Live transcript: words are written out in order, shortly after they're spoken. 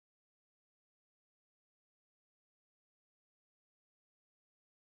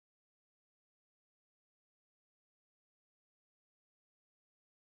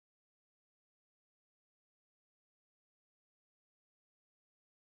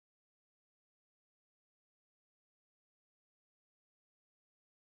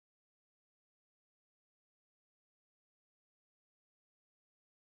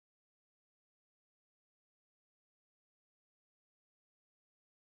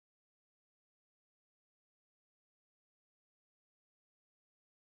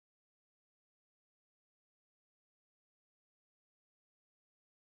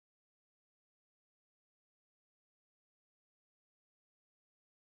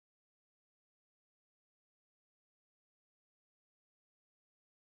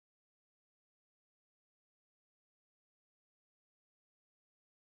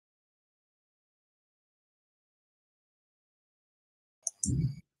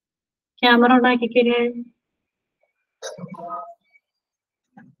Camera ഉണ്ടാക്കിക്കേ.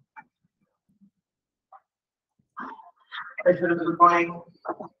 Good morning.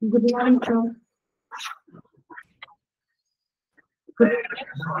 Good morning, sir.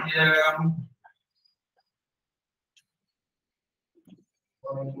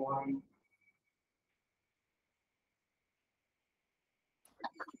 Good morning.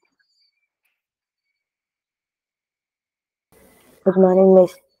 Good morning,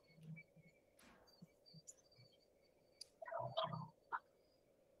 Miss.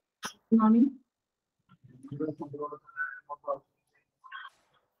 Good morning.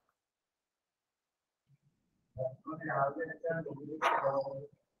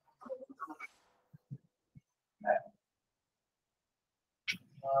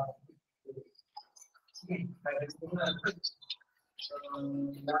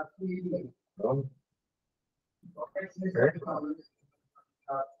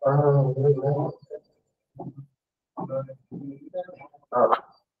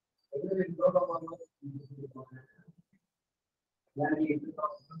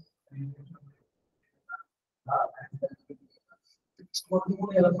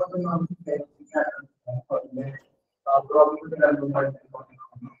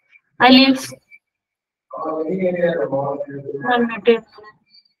 Alif.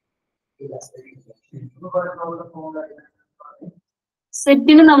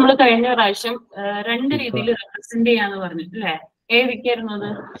 സെറ്റിന് നമ്മൾ കഴിഞ്ഞ പ്രാവശ്യം രണ്ട് രീതിയിൽ റെപ്രസെന്റ് ചെയ്യാന്ന് പറഞ്ഞു അല്ലേ? ഏതൊക്കെയായിരുന്നു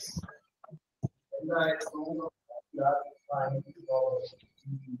അത്?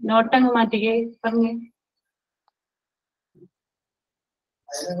 നോട്ടങ്ങ് മാറ്റിക്കേ പറഞ്ഞേ.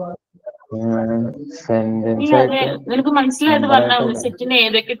 നിനക്ക് മനസ്സിലായത് പറഞ്ഞാൽ സെറ്റിന്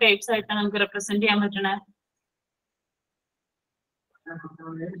ഏതൊക്കെ ടൈപ്സ് ആയിട്ടാണ് നമുക്ക് റെപ്രസെന്റ് ചെയ്യാൻ പറ്റണേ?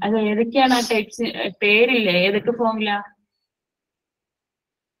 അത് ഏതൊക്കെയാണ് ആ ടൈപ്സ്? പേരില്ലേ? ഏതൊക്കെ ഫോമില?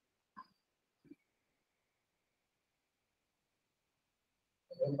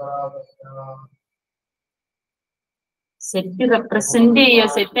 സെറ്റ് റെപ്രസെന്റ് ചെയ്യുക.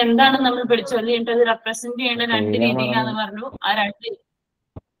 സെറ്റ് എന്താണ് നമ്മൾ പഠിച്ചു? അത് കഴിഞ്ഞിട്ട് അത് റെപ്രസെന്റ് ചെയ്യേണ്ട രണ്ട് രീതിയിലാന്ന് പറഞ്ഞു. ആ രണ്ട്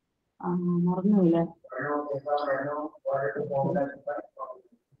മറന്നുമില്ല.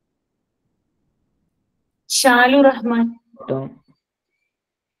 Shalu Rahman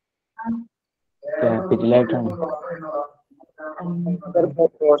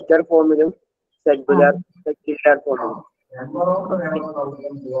poster ഫോമിലും secular ഫോമിലും.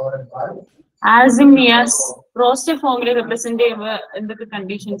 Asim Niyas roster ഫോമിൽ റെപ്രസെന്റ് ചെയ്യുമ്പോ എന്തൊക്കെ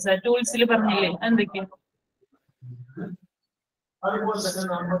കണ്ടീഷൻസ് ടൂൾസിൽ പറഞ്ഞില്ലേ? എന്തൊക്കെയാ?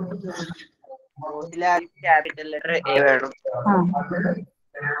 ക്യാപിറ്റൽ ലെറ്റർ എ വേണം.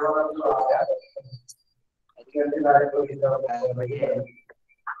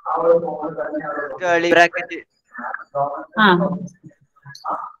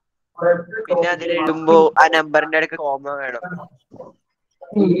 പിന്നെ അതിൽ എഴുതുമ്പോ ആ നമ്പറിന്റെ അടുത്ത് കോമ വേണം.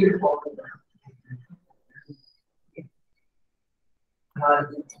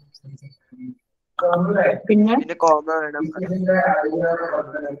 പിന്നെ കോമ വേണം.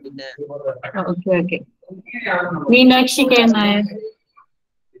 പിന്നെ മീനാക്ഷി കെ നായർ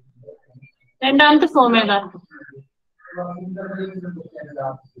രണ്ടാമത്തെ ഫോം ഏതാ?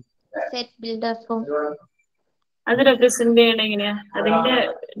 Set builder form. അത് റെപ്രസെന്റ് ചെയ്യണ എങ്ങനെയാ? അതിന്റെ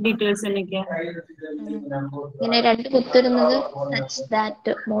ഡീറ്റെയിൽസ് എന്തൊക്കെയാ? ഇങ്ങനെ രണ്ട് കുത്തിടുന്നത് സച്ച്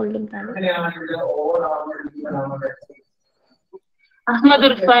ദാറ്റ് മോൾഡിംഗ് ആണ്. Ahmed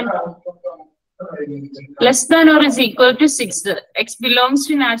Irfan less than or is equal to 6. X belongs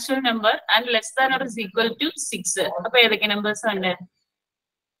to natural number and less than or is equal to 6. അപ്പൊ ഏതൊക്കെ നമ്പേഴ്സ് ഉണ്ട്?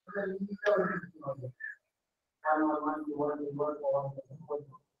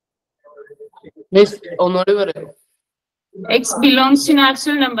 ഒന്നുകൂടി പറയൂ. X belongs to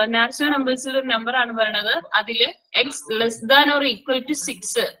natural number. Natural നമ്പേഴ്സിൽ ഒരു നമ്പർ ആണ് പറയുന്നത്. അതില് X less than or equal to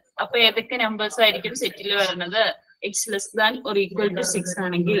 6. അപ്പൊ ഏതൊക്കെ നമ്പേഴ്സ് ആയിരിക്കും സെറ്റിൽ വരുന്നത്? X less than or equal to 6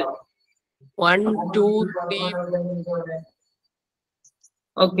 ആണെങ്കിൽ 1, 2, 3.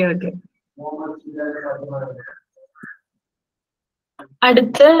 ഓക്കെ.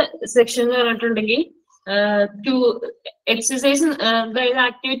 അടുത്ത സെക്ഷൻ എന്ന് പറഞ്ഞിട്ടുണ്ടെങ്കിൽ എക്സസൈസ്, അതായത്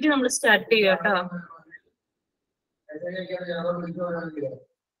ആക്ടിവിറ്റി നമ്മൾ സ്റ്റാർട്ട് ചെയ്യുക കേട്ടോ.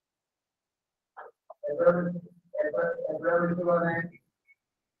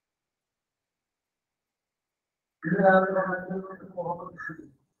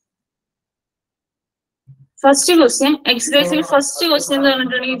 ഫസ്റ്റ് ക്വസ്റ്റ്യൻ എക്സസൈസിൽ ഫസ്റ്റ് ക്വസ്റ്റ്യൻ എന്ന്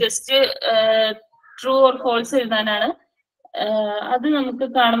പറഞ്ഞിട്ടുണ്ടെങ്കിൽ ജസ്റ്റ് ട്രൂ ഓർ ഫോൾസ് എഴുതാനാണ്. അത്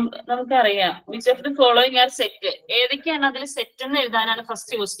നമുക്കറിയാം. Which of the following are set, ഏതൊക്കെയാണ് അതിൽ സെറ്റ് എന്ന് എഴുതാനാണ്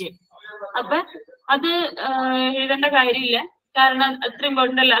ഫസ്റ്റ് ക്വസ്റ്റ്യൻ. അപ്പൊ അത് എഴുതേണ്ട കാര്യമില്ല. കാരണം അത്ര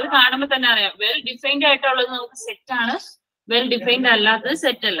ഇമ്പോർട്ടന്റ് അല്ല. അത് കാണുമ്പോൾ തന്നെ അറിയാം. വെൽ ഡിഫൈൻഡ് ആയിട്ടുള്ളത് നമുക്ക് സെറ്റ് ആണ്, വെൽ ഡിഫൈൻഡ് അല്ലാത്തത്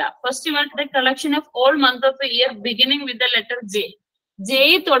സെറ്റ് അല്ല. First one, the collection of all month of the year beginning with the letter J. J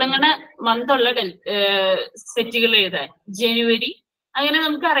തുടങ്ങുന്ന മന്ത് ഉള്ള സെറ്റുകൾ എഴുതാൻ. ജനുവരി, അങ്ങനെ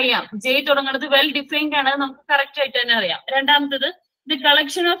നമുക്കറിയാം. ജെ തുടങ്ങുന്നത് വെൽ ഡിഫൈൻഡ് ആണ്, നമുക്ക് കറക്റ്റ് ആയിട്ട് തന്നെ അറിയാം. രണ്ടാമത്തത്, the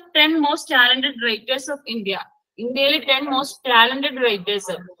collection of 10 most talented writers of India. ഇന്ത്യയിലെ 10 മോസ്റ്റ് ടാലന്റഡ്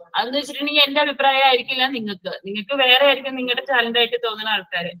റൈറ്റേഴ്സ്. അതെന്ന് വെച്ചിട്ടുണ്ടെങ്കിൽ എന്റെ അഭിപ്രായം ആയിരിക്കില്ല നിങ്ങൾക്ക് വേറെ ആയിരിക്കും നിങ്ങളുടെ ടാലന്റ് ആയിട്ട് തോന്നുന്ന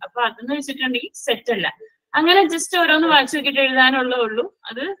ആൾക്കാർ. അപ്പൊ അതെന്ന് വെച്ചിട്ടുണ്ടെങ്കിൽ സെറ്റ് അല്ല. അങ്ങനെ ജസ്റ്റ് ഓരോന്ന് വായിച്ചു നോക്കിയിട്ട് എഴുതാനുള്ളേ ഉള്ളൂ.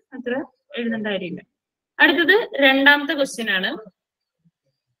 അത് അത്ര എഴുതേണ്ട കാര്യമില്ല. അടുത്തത് രണ്ടാമത്തെ ക്വസ്റ്റ്യൻ ആണ്.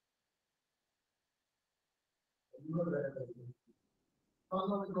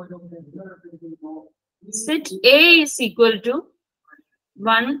 Set A is equal to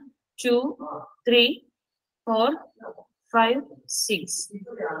 1, 2, 3, 4, 5, 6.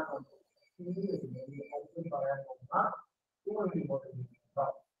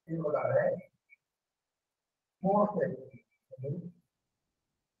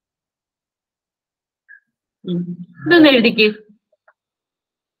 ഇതൊന്ന് എഴുതിക്ക്,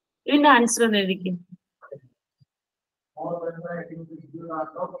 ഇതിന്റെ ആൻസർ ഒന്ന് എഴുതിക്ക്.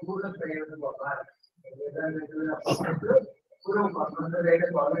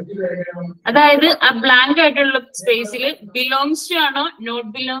 അതായത് ആ ബ്ലാങ്ക് ആയിട്ടുള്ള സ്പേസിൽ ബിലോങ്സ് ടു ആണോ നോട്ട്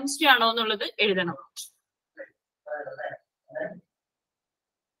ബിലോങ്സ് ടു ആണോ എന്നുള്ളത് എഴുതണം.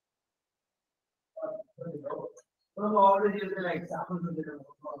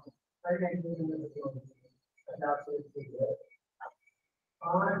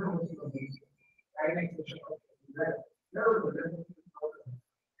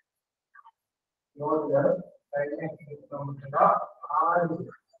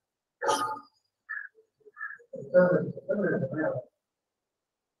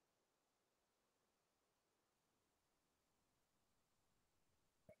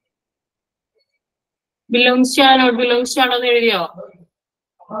 ബിലോങ്സ് ടു ആണോ നോട്ട് ബിലോങ്സ് ടു ആണോ എന്ന് എഴുതിയോ?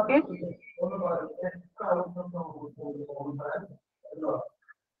 ഓക്കെ,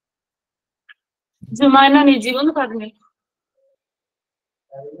 ജുമാന നിജീബ് ഒന്ന് പറഞ്ഞേ.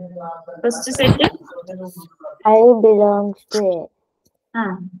 First set I belongs to A.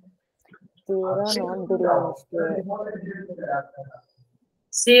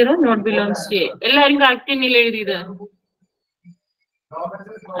 0 not belongs to A. എല്ലാരും കറക്റ്റ് തന്നെയല്ലേ എഴുതിയത്?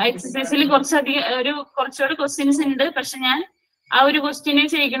 എക്സസൈസിൽ കുറച്ചുകൂടെ ക്വസ്റ്റ്യൻസ് ഉണ്ട്. പക്ഷെ ഞാൻ ആ ഒരു ക്വസ്റ്റ്യനെ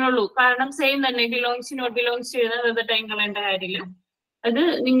ചെയ്യിക്കണുള്ളൂ. കാരണം സെയിം തന്നെ, ബിലോങ്സ് നോട്ട് ബിലോങ്സ് ചെയ്താൽ ടൈം കളയേണ്ട കാര്യമില്ല. അത്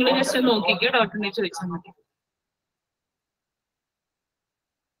നിങ്ങൾ ജസ്റ്റ് നോക്കിക്കോ, ഡോക്ടറിനെ ചോദിച്ചാൽ മതി.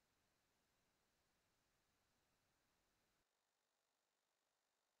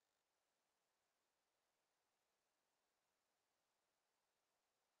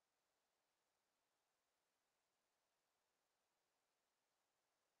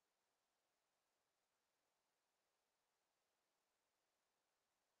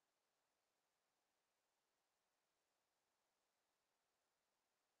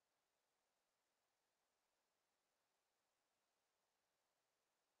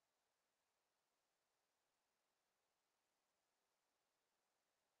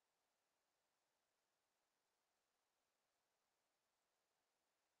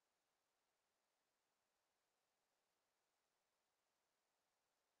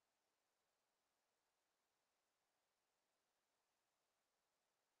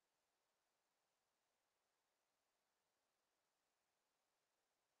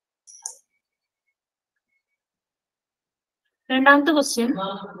 രണ്ടാമത്തെ ക്വസ്റ്റ്യൻ,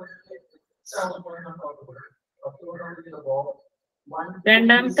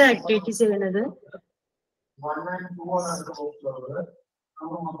 രണ്ടാമത്തെ ആക്ടിവിറ്റി ചെയ്യുന്നത്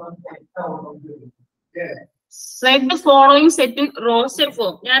write the following set in roster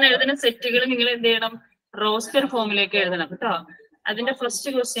form. ഞാൻ എഴുതുന്ന സെറ്റുകൾ നിങ്ങൾ എന്ത് ചെയ്യണം? റോസ്റ്റർ ഫോമിലേക്ക് എഴുതണം കേട്ടോ. അതിന്റെ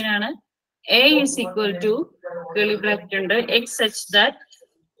ഫസ്റ്റ് ക്വസ്റ്റ്യൻ ആണ്, A is equal to curly bracket ഉണ്ട് x such that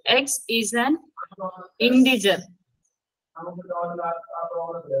x is an integer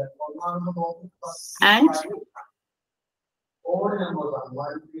and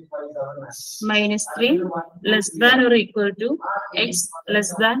 -3 less than or equal to x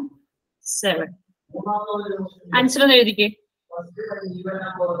less than 7. Answer ഒന്ന് എഴുതിക്കേ.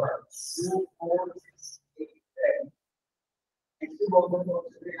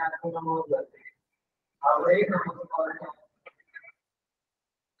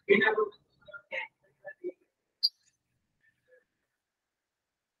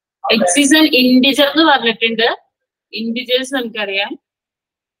 X is an integer എന്ന് പറഞ്ഞിട്ടുണ്ട്. ഇന്റിജേഴ്സ് നമുക്കറിയാം.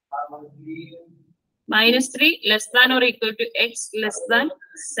 -3 less than or equal to x less than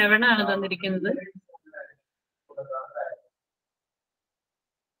 7 ആണ് തന്നിരിക്കുന്നത്.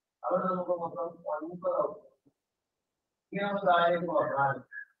 അവിടെ നമുക്ക് മൊത്തം 9 ഇങ്ങനെ താഴേക്ക് പറഞ്ഞാൽ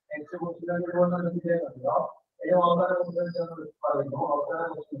നെക്സ്റ്റ് ക്വസ്റ്റ്യൻ ഉണ്ടോ അവസാന പറയുന്നു അവസാന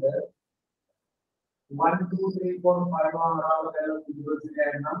ക്വസ്റ്റ്യൻ 1 2 3 4 5 ആണ് ഒരാളുടെ യൂണിവേഴ്സിറ്റി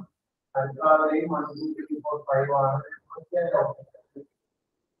എണ്ണം തൽക്കാലം 1 2 3 4 5 ആണ്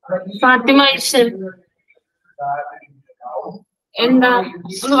ഫാത്തിമ ഇർഷൽ എന്താ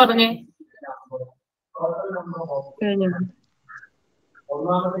ഒന്ന് പറഞ്ഞേ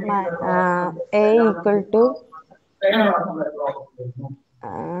A equal to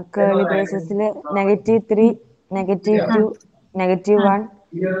curly bracesle -3 -2 -1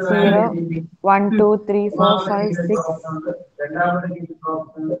 0 1 2 3 4 5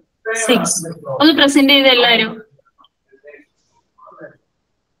 6 ഒന്ന് പ്രസന്റ് ചെയ്ത് എല്ലാരും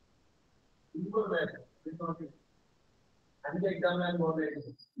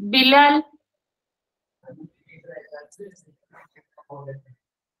ബിലാൽ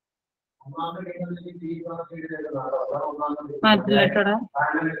മനസ്സിലായിട്ടോടാ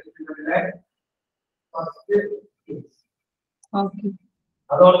ഓക്കെ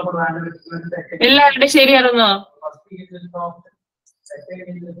എല്ലാവരുടെ ശരിയാണെന്നോ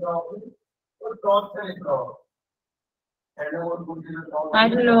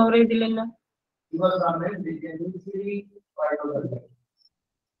ആരും ലോവർ ചെയ്തില്ലല്ലോ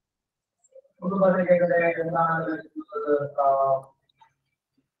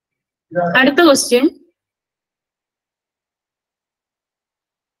അടുത്ത ക്വസ്റ്റ്യൻ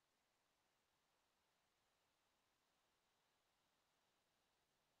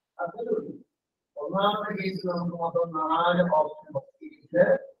ഒന്നാമത്തെ കേസിൽ നമുക്ക് മൊത്തം 4 ഓപ്ഷൻ സീരീസില്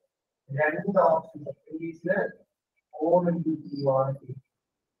 2 ഓപ്ഷൻ സീരീസില് 4 into 2 ആണ്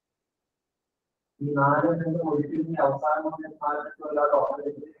ഈ 4 ഒരിക്കലും അവസാനം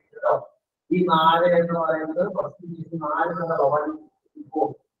ഈ 4 എന്ന് പറയുന്നത് ഫസ്റ്റ് കേസിൽ 4 എന്നുള്ള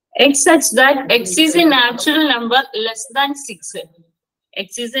x such that x is a natural number less than 6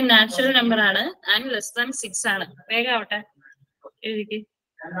 x is a natural number ആണ് and less than 6 ആണ് വേഗം ആവട്ടെ എഴുതിക്ക്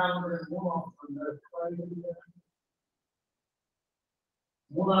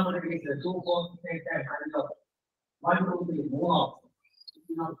മൂന്നാമത്തെ കേസ് 2 4 6 8 1 2 3 മൂന്ന്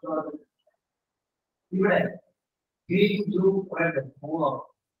ഇവിടെ green blue red മൂന്ന്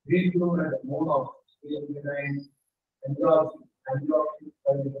green blue red മൂന്ന്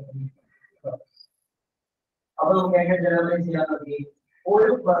അപ്പോൾ നമുക്ക് എങ്ങനെ ജനറലൈസ് ചെയ്യാൻ പറ്റി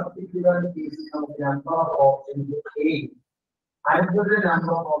ഒരു പർട്ടിക്കുലർ കേസിൽ നമുക്ക് നമ്പർ ഓഫ് ഓപ്ഷൻസ് A അടുത്തത്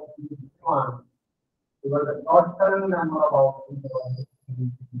നമ്പർ ഓഫ് ഓപ്ഷൻസ് ആണ് ഇവരുടെ total number of options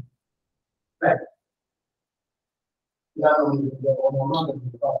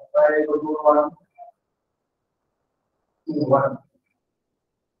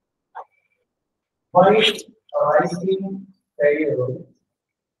writing table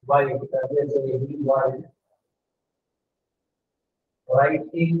by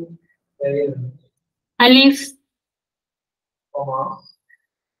writing table Aleef comma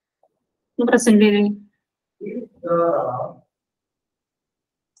present ചെയ്തേ if there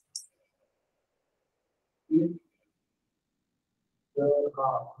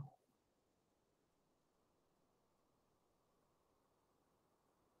are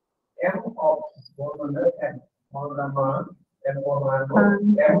m options more than n more than one m more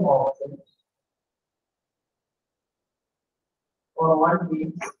than m options for one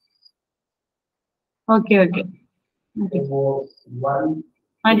team okay okay for one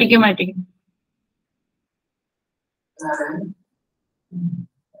മാറ്റിക്കും and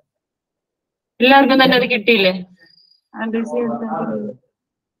എല്ലാവർക്കും തന്നെ അത് കിട്ടിയില്ലേ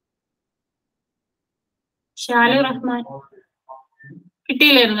ഷാലു റഹ്മാൻ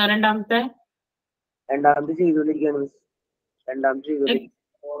കിട്ടിയില്ലായിരുന്നോ രണ്ടാമത്തെ ചെയ്തോണ്ടിരിക്കുകയാണ്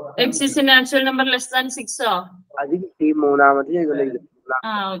X is natural number less than 6 ഓ അത് കിട്ടി മൂന്നാമത്തെ ചെയ്തോണ്ടിരിക്കുന്നു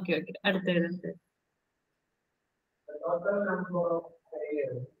ആ ഓക്കെ ഓക്കെ അടുത്തത്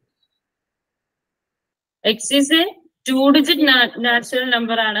x is a 2-digit natural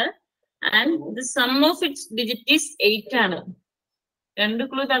number ആണ് and the sum of its digit is 8 ആണ് രണ്ട്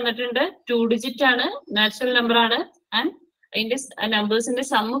ക്ലൂ തന്നിട്ടുണ്ട് 2 digit ആണ് നാച്ചുറൽ നമ്പർ ആണ് and അതിന്റെ നമ്പേഴ്സിന്റെ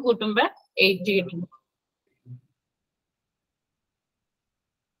സമ്മ് കൂട്ടുമ്പോ 8 കിട്ടും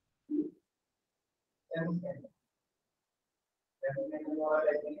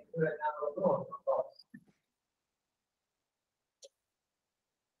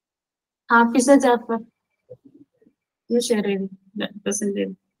ഹാഫിസ ജാഫർ ഷെയർ ചെയ്തു പ്രസന്റ്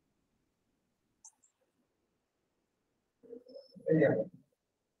ചെയ്തു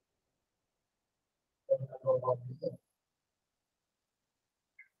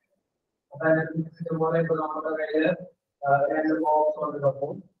ഇതുപോലെ ഇപ്പൊ നമ്മുടെ കയ്യില് രണ്ട് ബോക്സ്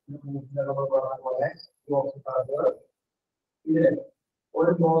ഉണ്ട്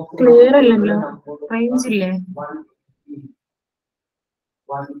ക്ലിയർ അല്ലല്ലോ, റേഞ്ച് ഇല്ലേ?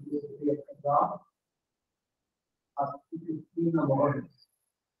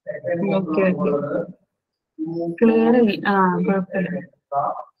 ഓക്കെ ക്ലിയർ അല്ല. കുഴപ്പമില്ല.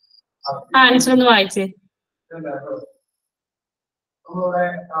 ആൻസർ ഒന്ന് വായിച്ചേ.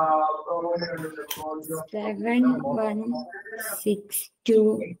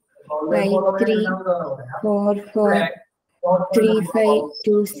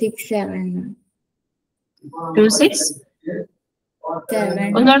 7162534435267. 26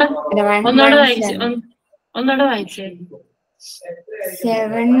 ഒന്നോടെ വായിച്ചേ.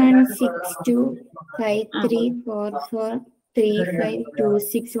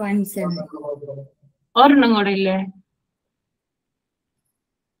 71625344352617. ഒരെണ്ണം കൂടെ ഇല്ലേ?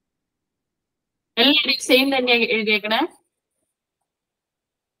 എല്ലാവരും സെയിം തന്നെയാ എഴുതിയേക്കണേ.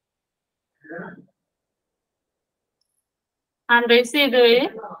 റൈസ് ചെയ്തവര്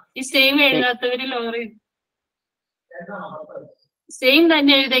ഈ സെയിം എഴുതാത്തവര് ലോവർ ചെയ്തു. സെയിം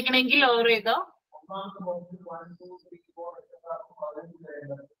തന്നെ എഴുതേക്കണെങ്കിൽ ലോവർ ചെയ്തോ.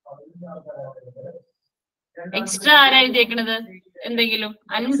 എക്സ്ട്രാ ആരാ എഴുതിയേക്കണത്? എന്തെങ്കിലും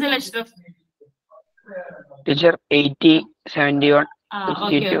അൻസൽ അഷ്റഫ് ടീച്ചർ 80 71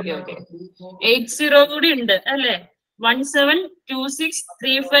 80 കൂടി ഉണ്ട് അല്ലേ?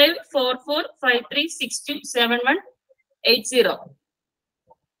 17263445362718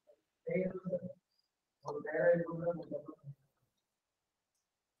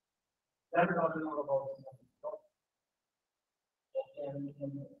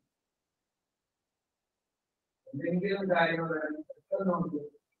 എന്തെങ്കിലും കാര്യങ്ങൾ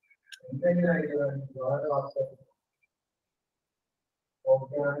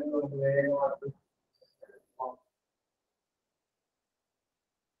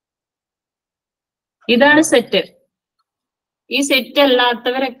ഇതാണ് സെറ്റ്. ഈ സെറ്റ്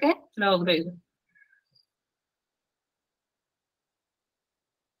അല്ലാത്തവരൊക്കെ ലോഗ് ചെയ്തു.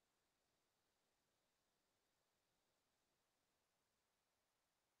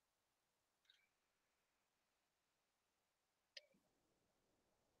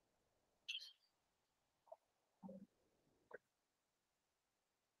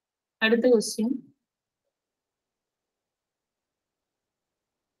 അടുത്ത ക്വസ്റ്റ്യൻ.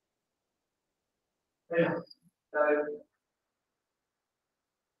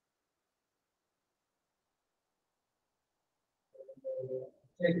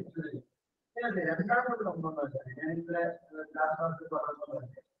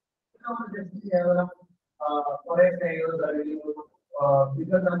 കേവലം കുറെ പേരുകൾ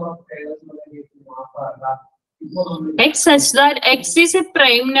മാത്രമല്ല. X such that X is a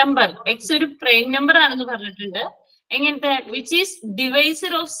prime number. X ഒരു prime number ആണെന്ന് പറഞ്ഞിട്ടുണ്ട്. എങ്ങനത്തെ? which is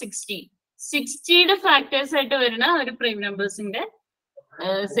divisor of 60. 60യുടെ factors ആയിട്ട് വരുന്ന ഒരു പ്രൈം നമ്പേഴ്സിന്റെ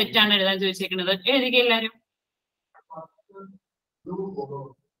സെറ്റ് ആണ് എഴുതാൻ ചോദിച്ചേക്കുന്നത്. എഴുതിക്കുക എല്ലാരും.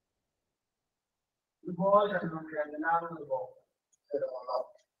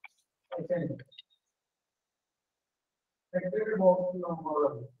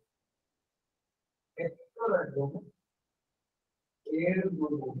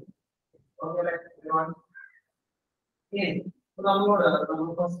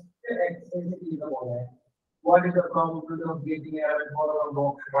 What is the probability of getting a red ball on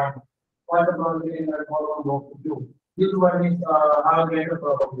box 1? What is the probability of getting a red ball on box 2? This one is our greater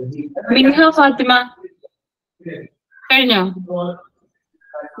probability. മിൻഹ ഫാത്തിമ കഴിഞ്ഞോ?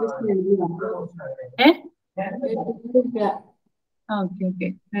 Okay okay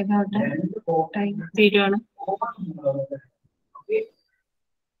തീരുവാണ്.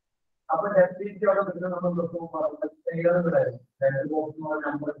 അപ്പൊ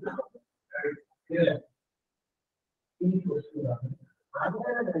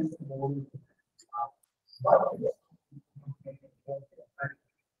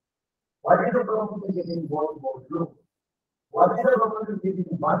what is the probability of getting both balls blue? What is the probability of getting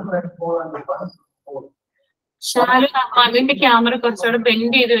one red ball and one ball? Shalu അതിന്റെ camera കുറച്ചുകൂടെ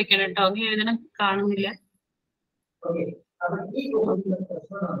bend ചെയ്ത് വെക്കണം കേട്ടോ. നീ എഴുതണം കാണുന്നില്ല. Okay.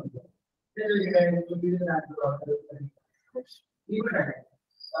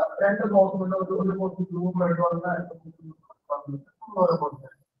 രണ്ട് ബോക്സുണ്ട്. ഒരു ബോക്സ് ബ്ലൂ റെഡ്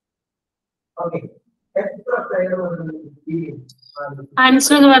ഓക്കെ. എത്ര പേര്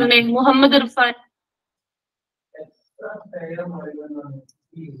ആൻസർ എന്ന് പറഞ്ഞേ. മുഹമ്മദ് ഇർഫാൻ.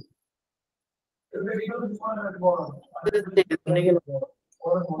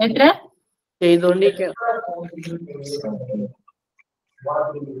 എത്ര പേര് എത്ര?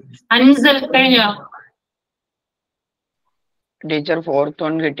 അൻസൽ കഴിഞ്ഞോ? ടീച്ചർ 4th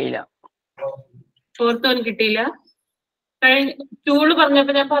one കിട്ടിയില്ല. 4th one കിട്ടിയില്ല. ടൂള്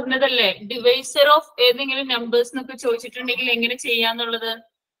പറഞ്ഞപ്പോ ഞാൻ പറഞ്ഞതല്ലേ, ഡിവൈസർ ഓഫ് ഏതെങ്കിലും നമ്പേഴ്സ് എന്നൊക്കെ ചോദിച്ചിട്ടുണ്ടെങ്കിൽ എങ്ങനെ ചെയ്യാന്നുള്ളത്.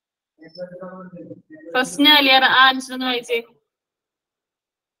 ഫസ്റ്റ് അലിയാർ ആ ആൻസർ ഒന്ന് വായിച്ചേ.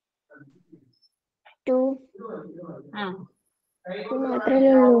 2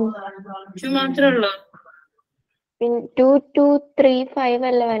 മാത്രമേ ഉള്ളൂ. പിന്നെ 2 2 3 5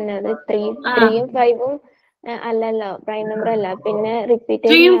 അല്ല വന്നത്. 3 ഉം 5 ഉം അല്ലല്ലോ, പ്രൈം നമ്പർ അല്ല. പിന്നെ റിപ്പീറ്റ്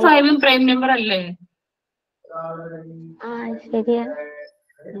 3 ഉം 5 ഉം പ്രൈം നമ്പർ അല്ലേ? ശരിയാ.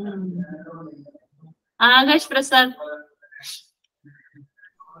 ആകാശ് പ്രസാദ്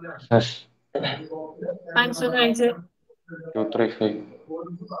ആൻസർ വായിച്ചേ. 2 3 5.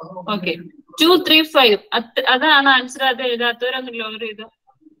 ഓക്കെ, 2 3 5 അതാണ് ആൻസർ. അത് എഴുതാത്തവരൊന്നും ലോവർ ചെയ്തു.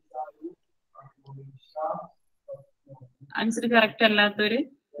 ആൻസർ കറക്റ്റ് അല്ലാത്തവര്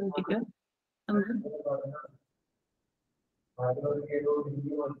നോക്കിക്കോ.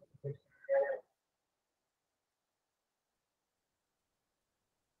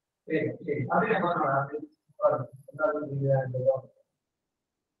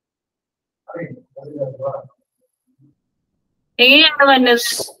 എങ്ങനെയാണ് വന്നത്?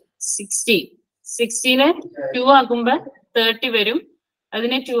 60നെ 2 ആക്കുമ്പോ 30 വരും.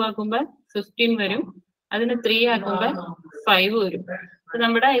 അതിനെ 2 ആക്കുമ്പോ 15 വരും. അതിന് 3 ആക്കുമ്പോ 5 വരും. അപ്പൊ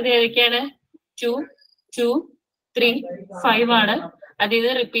നമ്മുടെ ഇത് ഏതൊക്കെയാണ്? 2 2 3 5 ആണ്. അത് ഇത്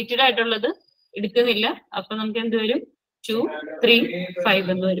റിപ്പീറ്റഡ് ആയിട്ടുള്ളത് എടുക്കുന്നില്ല. അപ്പൊ നമുക്ക് എന്ത് വരും? 2 3 5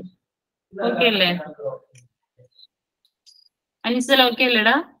 എന്ന് വരും. ഓക്കെ അല്ലേ അനിസൽ? ഓക്കെ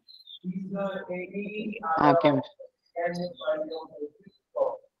അല്ലേടാ?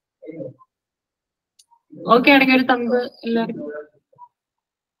 ഓക്കെ ആണെങ്കിൽ ഒരു തമ്പ് എല്ലാവർക്കും.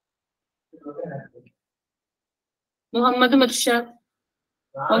 മുഹമ്മദ് മുർഷാദ്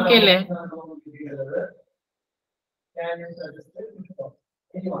ഓക്കെ അല്ലേ?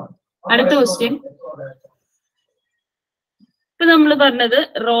 അടുത്ത ക്വസ്റ്റ്യൻ. ഇപ്പൊ നമ്മൾ പറഞ്ഞത്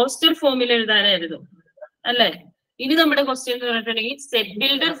റോസ്റ്റർ ഫോമിൽ എഴുതാനായിരുന്നു അല്ലെ? ഇനി നമ്മുടെ ക്വസ്റ്റ്യൻ എന്ന് പറഞ്ഞിട്ടുണ്ടെങ്കിൽ സെറ്റ്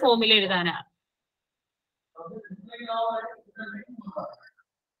ബിൽഡർ ഫോമിൽ എഴുതാനാണ്.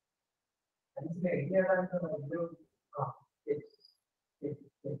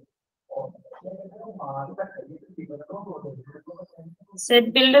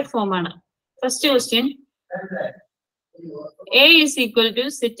 സെറ്റ് ബിൽഡർ ഫോം ആണ്. First question, A is equal to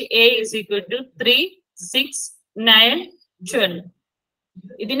set A is equal to 3 6 9 12.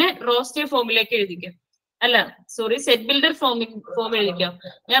 ഇതിനെ റോസ്റ്റർ ഫോമിലേക്ക് എഴുതിക്കാം. അല്ല സോറി, സെറ്റ് ബിൽഡർ ഫോം എഴുതിക്കാം.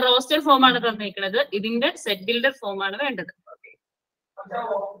 ഞാൻ റോസ്റ്റർ ഫോം ആണ് തന്നിരിക്കുന്നത്. ഇതിന്റെ സെറ്റ് ബിൽഡർ ഫോം ആണ് വേണ്ടത്.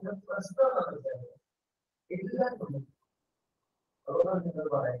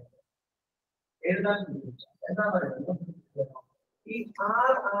 ഈ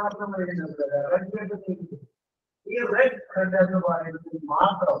R നമ്മൾ ഈ റെഡ് എന്ന് പറയുന്നത്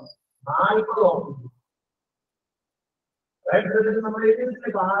മാത്രം 40 ഓപ്ഷൻ. റെഡ് നമ്മൾ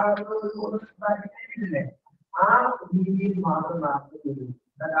എഴുതിയിട്ടില്ലേ? ആ രീതിയിൽ മാത്രം 40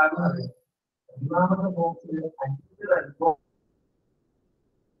 ഒന്നാമത്തെ ബോക്സിൽ 5 റെഡ് ബോക്സ്.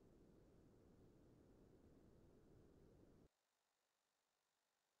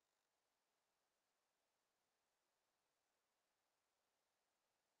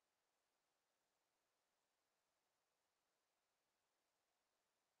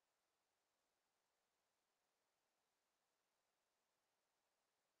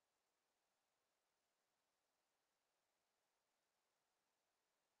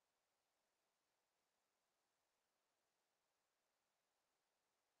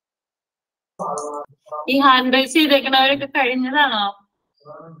 ഈ hand raise ചെയ്തേക്കുന്നവരൊക്കെ കഴിഞ്ഞതാണോ?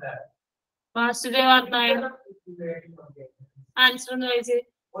 Vasudev Nair answer ഒന്ന് വായിച്ചേ.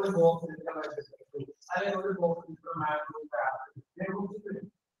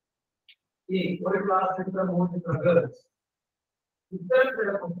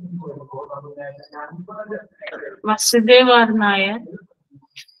 വാസുദേവ് നായർ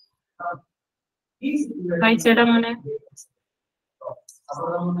വായിച്ചേടാ മോനെ.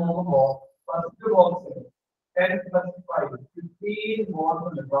 First box 10 plus 5 15 more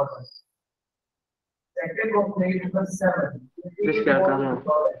on the bottom. Second box 8 plus 7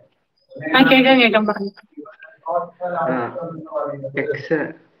 കേൾക്കാം പറഞ്ഞു. എക്സ്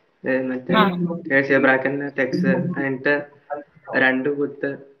മറ്റേ ബ്രാക്കറ്റിന് എക്സ് അതിന്റെ 2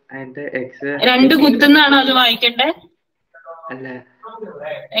 കുത്ത് അതിന്റെ എക്സ് 2 കുത്തുന്നാണോ അത് വായിക്കണ്ടേ? അല്ല,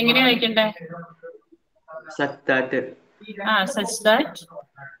 എങ്ങനെയാ വായിക്കണ്ടേ? സത്താറ്റ്. such that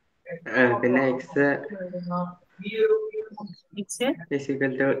പിന്നെ X is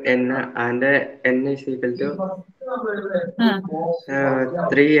equal to n and n is equal to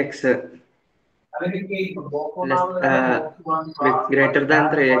 3x greater than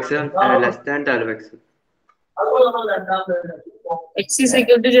 3x, less than 12x. x is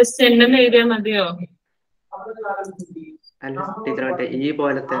equal to just n എന്ന് എഴുതിയാൽ മതിയോ? അല്ല ടീച്ചർ മറ്റേ ഈ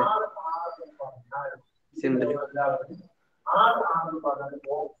പോലത്തെ simple.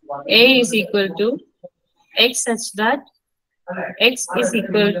 A is equal to x such that x is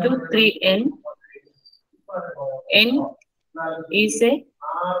equal to 3n. N is a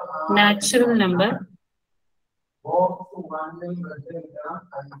natural number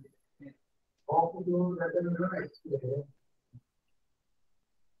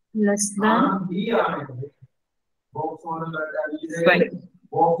less than 5.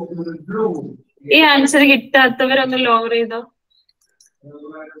 ഈ answer കിട്ടാത്തവരൊന്ന് lower ചെയ്തോ.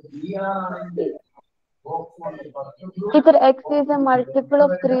 Teacher X is A multiple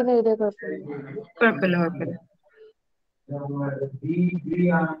of 3 എന്ന് എഴുതിയ കുഴപ്പമില്ല കുഴപ്പമില്ല.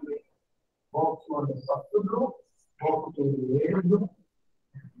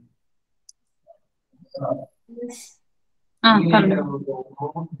 ആ പറഞ്ഞു.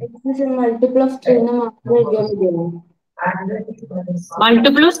 മൾട്ടിപ്പിൾ ഓഫ് 3 എന്ന് മാത്രം എഴുതിയാൽ മതിയോ?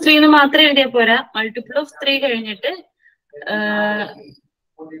 മൾട്ടിപ്പിൾ ഓഫ് 3 എന്ന് മാത്രം എഴുതിയാൽ പോരാ. മൾട്ടിപ്പിൾ ഓഫ് 3 കഴിഞ്ഞിട്ട്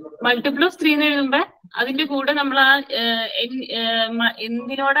മൾട്ടിപ്പിൾ ഓഫ് 3 എന്ന് എഴുതുമ്പോ അതിന്റെ കൂടെ നമ്മൾ ആ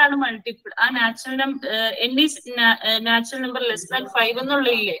എന്തിനോടാണ് മൾട്ടിപ്പിൾ, ആ natural natural number less than 5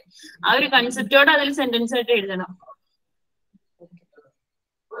 എന്നുള്ളില്ലേ, ആ ഒരു കൺസെപ്റ്റോടെ അതിൽ സെന്റൻസ് ആയിട്ട് എഴുതണം.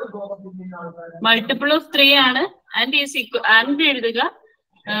 മൾട്ടിപ്പിൾ ഓഫ് 3 ആണ് ആൻഡ് എഴുതുക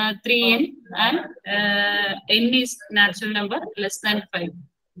 3n and n is natural number less than 5.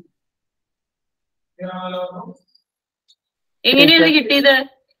 എങ്ങനെയാണ് കിട്ടിയത്?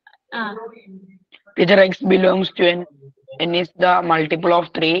 Teacher, x belongs to n. N is the multiple of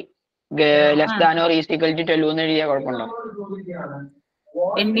 3 less than or is equal to 12 എന്ന് എഴുതിയാൽ കുഴപ്പമുണ്ടോ?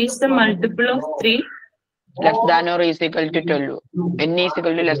 n is the multiple of 3 less than or is equal to 12. n is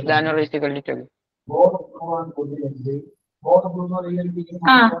equal to less than or is equal to 12.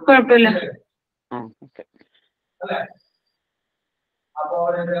 ആ കുഴപ്പമില്ല.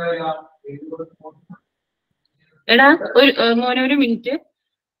 എടാ മോനൊരു minute.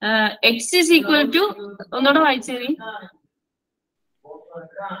 X is equal to ഒന്നുകൂടെ വായിച്ചേരി.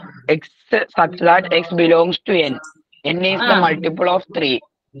 x such that x belongs to n. n is the multiple of 3.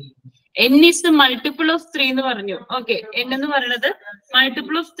 n is the multiple of 3 എന്ന് പറഞ്ഞു. Okay, n എന്ന് പറയുന്നത്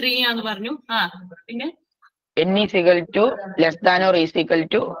multiple of 3 ആന്ന് പറഞ്ഞു. ആ പിന്നെ n is equal to less than or is equal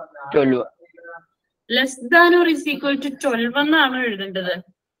to 12. Less than or is equal to 12 എന്നാണ് എഴുതേണ്ടത്.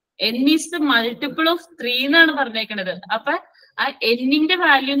 n is the multiple of 3 എന്നാണ് പറഞ്ഞേക്കണത്. അപ്പൊ ആ എന്നിന്റെ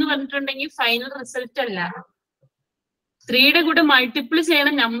വാല്യൂ എന്ന് പറഞ്ഞിട്ടുണ്ടെങ്കിൽ ഫൈനൽ റിസൾട്ട് അല്ല, 3യുടെ കൂടെ മൾട്ടിപ്പിൾ ചെയ്യണ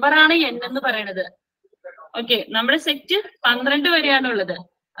നമ്പർ ആണ് n എന്ന് പറയണത്. ഓക്കെ, നമ്മുടെ സെറ്റ് 12 വരെയാണുള്ളത്.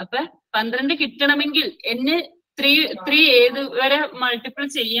 അപ്പൊ 12 കിട്ടണമെങ്കിൽ n 3 ഏത് വരെ മൾട്ടിപ്പിൾ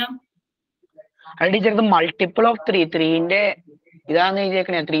ചെയ്യാം? ടീച്ചർ മൾട്ടിപ്പിൾ ഓഫ് 3 3ന്റെ ഇതാണ്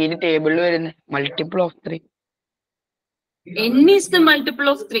എഴുതിയേക്കണേ. 3ന്റെ ടേബിളിൽ വരുന്ന multiple of 3. n is the multiple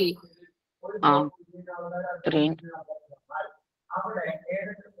of 3. ആ 3.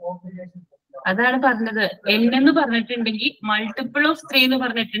 അതാണ് പറഞ്ഞത്. n എന്ന് പറഞ്ഞിട്ടുണ്ടെങ്കിൽ മൾട്ടിപ്പിൾ ഓഫ് 3 എന്ന്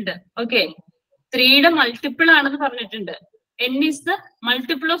പറഞ്ഞിട്ടുണ്ട്. ഓക്കെ, 3യുടെ മൾട്ടിപ്പിൾ ആണെന്ന് പറഞ്ഞിട്ടുണ്ട്. n is the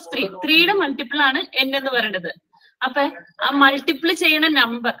multiple of 3. 3യുടെ multiple ആണ് n എന്ന് പറയുന്നത്. അപ്പൊ ആ മൾട്ടിപ്പിൾ ചെയ്യണ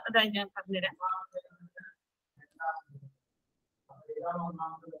നമ്പർ അതായത് ഞാൻ പറഞ്ഞുതരാം.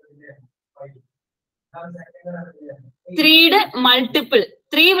 3യുടെ മൾട്ടിപ്പിൾ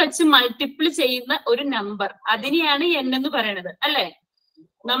 3 വെച്ച് മൾട്ടിപ്പിൾ ചെയ്യുന്ന ഒരു നമ്പർ, അതിനെയാണ് n എന്ന് പറയണത് അല്ലെ?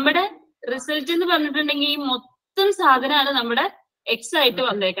 നമ്മുടെ റിസൾട്ട് എന്ന് പറഞ്ഞിട്ടുണ്ടെങ്കിൽ ഈ മൊത്തം സാധനമാണ് നമ്മുടെ എക്സ് ആയിട്ട്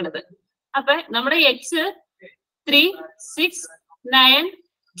വന്നേക്കണത്. അപ്പൊ നമ്മുടെ എക്സ് 3, 6, 9,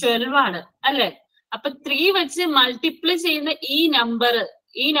 12 ആണ് അല്ലെ? അപ്പൊ 3 വെച്ച് മൾട്ടിപ്ലൈ ചെയ്യുന്ന ഈ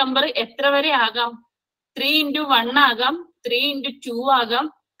നമ്പർ എത്ര വരെ ആകാം? 3 into 1 ആകാം, 3 into 2 ആകാം,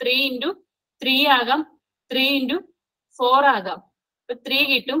 3 into 3 ആകാം, 3 into 4 ആകാം. അപ്പൊ 3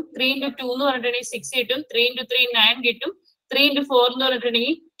 കിട്ടും. 3 into 2 എന്ന് പറഞ്ഞിട്ടുണ്ടെങ്കിൽ 6 കിട്ടും. 3 into 3 9 കിട്ടും. 3 into 4 എന്ന്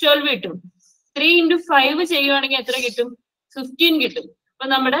പറഞ്ഞിട്ടുണ്ടെങ്കിൽ 12 കിട്ടും. 3 into 5 ചെയ്യുവാണെങ്കിൽ എത്ര കിട്ടും? 15 കിട്ടും. അപ്പൊ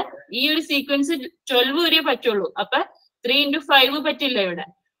നമ്മുടെ ഈ ഒരു സീക്വൻസ് 12 വരെ പറ്റുള്ളൂ. അപ്പൊ 3 into 5 പറ്റില്ല ഇവിടെ.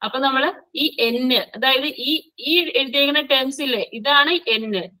 അപ്പൊ നമ്മള് ഈ n, അതായത് ഈ എഴുതിയിരിക്കുന്ന ടേംസ് ഇല്ലേ, ഇതാണ് n.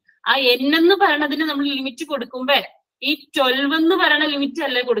 ആ n എന്ന് പറയണതിന് നമ്മൾ ലിമിറ്റ് കൊടുക്കുമ്പോ ഈ 12 എന്ന് പറയുന്ന ലിമിറ്റ്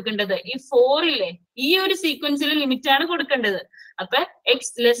അല്ലേ കൊടുക്കേണ്ടത്, ഈ 4 ഇല്ലേ, ഈ ഒരു സീക്വൻസിലെ ലിമിറ്റ് ആണ് കൊടുക്കേണ്ടത്. അപ്പൊ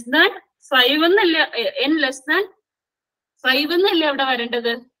എക്സ് ലെസ് ദാൻ 5 എന്നല്ല, n ലെസ് ദാൻ 5 എന്നല്ലേ അവിടെ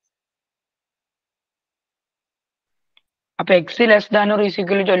വരേണ്ടത്. അപ്പൊ X less than or is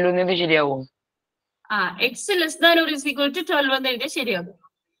equal to 12 എന്നത് ശരിയാവും. X less than or is equal to 12 എന്ന് എഴുതിയാൽ ശരിയാകും.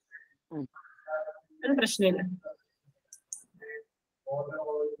 അത് പ്രശ്നമില്ല.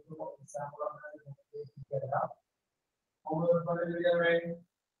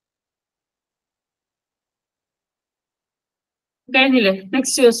 കഴിഞ്ഞില്ലേ?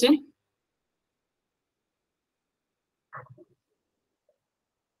 Next question.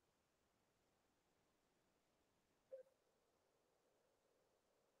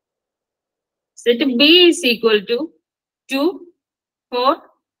 Set B is equal to 2, 4,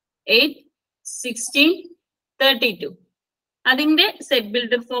 8, 16, 32. അതിന്റെ സെറ്റ്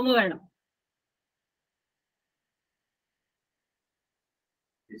ബിൽഡർ ഫോം വേണം.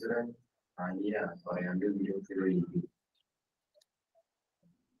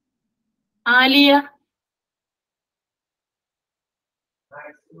 Alia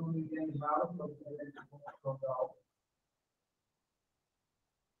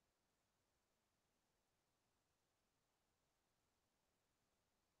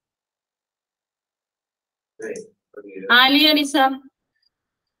Alia Nizam.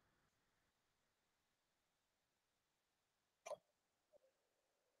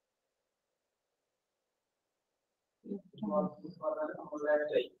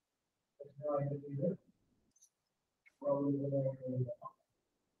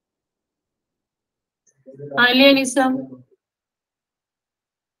 Alia Nizam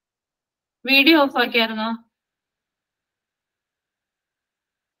video of ആക്കിയായിരുന്നോ?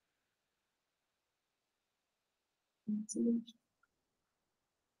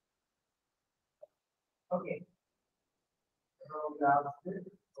 Okay.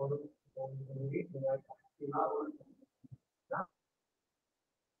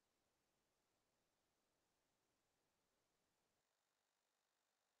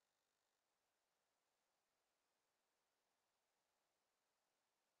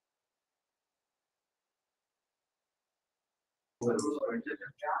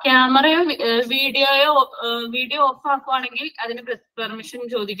 ക്യാമറയോ video of ആക്കുവാണെങ്കിൽ അതിന് പെർമിഷൻ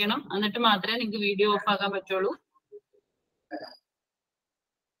ചോദിക്കണം. എന്നിട്ട് മാത്രമേ നിങ്ങൾക്ക് വീഡിയോ ഓഫ് ആക്കാൻ പറ്റുള്ളൂ.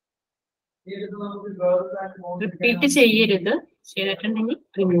 റിപ്പീറ്റ് ചെയ്യരുത്. ചെയ്തിട്ടുണ്ടെങ്കിൽ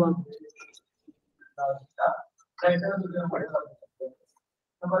റിമൂവ് ആകും.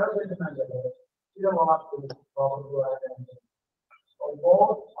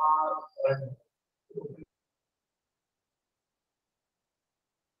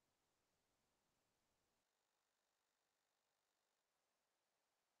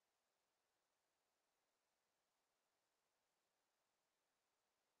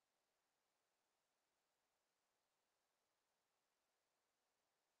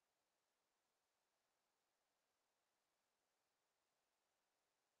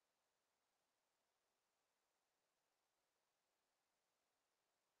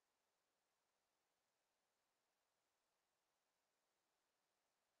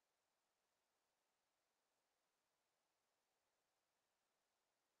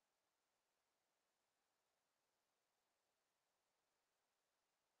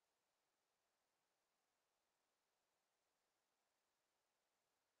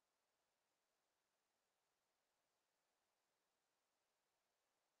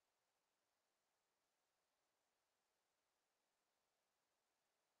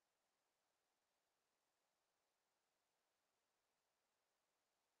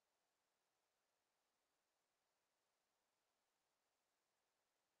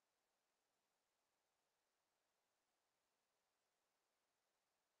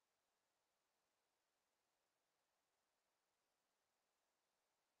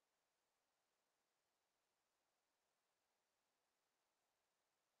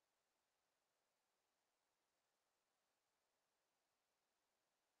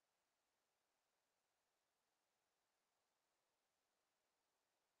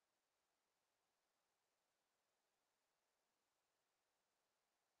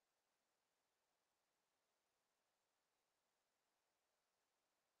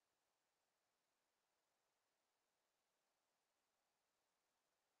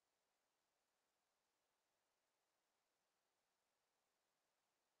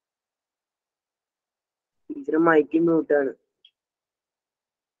 മൈക്ക് മ്യൂട്ടാണ്.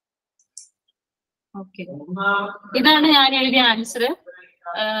 ഓക്കെ, ഇതാണ് ഞാൻ എഴുതിയ ആൻസർ.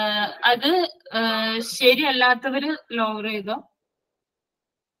 അത് ശരിയല്ലാത്തവര് ലോവർ ചെയ്തോ.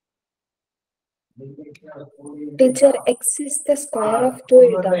 Teacher X is the square of 2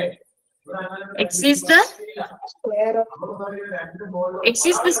 എഴുതാം. X is the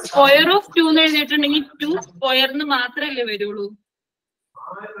square of 2 എന്ന് എഴുതിയിട്ടുണ്ടെങ്കിൽ 2 സ്ക്വയറിന് മാത്രമല്ലേ വരുള്ളൂ.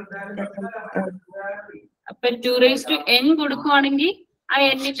 അപ്പൊ 2n കൊടുക്കുവാണെങ്കിൽ ആ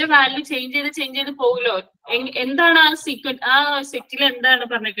എന്നിന്റെ വാല്യൂ ചേഞ്ച് ചെയ്ത് പോകുമല്ലോ. എന്താണ് ആ സീക്വൻസ്, ആ സെറ്റിൽ എന്താണ്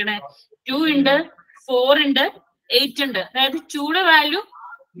പറഞ്ഞിരിക്കണേ? 2 ഉണ്ട്, 4 ഉണ്ട്, 8 ഉണ്ട്. അതായത് 2യുടെ വാല്യൂ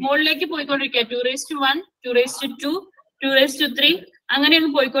മുകളിലേക്ക് പോയിക്കൊണ്ടിരിക്കുക. 2⁻1, 2⁻2, 2⁻3 അങ്ങനെ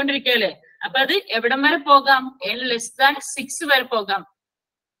അങ്ങ് പോയിക്കൊണ്ടിരിക്കല്ലേ. അപ്പൊ അത് എവിടം വരെ പോകാം? n<6 വരെ പോകാം.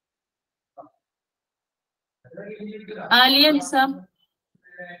 ആലിയ നിസാം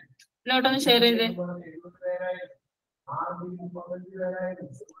നോട്ടൊന്ന് ഷെയർ ചെയ്തേ.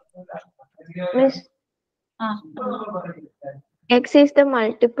 Miss, x is the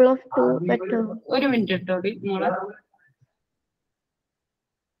multiple of 2, but ഒരു മിനിറ്റ് കേട്ടോടി മോളെ.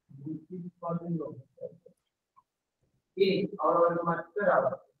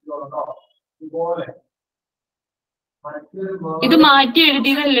 ഇത് മാറ്റി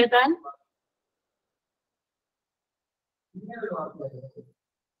എഴുതിയതല്ലേ താൻ?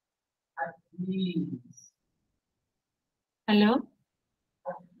 ഹലോ,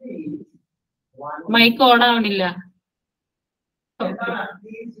 മൈക്ക് ഓൺ ആവണില്ല.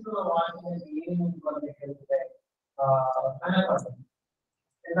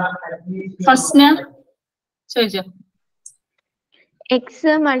 ഫസ്റ്റ് ചോദിച്ചോ. x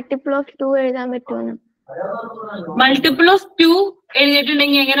multiple of 2 എഴുതാൻ പറ്റുമോ? മൾട്ടിപ്പിൾ ഓഫ് 2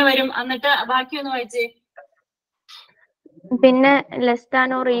 എഴുതിയിട്ടുണ്ടെങ്കിൽ എങ്ങനെ വരും? എന്നിട്ട് ബാക്കി ഒന്ന് വായിച്ചേ. പിന്നെ less than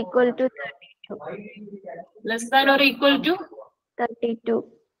or equal to 32. Less than or equal to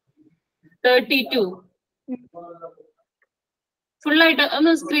 32. Full ആയിട്ട്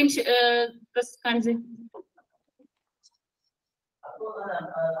ഒന്ന് സ്ക്രീൻ കാണിച്ചേ.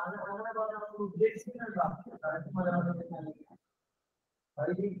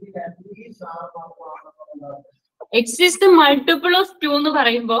 X is the multiple of 2 എന്ന്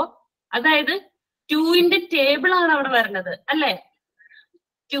പറയുമ്പോ അതായത് 2ന്റെ ടേബിൾ ആണ് അവിടെ വരുന്നത് അല്ലേ?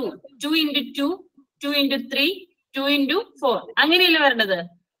 2 into 2, 2 into 3, 2 into 4 അങ്ങനെയല്ലേ വരുന്നത്?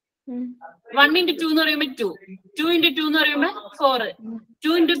 1 into 2 എന്ന് പറയുമ്പോ 2, 2 into 2 എന്ന് പറയുമ്പോ 4,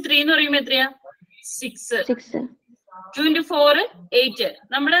 2 into 3 എന്ന് പറയുമ്പോ എത്രയാ? 6, 2 into 4 8.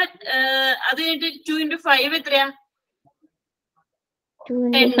 നമ്മുടെ അത് കഴിഞ്ഞിട്ട് 2 into 5 എത്രയാ?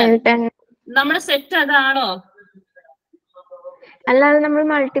 10. നമ്മുടെ സെറ്റ് അതാണോ? അല്ലാതെ നമ്മൾ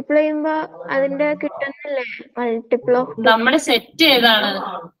മൾട്ടിപ്ലൈ ചെയ്യുമ്പോ അതിന്റെ കിട്ടുന്നില്ലേ മൾട്ടിപ്പിൾ ഓഫ്? നമ്മുടെ സെറ്റ് ഏതാണ്?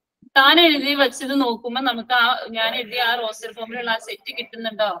 താൻ എഴുതി വെച്ചത് നോക്കുമ്പോ നമുക്ക് ആ ഞാൻ എഴുതിയ ആ റോസ്റ്റർ ഫോമിലുള്ള ആ സെറ്റ്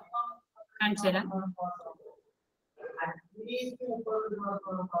കിട്ടുന്നുണ്ടോ? കാണിച്ചു തരാം.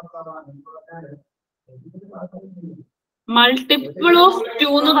 മൾട്ടിപ്പിൾ ഓഫ്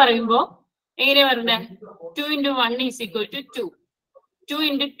 2 എന്ന് പറയുമ്പോ എങ്ങനെയാ വരണേ? 2 into 1 is equal to 2, 2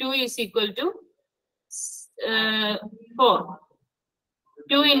 into 2 is equal to 4,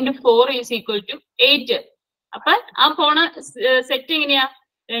 2 into 4 is equal to 8. അപ്പൊ ആ പോണ സെറ്റ് എങ്ങനെയാ?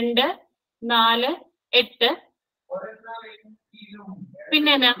 2, 4, 8.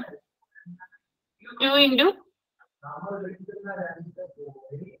 പിന്നെ എന്നാ? 2 into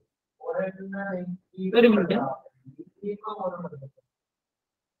ഒരു മിനിറ്റ്.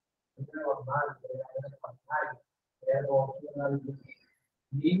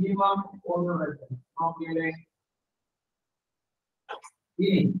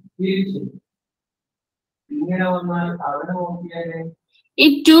 ഇങ്ങനെ വന്നാൽ അവിടെ നോക്കിയാലേ ഈ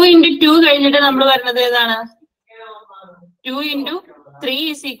 2 into 2 കഴിഞ്ഞിട്ട് നമ്മൾ വരുന്നത് ഏതാണ്? 2 into 3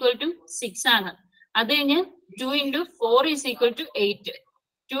 is equal to 6 ആണ്. അത് കഴിഞ്ഞ് 2 into 4 is equal to 8,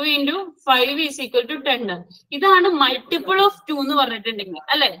 2 into 5 is equal to 10. ഇതാണ് മൾട്ടിപ്പിൾ ഓഫ് 2 എന്ന് പറഞ്ഞിട്ടുണ്ടെങ്കിൽ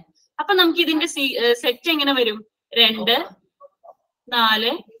അല്ലെ? അപ്പൊ നമുക്ക് ഇതിന്റെ സെറ്റ് എങ്ങനെ വരും? 2,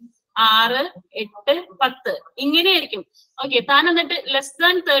 4, 6, 8, 10 ഇങ്ങനെയായിരിക്കും. ഓക്കെ, താൻ എന്നിട്ട് ലെസ്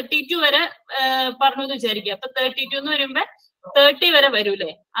ദാൻ 32 വരെ പറഞ്ഞു എന്ന് വിചാരിക്കുക. അപ്പൊ 32 എന്ന് വരുമ്പോ 30 വരെ വരൂലേ?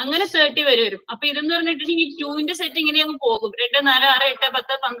 അങ്ങനെ 30 വരെ വരും. അപ്പൊ ഇതെന്ന് പറഞ്ഞിട്ടുണ്ടെങ്കിൽ 2ന്റെ സെറ്റ് ഇങ്ങനെയങ്ങ് പോകും. 2, 4, 6, 8,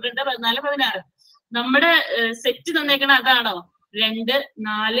 10, 12, 14, 16. നമ്മുടെ സെറ്റ് തന്നേക്കണ അതാണോ? 2,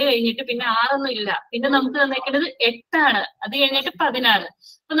 4 കഴിഞ്ഞിട്ട് പിന്നെ 6 ഒന്നും ഇല്ല. പിന്നെ നമുക്ക് തന്നേക്കുന്നത് 8 ആണ്. അത് കഴിഞ്ഞിട്ട് 16.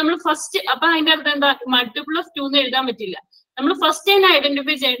 അപ്പൊ നമ്മൾ ഫസ്റ്റ്, അപ്പൊ അതിന്റെ അർത്ഥം എന്താ? മൾട്ടിപ്പിൾ ഓഫ് 2 എന്ന് എഴുതാൻ പറ്റില്ല. നമ്മൾ ഫസ്റ്റ് തന്നെ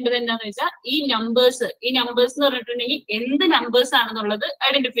ഐഡന്റിഫൈ ചെയ്യേണ്ടത് എന്താണെന്ന് വെച്ചാൽ ഈ നമ്പേഴ്സ് എന്ന് പറഞ്ഞിട്ടുണ്ടെങ്കിൽ എന്ത് നമ്പേഴ്സ് ആണെന്നുള്ളത്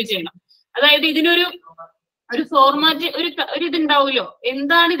ഐഡന്റിഫൈ ചെയ്യണം. അതായത് ഇതിനൊരു ഫോർമാറ്റ് ഒരു ഇതുണ്ടാവുമല്ലോ,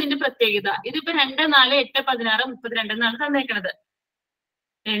 എന്താണ് ഇതിന്റെ പ്രത്യേകത? ഇതിപ്പോ 2, 4, 8, 16, 32 എന്നാണ് തന്നേക്കണത്.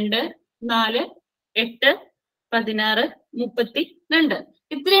 2, 4, 8, 16, 32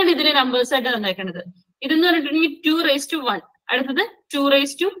 ഇത്രയാണ് ഇതിന്റെ നമ്പേഴ്സ് ആയിട്ട് തന്നേക്കണത്. ഇതെന്ന് പറഞ്ഞിട്ടുണ്ടെങ്കിൽ 2⁻1, അടുത്തത്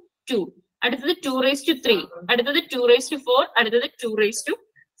 2⁻2, അടുത്തത് 2⁻3, അടുത്തത് 2⁻4, അടുത്തത്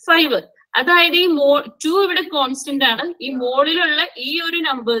 2⁻5. അതായത് ഈ 2 ഇവിടെ കോൺസ്റ്റന്റ് ആണ്. ഈ മോളിലുള്ള ഈ ഒരു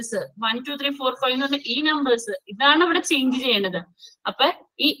നമ്പേഴ്സ് 1, 2, 3, 4, 5 എന്ന് പറഞ്ഞ ഈ നമ്പേഴ്സ് ഇതാണ് ഇവിടെ ചേഞ്ച് ചെയ്യേണ്ടത്. അപ്പൊ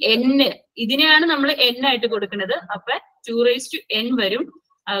ഈ n ഇതിനെയാണ് നമ്മൾ n ആയിട്ട് കൊടുക്കുന്നത്. അപ്പൊ 2⁻n വരും.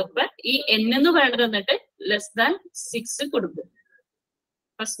 അപ്പൊ ഈ n എന്ന് പറയുന്നത് എന്നിട്ട് ലെസ് ദാൻ 6 കൊടുക്കും.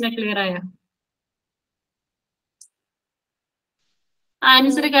 പ്രശ്നം ക്ലിയർ ആയ?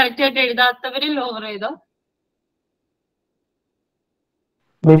 ആൻസർ കറക്റ്റ് ആയിട്ട് എഴുതാത്തവര് ലോവർ ചെയ്തോ.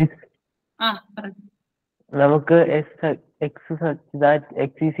 ആ പറഞ്ഞു. നമുക്ക് X such that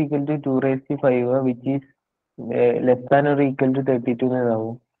X is equal to 2⁵ which is less than or equal to 32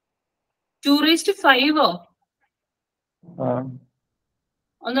 എന്നാവും. 2⁵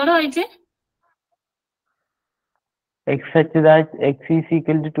 ഒന്നുകൂടെ വായിച്ചേ. X such that X is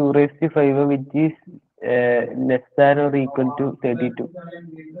equal to 2⁵ which is less than or equal to 32.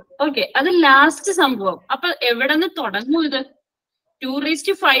 Okay, അത് last സംഭവം. അപ്പൊ എവിടെ നിന്ന് തുടങ്ങും ഇത്?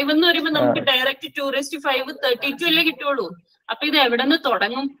 2⁵ എന്ന് പറയുമ്പോ നമുക്ക് ഡയറക്റ്റ് 2⁵ 32 അല്ലേ കിട്ടുള്ളൂ. അപ്പൊ ഇത് എവിടെ നിന്ന്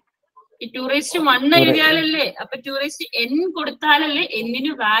തുടങ്ങും? ഈ 2⁻1 എഴുതിയാലല്ലേ, അപ്പൊ 2n കൊടുത്താലല്ലേ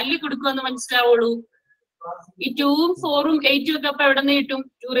എന്നിന് വാല്യൂ കൊടുക്കുമെന്ന് മനസ്സിലാവുള്ളൂ. ഈ 2ഉം 4ഉം 8ഉം ഒക്കെ അപ്പൊ എവിടെ നിന്ന് കിട്ടും?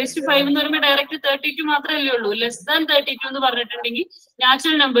 2⁵ എന്ന് പറയുമ്പോൾ ഡയറക്റ്റ് 32 മാത്രമല്ലേ ഉള്ളൂ. ലെസ് ദാൻ 32 എന്ന് പറഞ്ഞിട്ടുണ്ടെങ്കിൽ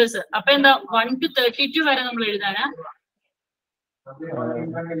നാച്ചുറൽ നമ്പേഴ്സ്. അപ്പൊ എന്താ 1 to 32 വരെ നമ്മൾ എഴുതാനാ.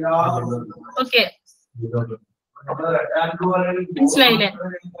 ഓക്കെ, മനസ്സിലായില്ലേ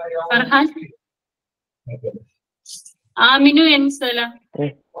ഫർഹാൻ? ആമിനു എൻസല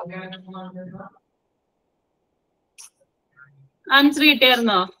ആൻസർ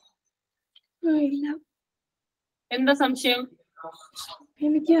കിട്ടിയായിരുന്നോ? എന്താ സംശയം?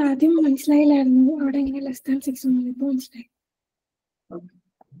 എനിക്ക് ആദ്യം മനസ്സിലായില്ലായിരുന്നു അവിടെ എങ്ങനെ ലെസ് ദാൻ 6 ഇപ്പൊ മനസ്സിലായി.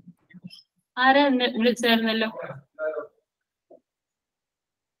 ആരാ വിളിച്ചായിരുന്നല്ലോ?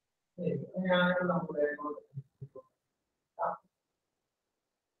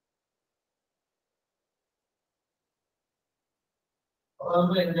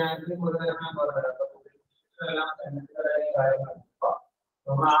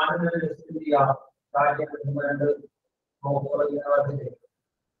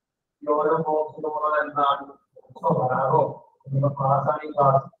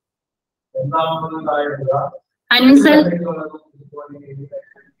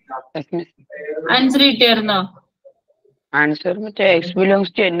 ആൻസർ കിട്ടിയായിരുന്നോ? ആൻസർ മറ്റേ എക്സ്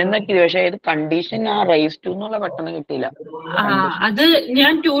ബിലോങ്സ് ടു എൻ എന്നൊക്കെ, പക്ഷെ ഇത് കണ്ടീഷൻ ആ റൈസ് ടു എന്നുള്ള പെട്ടെന്ന് കിട്ടിയില്ല. അത്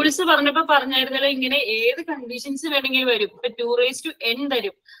ഞാൻ ടൂൾസ് പറഞ്ഞപ്പോ പറഞ്ഞായിരുന്നല്ലോ, ഇങ്ങനെ ഏത് കണ്ടീഷൻസ് വേണമെങ്കിലും വരും. ഇപ്പൊ 2⁻n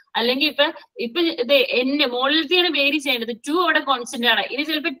തരും, അല്ലെങ്കിൽ ഇപ്പൊ ഇത് എന്റെ മുകളിലത്തെയാണ് വേരി ചെയ്യേണ്ടത്. 2 അവിടെ കോൺസ്റ്റന്റ് ആണ്. ഇനി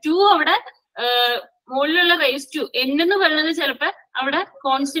ചിലപ്പോ 2 അവിടെ മുകളിലുള്ള റൈസ് ടു n എന്ന് പറയുന്നത് ചിലപ്പോ അവിടെ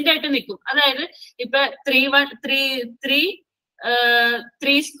കോൺസ്റ്റന്റ് ആയിട്ട് നിൽക്കും. അതായത് ഇപ്പൊ 3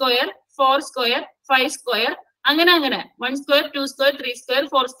 സ്ക്വയർ 4 സ്ക്വയർ 5 സ്ക്വയർ അങ്ങനെ 1 സ്ക്വയർ 2 സ്ക്വയർ 3 സ്ക്വയർ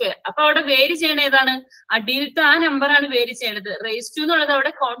 4 സ്ക്വയർ. അപ്പൊ അവിടെ വേരി ചെയ്യണ ഏതാണ്? അടിയിലത്തെ ആ നമ്പറാണ് വേരി ചെയ്യണത്. റേസ് ടു എന്നുള്ളത്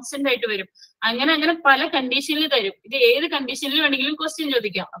അവിടെ കോൺസ്റ്റന്റ് ആയിട്ട് വരും. അങ്ങനെ പല കണ്ടീഷനിൽ തരും. ഇത് ഏത് കണ്ടീഷനിൽ വേണമെങ്കിലും ക്വസ്റ്റ്യൻ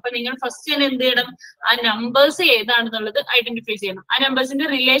ചോദിക്കാം. അപ്പൊ നിങ്ങൾ ഫസ്റ്റ് തന്നെ എന്ത് ചെയ്യണം? ആ നമ്പേഴ്സ് ഏതാണെന്നുള്ളത് ഐഡന്റിഫൈ ചെയ്യണം. ആ നമ്പേഴ്സിന്റെ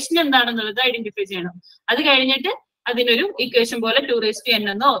റിലേഷൻ എന്താണെന്നുള്ളത് ഐഡന്റിഫൈ ചെയ്യണം. അത് കഴിഞ്ഞിട്ട് അതിനൊരു ഇക്വേഷൻ പോലെ 2⁻n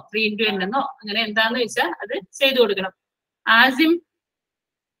എന്നോ 3 × n എന്നോ അങ്ങനെ എന്താന്ന് വെച്ചാൽ അത് ചെയ്തു കൊടുക്കണം. ആസിം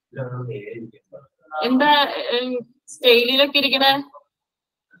എന്താ സ്റ്റൈലിലൊക്കെ ഇരിക്കണ?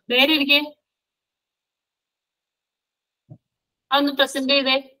 നേരെ ഇരിക്കേ, അതൊന്ന് പ്രസന്റ്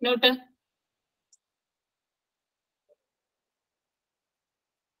ചെയ്തേ നോട്ട്.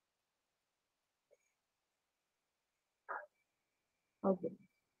 ഓക്കെ,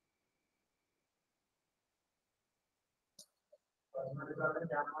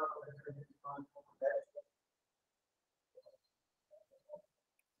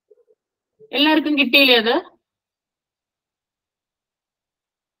 എല്ലാവർക്കും കിട്ടിയില്ലേ? അത്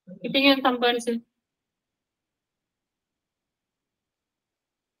കിട്ടിയ സംഭവിച്ചു.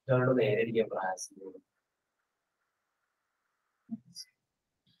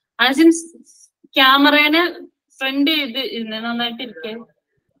 ആസിം ക്യാമറേനെ ഫ്രണ്ട് ചെയ്ത് നന്നായിട്ട്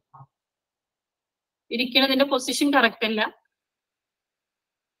ഇരിക്കണതിന്റെ പൊസിഷൻ കറക്റ്റ് അല്ല.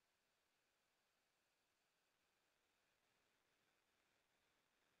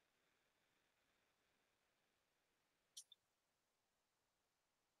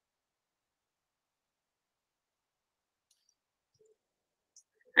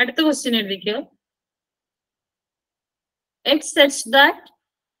 അടുത്ത ക്വസ്റ്റ്യൻ എഴുതിക്കോ. എക്സ് സച്ച് ദാറ്റ്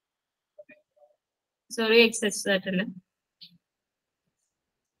അല്ല,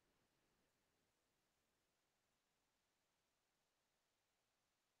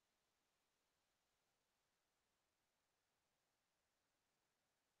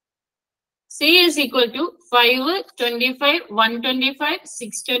 C is equal to 5, 25, 125,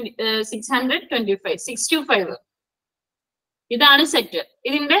 625, 625. ഇതാണ് സെറ്റ്.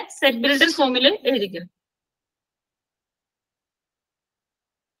 ഇതിന്റെ സെറ്റ് ബിൽഡർ ഫോമിൽ എഴുതിക്കും.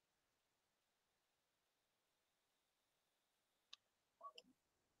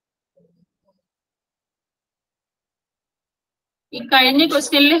 ഈ കഴിഞ്ഞ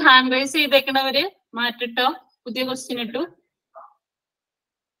ക്വസ്റ്റ്യനിൽ ഹാൻഡ് റൈസ് ചെയ്തേക്കണവര് മാറ്റിട്ടോ, പുതിയ ക്വസ്റ്റ്യൻ ഇട്ടു.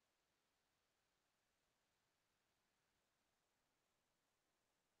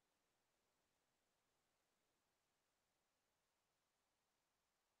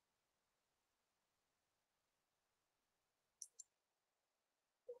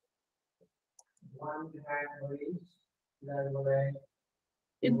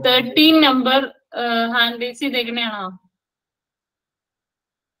 13 നമ്പർ ഹാൻഡ് റേസ് ചെയ്തേക്കണയാണോ?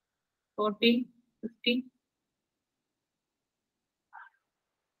 14, 15.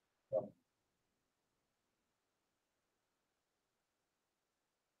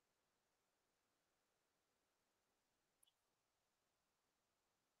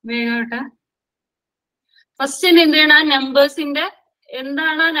 വേഗോട്ടെ. ഫസ്റ്റ് എന്ത് ചെയ്യണം? ആ നമ്പേഴ്സിന്റെ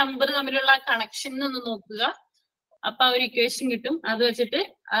എന്താണ് ആ നമ്പർ തമ്മിലുള്ള കണക്ഷൻ എന്ന് നോക്കുക. അപ്പൊ ഒരു ഇക്വേഷൻ കിട്ടും. അത് വെച്ചിട്ട്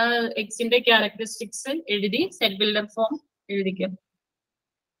ആ എക്സിന്റെ ക്യാരക്ടറിസ്റ്റിക്സ് എഴുതി set builder form എഴുതിക്കും.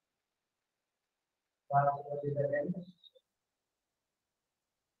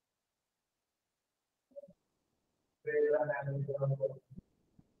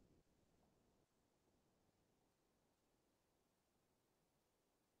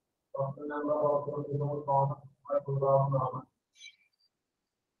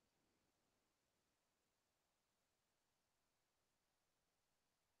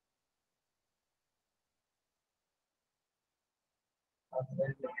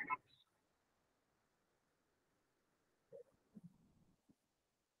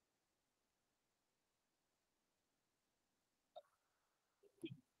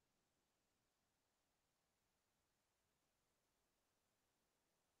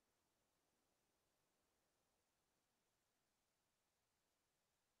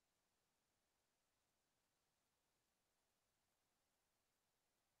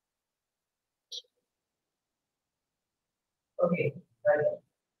 Okay, right.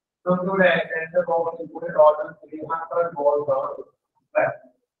 So today, the problem is put all the 300 balls are left.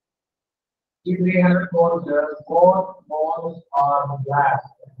 If 300 balls, 4 balls are black.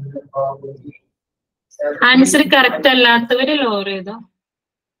 Answer correct അല്ലാത്തവര് lore ചെയ്തോ.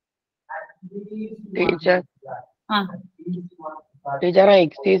 Teacher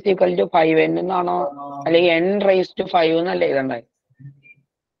X is equal to 5n എന്നാണോ അല്ലെങ്കിൽ n raise to 5 എന്നല്ലേ ഇതുണ്ടായി?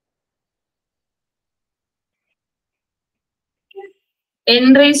 n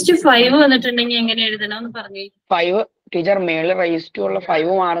raised to 5 വന്നിട്ടുണ്ടെങ്കിൽ എങ്ങനെ എഴുതണം എന്ന് പറഞ്ഞേ. 5 teacher മേളിൽ റൈസ് ടു ഉള്ള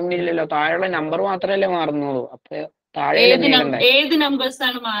 5 മാറുന്നില്ലല്ലോ, താഴെയുള്ള നമ്പർ മാത്രമല്ലേ മാറുന്നുള്ളൂ. അപ്പൊ താഴെ ഏത് നമ്പേഴ്സ്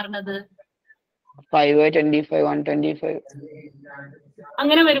ആണ് മാറുന്നത്? 5, 25, 125.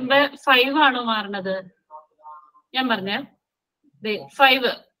 അങ്ങനെ വരുമ്പോ 5 ആണോ മാറുന്നത്? ഞാൻ പറഞ്ഞ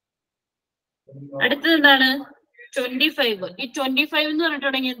 5. അടുത്തത് എന്താണ്? 25. ഈ 25 എന്ന്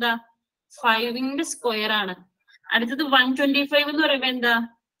പറഞ്ഞിട്ടുണ്ടെങ്കിൽ എന്താ? 5ന്റെ സ്ക്വയർ ആണ്. അടുത്തത് 125 എന്ന് പറയുമ്പോ എന്താ?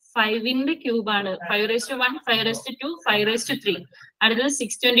 5ന്റെ ക്യൂബ് ആണ്. 5^1, 5^2, 5^3. അടുത്തത്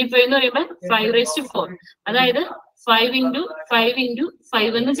 625 എന്ന് പറയുമ്പോൾ 5^4. അതായത് 5 × 5 ×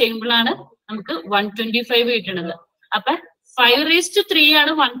 5 എന്ന് ചെയ്യുമ്പോഴാണ് നമുക്ക് 125 കിട്ടുന്നത്. അപ്പൊ 5^3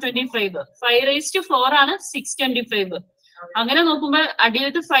 ആണ് 125, 5^4 ആണ് 625. അങ്ങനെ നോക്കുമ്പോൾ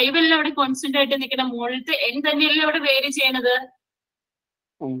അടിയിലത്തെ 5 അല്ല അവിടെ കോൺസ്റ്റന്റ് ആയിട്ട് നിൽക്കണം, മുകളിലത്തെ n തന്നെയല്ലേ അവിടെ വേരി ചെയ്യണത്.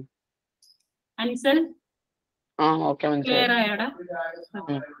 Answer clear ആയോടാ?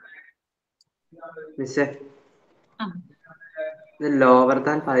 ലോവർ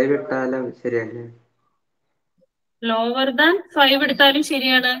ദാൻ 5 ഇട്ടാലും ശരിയല്ലേ? ലോവർ ദാൻ 5 എടുത്താലും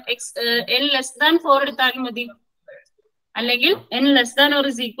ശരിയാണ്. n ലെസ് ദാൻ 4 എടുത്താലും മതി, അല്ലെങ്കിൽ n less than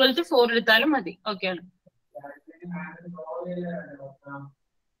or is equal to 4 എടുത്താലും മതി. ഓക്കെ ആണ്.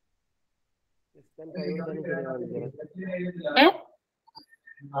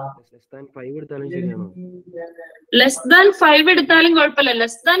 ലെസ് ദാൻ 5 എടുത്താലും കുഴപ്പമില്ല.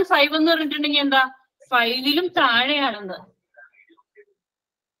 ലെസ് ദാൻ 5 എന്ന് പറഞ്ഞിട്ടുണ്ടെങ്കിൽ എന്താ? 5ലും താഴെയാണെന്ന്.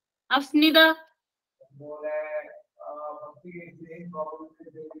 അഫ്നിത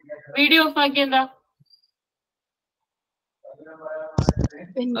വീഡിയോ ഓഫ് ആക്കി. എന്താ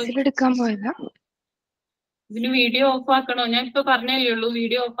പെൻസിലെടുക്കാൻ പോയതാ? ഇതിന് വീഡിയോ ഓഫ് ആക്കണോ? ഞാൻ ഇപ്പൊ പറഞ്ഞേ ഉള്ളൂ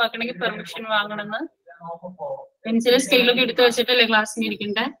വീഡിയോ ഓഫ് ആക്കണമെങ്കിൽ പെർമിഷൻ വാങ്ങണമെന്ന്. പെൻസിൽ സ്കെയിലൊക്കെ എടുത്തു വെച്ചിട്ടല്ലേ ക്ലാസ്സിന്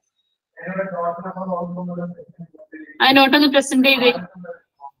ഇരിക്കണ്ടേ? ആ നോട്ടൊന്ന് പ്രസന്റ് ചെയ്തേ.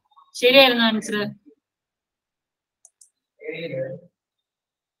 ശരിയായിരുന്നു answer?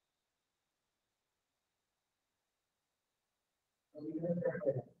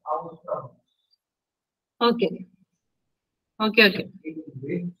 Okay okay okay.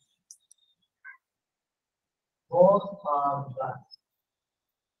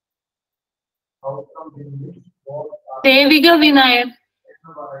 Devika വിനായർ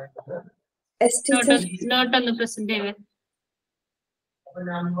നോട്ടൊന്ന് present ചെയ്തേ.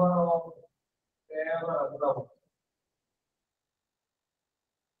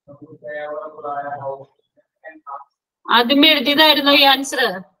 ആദ്യമേ എഴുതിയതായിരുന്നോ ഈ ആൻസർ?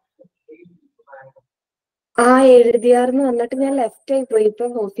 ആ എഴുതിയാർന്ന്, വന്നിട്ട് ഞാൻ ലെഫ്റ്റ് ആയി പോയി. ഇപ്പൊ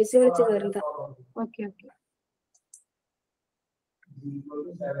ഓഫീസിൽ വിളിച്ച് കയറിയതാ. Okay okay.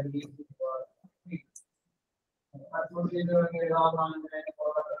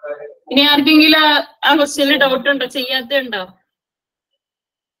 ഇനി ആർക്കെങ്കിലും ആ ക്വസ്റ്റ്യനിൽ ഡൗട്ട് ഉണ്ടോ? ചെയ്യാത്തുണ്ടോ?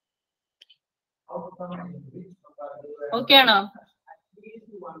 ഓക്കെ ആണോ?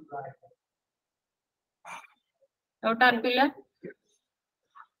 ഡൗട്ട് ആർക്കില്ല?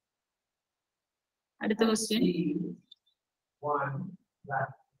 അടുത്ത ക്വസ്റ്റ്യൻ.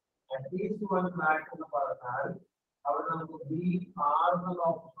 അവിടെ നമുക്ക് ബി ആർ എന്നുള്ള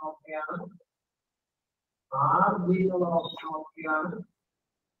ഓപ്ഷൻ ഓക്കെയാണ്, ആർ ബി എന്നുള്ള ഓപ്ഷൻ ഓക്കെയാണ്.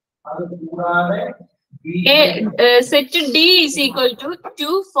 അത് കൂടാതെ set D is equal to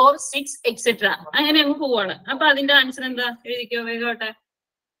 2, 4, 6 etcetera അങ്ങനെ അങ്ങ് പോവാണ്. അപ്പൊ അതിന്റെ ആൻസർ എന്താ? എഴുതിക്കോ വേഗോട്ടെ.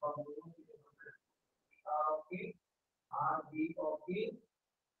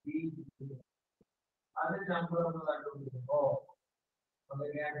 അത് നമ്പർ ഒന്ന് കണ്ടുപിടിക്കുമ്പോ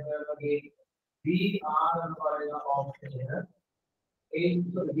ബി ആർ എന്ന് പറയുന്ന ഓപ്ഷന്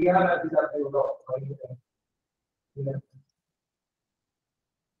ബി ആർ അതിലോ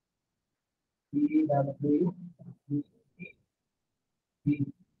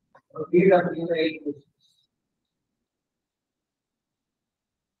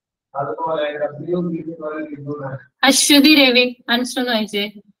അതുപോലെ അശ്വതി രവി ആൻസർ ഒന്ന് വായിച്ചേ.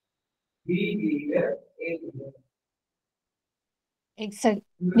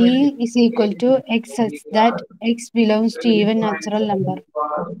 B is equal to x such that x belongs to even natural number.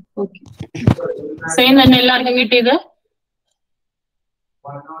 Okay. Same തന്നെ എല്ലാവർക്കും കിട്ടിയത്?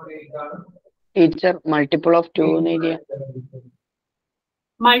 ടീച്ചർ മൾട്ടിപ്പിൾ ഓഫ് 2 എന്ന് എഴുതിയ.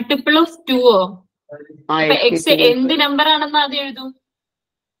 മൾട്ടിപ്പിൾ ഓഫ് 2 എക്സ് എന്ത് നമ്പർ ആണെന്ന് ആദ്യം എഴുതും.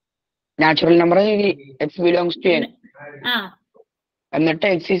 Natural number X belongs to N, എന്നിട്ട്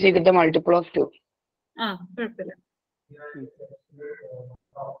X is equal to multiple of 2. കുഴപ്പമില്ല.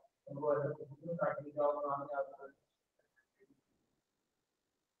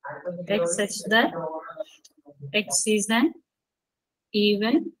 X such that x is an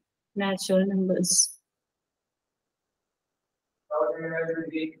even natural numbers.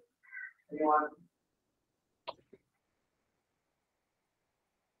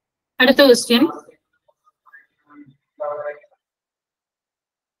 അടുത്ത question.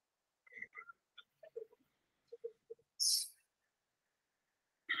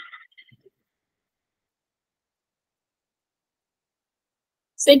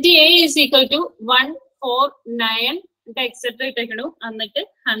 Set A is equal to 1, 4, 9 etcetera ഇട്ടേക്കണു. എന്നിട്ട്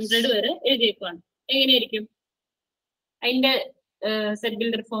 100 വരെ എഴുതിയേക്കുവാണ്. എങ്ങനെയായിരിക്കും അതിന്റെ സെറ്റ്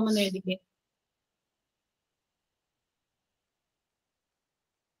ബിൽഡർ ഫോം എന്ന് എഴുതിക്കേ.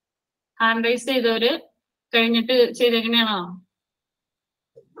 Hand raise ചെയ്തവര് കഴിഞ്ഞിട്ട് ചെയ്തേക്കണേണോ?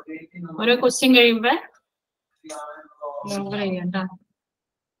 ഓരോ ക്വസ്റ്റ്യൻ കഴിയുമ്പോ ചെയ്യണ്ട.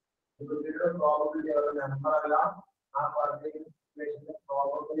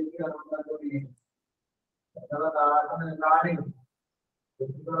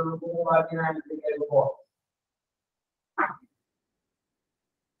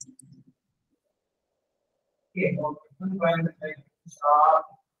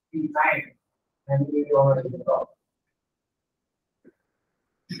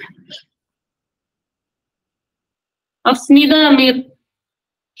 അസ്മിത അമീർ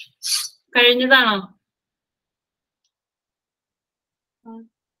കഴിഞ്ഞതാണോ?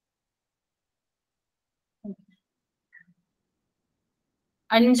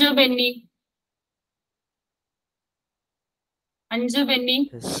 അഞ്ചു ബെന്നി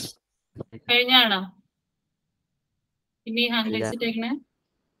കഴിഞ്ഞാണോ? പിന്നെ ഹാൻഡ് റൈസ് ഇട്ടേക്കണേ.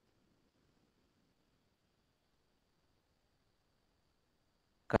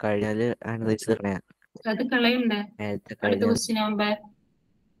 കഴിഞ്ഞാല് അത് കളയണ്ടേ? അടുത്ത ക്വസ്റ്റ്യൻ ആവുമ്പോ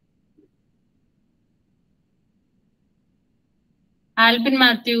ആൽബിൻ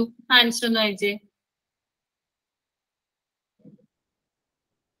മാത്യു ആൻസർ ഒന്ന് വായിച്ചേ.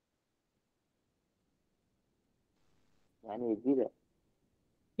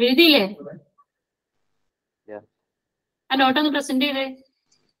 എഴുതിയില്ലേ? ആ നോട്ടൊന്ന് പ്രസന്റ് ചെയ്തേ.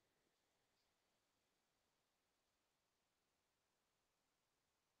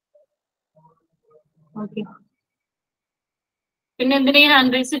 ഓക്കെ. പിന്നെ എന്തിനാ ഈ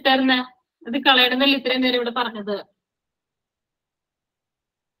ഹാൻഡ് റൈസ് ഇട്ടായിരുന്നെ? അത് കളയണമെന്നല്ലേ ഇത്രയും നേരം ഇവിടെ പറഞ്ഞത്.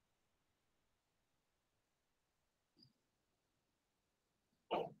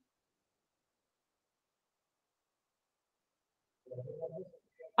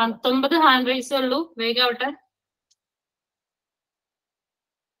 പത്തൊമ്പത് ഹാൻഡ് റൈസേ ഉള്ളൂ. വേഗം ആവട്ടെ.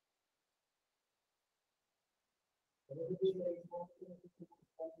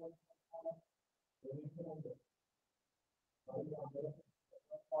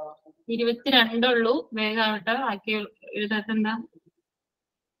 ഇരുപത്തിരണ്ടുള്ളൂ. വേഗം ആവട്ടെ. ബാക്കി എഴുതാത്തെന്താ?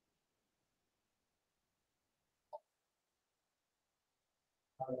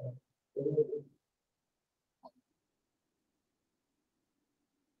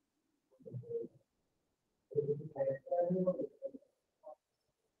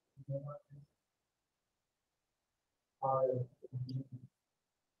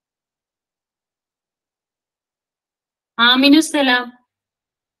 ആമിനു സലാം.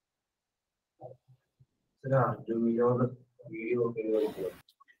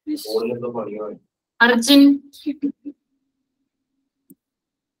 അർജുൻ.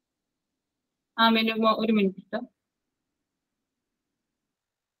 ആമിനു ഒരു മിനിറ്റ്.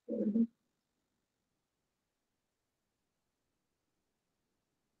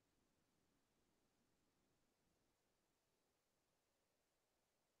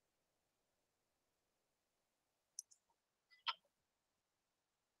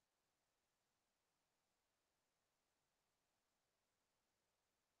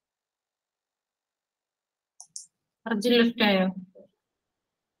 അർജുൻ ലെഫ്റ്റ് ആയോ?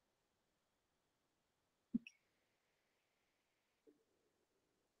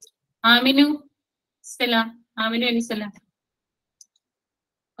 ആമിനു സലാം. ആമിനു അലി സലാം.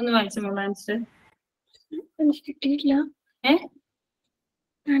 ഒന്ന് വായിച്ചോളൂ ആൻസർ. എനിക്ക് കിട്ടിയിട്ടില്ല.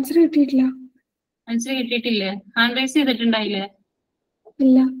 ആൻസർ കിട്ടിയിട്ടില്ല. ആൻസർ കിട്ടിയിട്ടില്ലേ? Hand raise ചെയ്തിട്ടുണ്ടായില്ലേ?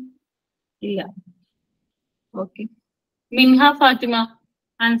 ഇല്ല. ഇല്ല. ഓക്കെ. മിൻഹ ഫാത്തിമ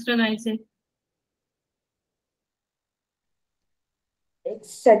ആൻസർ ഒന്ന് വായിച്ചേ. X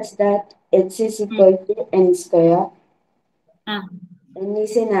such that x is equal to n square. N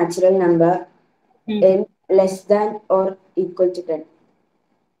is a natural number. N less than or equal to 10.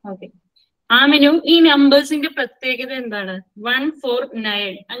 Okay. ആമിനു, ഈ നമ്പേഴ്സിന്റെ പ്രത്യേകത എന്താണ്? 1, 4,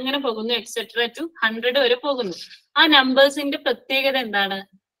 9 അങ്ങനെ പോകുന്നു, എക്സെട്ര ടു 100 വരെ പോകുന്നു. ആ നമ്പേഴ്സിന്റെ പ്രത്യേകത എന്താണ്?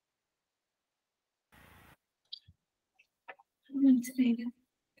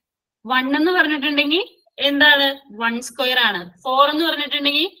 വൺ എന്ന് പറഞ്ഞിട്ടുണ്ടെങ്കിൽ എന്താണ്? 1 സ്ക്വയർ ആണ്. 4 എന്ന്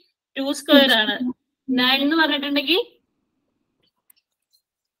പറഞ്ഞിട്ടുണ്ടെങ്കിൽ 2 സ്ക്വയർ ആണ്. 9 എന്ന് പറഞ്ഞിട്ടുണ്ടെങ്കിൽ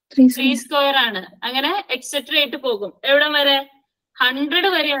 3 സ്ക്വയർ ആണ്. അങ്ങനെ എക്സെട്ര ആയിട്ട് പോകും. എവിടെ വരെ? 100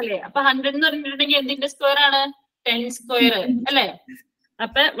 വരെ അല്ലേ? അപ്പൊ 100 എന്ന് പറഞ്ഞിട്ടുണ്ടെങ്കിൽ എന്തിന്റെ സ്ക്വയർ ആണ്? 10 സ്ക്വയർ അല്ലേ?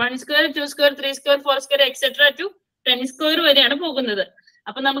 അപ്പൊ 1 square, 2 square, 3 square, 4 square etcetera to 10 square വരെയാണ് പോകുന്നത്.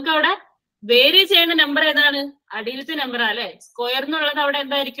 അപ്പൊ നമുക്ക് അവിടെ വേരി ചെയ്യുന്ന നമ്പർ ഏതാണ്? അടിയിലത്തെ നമ്പർ അല്ലെ? സ്ക്വയർ എന്നുള്ളത് അവിടെ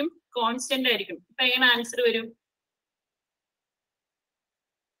എന്തായിരിക്കും? കോൺസ്റ്റന്റ് ആയിരിക്കും. അപ്പൊ എങ്ങനെ ആൻസർ വരും?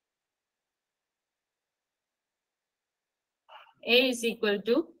 A is equal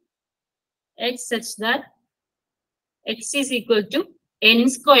to x such that x is equal to n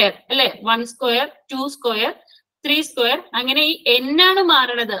square അല്ലെ? 1 സ്ക്വയർ, 2 സ്ക്വയർ, 3 സ്ക്വയർ. അങ്ങനെ ഈ n ആണ്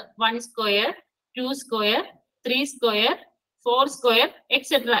മാറണത്. 1 square, 2 square, 3 square, 4 square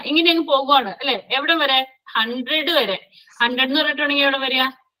etcetera ഇങ്ങനെ അങ്ങ് പോകുവാണ് അല്ലെ? എവിടെ വരെ? 100 വരെ. 100 എന്ന് പറഞ്ഞിട്ടുണ്ടെങ്കിൽ എവിടെ വരിക?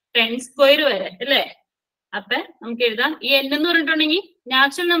 10 സ്ക്വയർ വരെ അല്ലെ? അപ്പൊ നമുക്ക് എഴുതാം. ഈ n എന്ന് പറഞ്ഞിട്ടുണ്ടെങ്കിൽ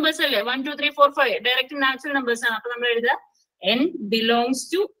നാച്ചുറൽ നമ്പേഴ്സ് അല്ലേ? 1, 2, 3, 4, 5 ഡയറക്റ്റ് നാച്ചുറൽ നമ്പേഴ്സ് ആണ്. അപ്പൊ നമ്മൾ എഴുതുക n belongs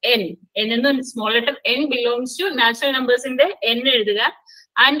to n. n എന്ന് small letter n belongs to natural നമ്പേഴ്സിന്റെ n എഴുതുക.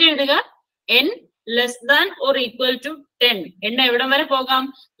 ആൻഡ് എഴുതുക n less than or equal to 10. n എവിടെ വരെ പോകാം?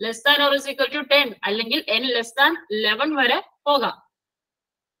 less than or is equal to 10 അല്ലെങ്കിൽ n less than 11 വരെ പോകാം.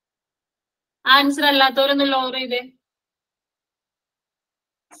 ആൻസർ അല്ലാത്തവരൊന്ന് ലോവർ ചെയ്തേ.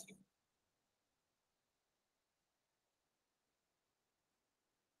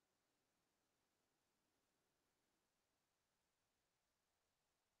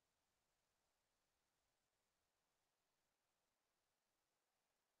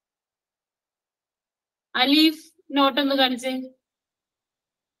 അലീഫ് നോട്ട് ഒന്ന് കാണിച്ചേ.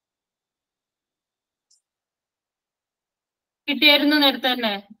 കിട്ടിയായിരുന്നു നേരത്തെ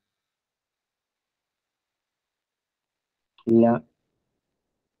തന്നെ? ഇല്ല.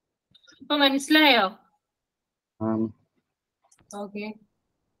 ഇപ്പൊ മനസ്സിലായോ? ആ. ഓക്കെ.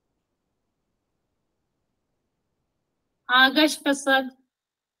 ആകാശ് പ്രസാദ്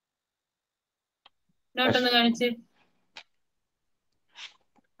നോട്ടൊന്ന് കാണിച്ച്.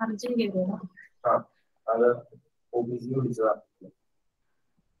 അർജുൻ കേട്ടോ? അത് ഓഫീസിൽ വിളിച്ചതാ.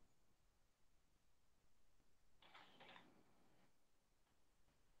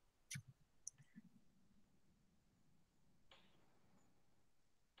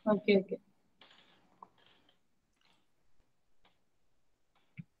 Okay okay.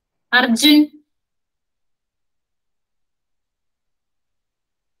 അർജുൻ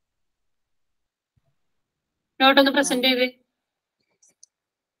നോട്ടൊന്ന് പ്രസന്റ് ചെയ്ത്.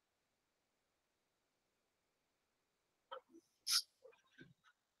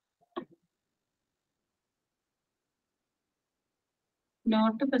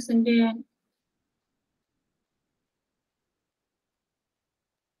 നോട്ട് പ്രസന്റ് ചെയ്യാൻ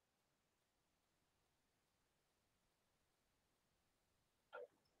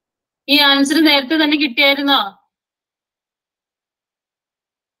ഈ ആൻസർ നേരത്തെ തന്നെ കിട്ടിയായിരുന്നോ?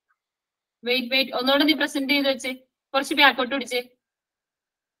 വെയിറ്റ് ഒന്നുകൂടെ നീ പ്രസന്റ് ചെയ്ത് വെച്ചേ, കുറച്ച് ബാക്കോട്ട് പിടിച്ചേ.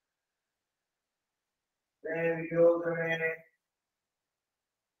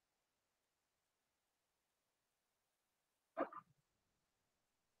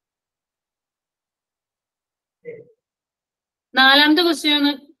 നാലാമത്തെ ക്വസ്റ്റ്യൻ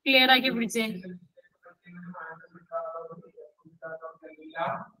ഒന്ന് ക്ലിയർ ആക്കി പിടിച്ചേ.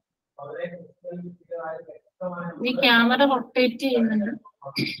 ഈ ക്യാമറ റൊട്ടേറ്റ് ചെയ്യുന്നുണ്ട്.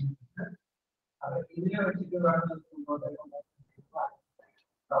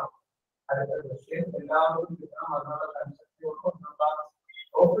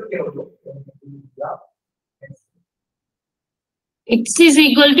 X is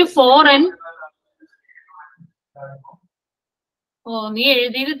equal to 4n. ഓ, നീ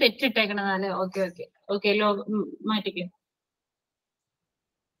എഴുതിയത് തെറ്റിട്ടേക്കണതല്ലേ? Okay okay okay, മാറ്റിക്കോ.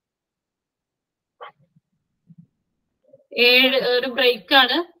 ഒരു ബ്രേക്ക്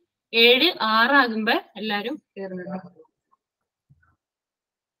ആണ്. 7:06 ആകുമ്പോ എല്ലാരും കയറുന്നുണ്ട്.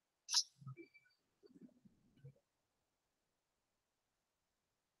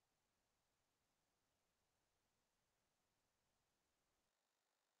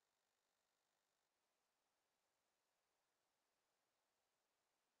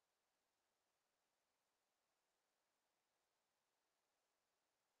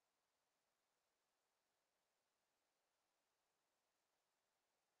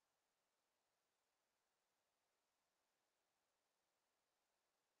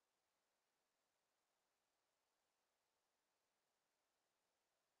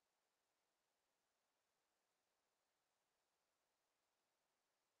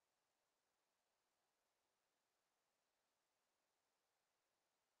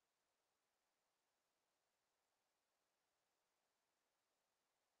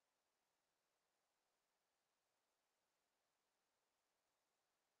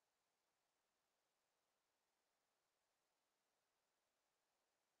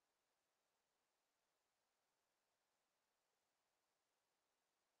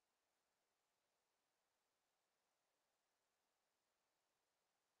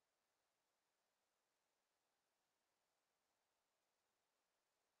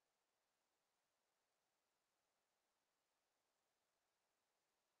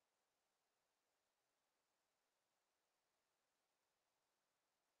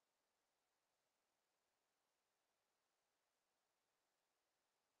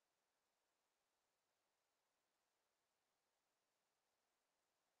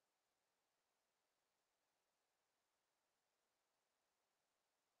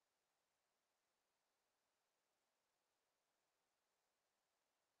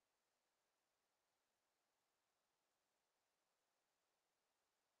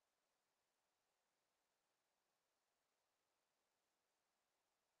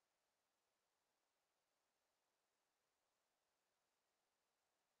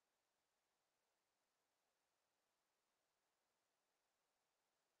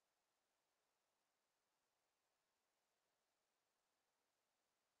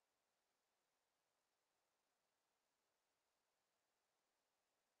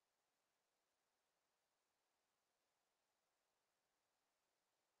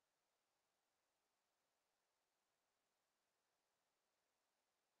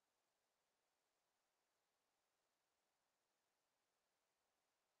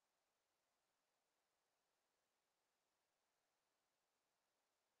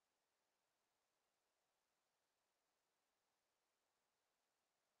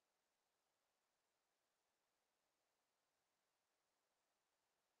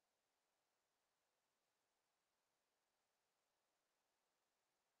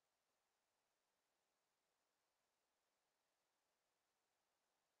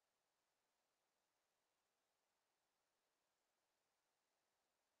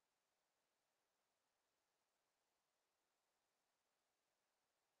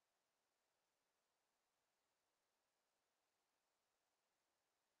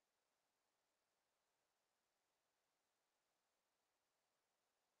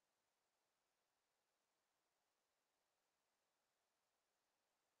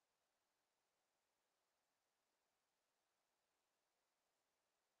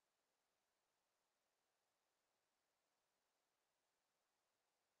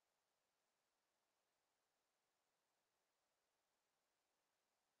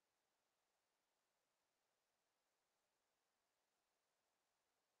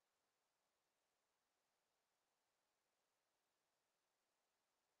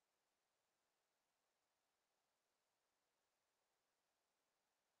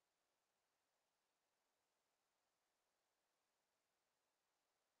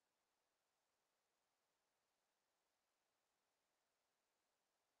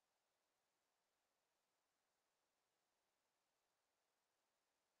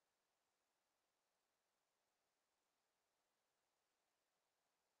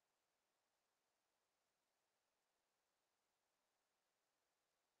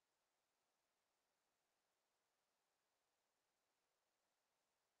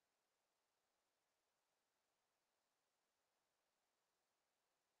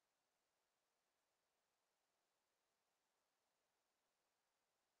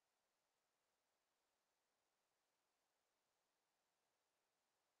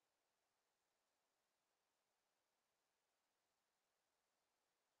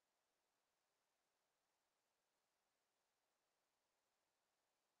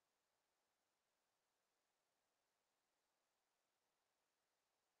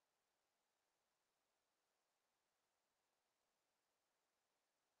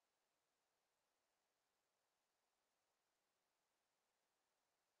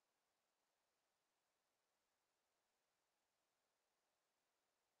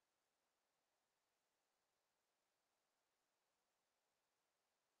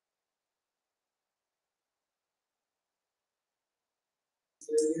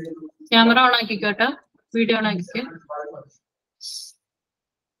 Camera on ആക്കിക്കോട്ടോ, video on ആക്കിക്കോ.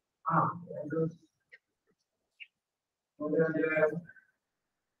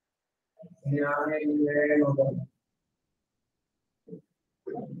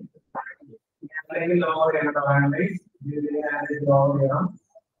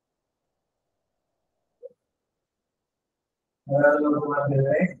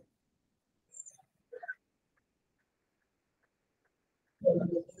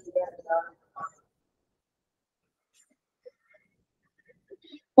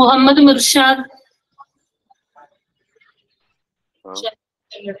 Muhammad Mirshad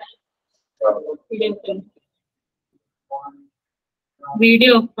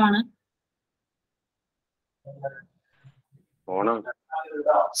video ഓഫാണ്.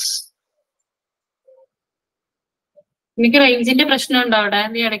 എനിക്ക് റേഞ്ചിന്റെ പ്രശ്നമുണ്ടോ അവിടെ?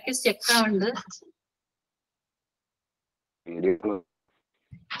 നീ ഇടയ്ക്ക് സ്റ്റെക്ക് ആവുന്നുണ്ട്.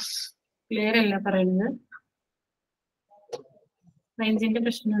 ക്ലിയർ അല്ല പറയുന്നത്. റേഞ്ചിന്റെ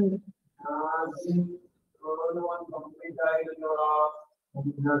പ്രശ്നമുണ്ട്.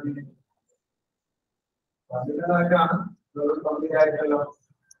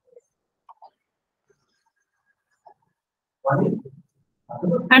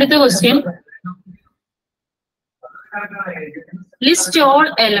 അടുത്ത ക്വസ്റ്റ്യൻ, ലിസ്റ്റ് ഓൾ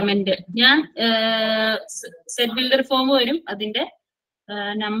എലമെന്റ്. ഞാൻ സെറ്റ് ബിൽഡർ ഫോം വരും, അതിന്റെ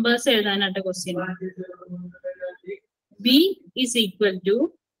നമ്പേഴ്സ് എഴുതാനായിട്ട് question. B is equal to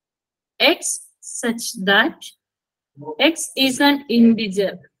x such that x is an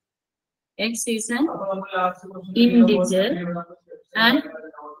integer. X is an integer and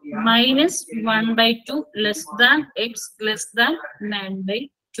minus 1/2 less than x less than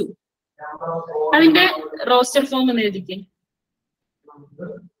 9/2. അതിന്റെ roster form എന്ന് എഴുതിക്കേ.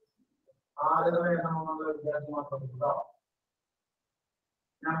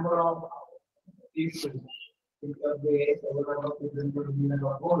 Number of people. Because they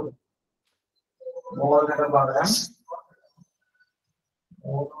more than about them.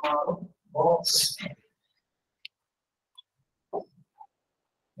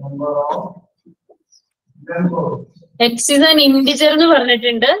 Number of x is an integer എന്ന്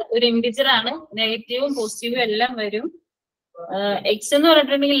പറഞ്ഞിട്ടുണ്ട്. ഒരു integer ആണ്, നെഗറ്റീവും പോസിറ്റീവും എല്ലാം വരും. x എന്ന്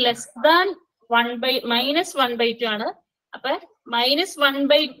പറഞ്ഞിട്ടുണ്ടെങ്കിൽ ലെസ് ദാൻ -1/2 ആണ്. അപ്പൊ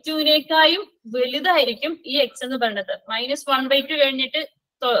 -1/2 വലുതായിരിക്കും ഈ എക്സ് എന്ന് പറയുന്നത്. -1/2 കഴിഞ്ഞിട്ട്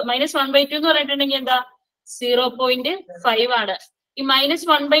 -1/2 എന്ന് പറഞ്ഞിട്ടുണ്ടെങ്കിൽ എന്താ 0.5 ആണ്. ഈ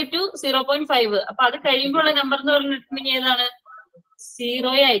 -1/2 0.5. അപ്പൊ അത് കഴിയുമ്പോഴുള്ള നമ്പർ എന്ന് പറഞ്ഞിട്ടുണ്ടെങ്കിൽ ഏതാണ്?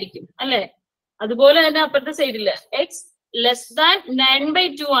 0 ആയിരിക്കും അല്ലെ? അതുപോലെ തന്നെ അപ്പുറത്തെ സൈഡില് എക്സ് ലെസ് ദാൻ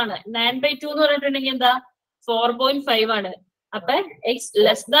 9/2 ആണ്. 9/2 എന്ന് പറഞ്ഞിട്ടുണ്ടെങ്കിൽ എന്താ 4.5 ആണ്. അപ്പൊ എക്സ്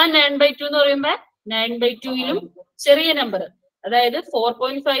ലെസ് ദാൻ 9/2 എന്ന് പറയുമ്പോ 9/2ലും ചെറിയ നമ്പർ, അതായത്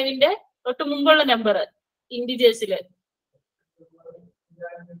 4.5ന്റെ തൊട്ട് മുമ്പുള്ള number ഇന്റിജേഴ്സില്.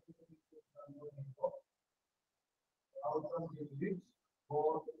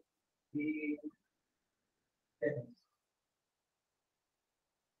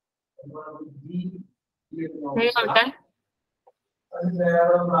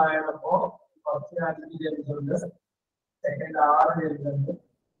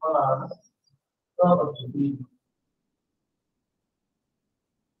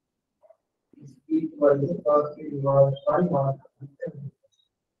 Equal to 30 divided by 1.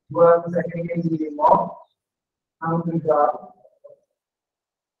 Well, the second case is more. How to got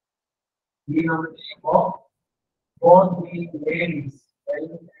the number more. Both the ladies, I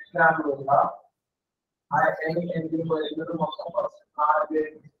any individual in the most of us are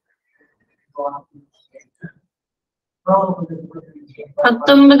getting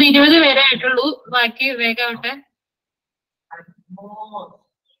 19-20 പേരെ ആയിട്ടുള്ളൂ, ബാക്കി വേഗാവട്ടെ.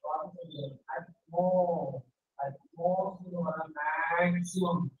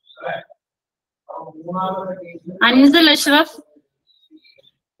 Ansal Ashraf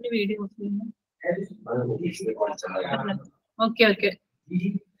video. Okay okay.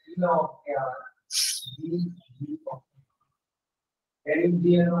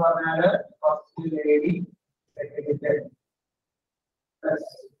 പറഞ്ഞാല്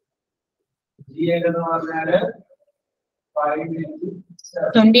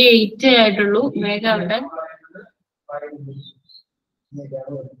 28 ആയിട്ടുള്ളൂ, വേഗാവട്ടെ.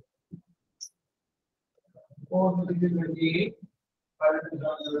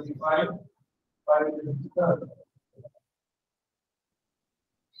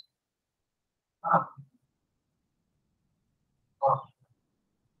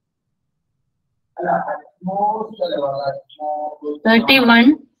 അല്ല 31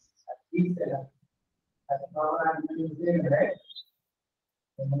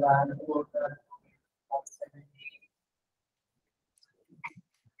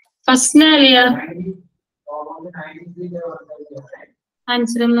 ഫസ്റ്റിനാലിയ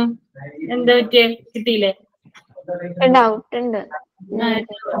answer ഒന്നും എന്താ പറ്റിയ കിട്ടിയില്ലേ? ഡൗട്ട് ഉണ്ട്.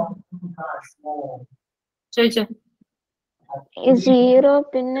 ചോദിച്ചോ. 0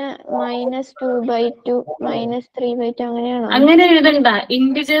 പിന്നെ -2/2 -3/2 അങ്ങനെയാണോ? അങ്ങനെ എഴുതണ്ട.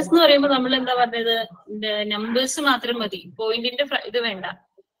 ഇന്റിജേഴ്സ് എന്ന് പറയുമ്പോ നമ്മൾ എന്താ പറഞ്ഞത്, നമ്പേഴ്സ് മാത്രം മതി, പോയിന്റിന്റെ ഇത് വേണ്ട.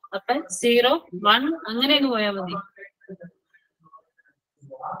 അപ്പൊ 0 1 അങ്ങനെ പോയാൽ മതി.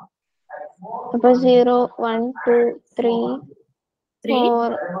 അപ്പൊ 0 1 2 3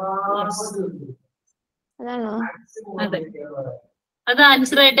 4 അതാണോ? അതെ, അത്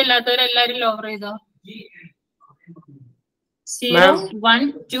ആൻസർ ആയിട്ട് എല്ലാത്തവരെല്ലാരും ലോവർ ചെയ്തോ. 0 1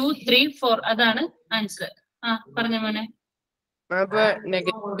 2 3 4 അതാണ് ആൻസർ. പറഞ്ഞ മോനെ.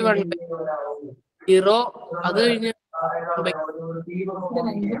 -0 അത് കഴിഞ്ഞ്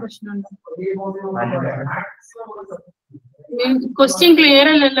ക്വസ്റ്റ്യൻ ക്ലിയർ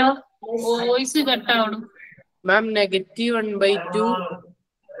അല്ലല്ലോ, വോയിസ് കട്ടാവണം. മാം -1/2.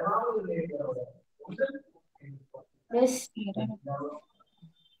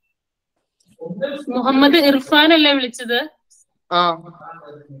 മുഹമ്മദ് ഇർഫാൻ അല്ലേ വിളിച്ചത്?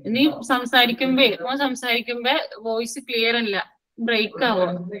 നീ സംസാരിക്കുമ്പോ വോയിസ് ക്ലിയർ അല്ല, ബ്രേക്ക് ആവോ.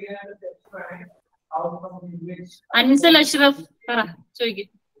 അൻസൽ അഷ്റഫ് പറ, ചോദിക്കും.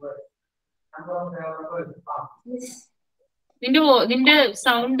 നിന്റെ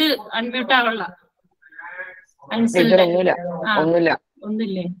സൗണ്ട് അൺമ്യൂട്ട് ആവള്ള.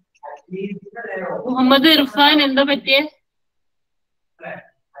 ഒന്നുമില്ലേ? മുഹമ്മദ് ഇർഫാൻ എന്താ പറ്റിയേ?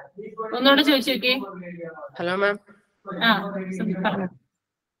 ഒന്നുകൂടെ ചോദിച്ചു നോക്കിയേ. Hello ma'am.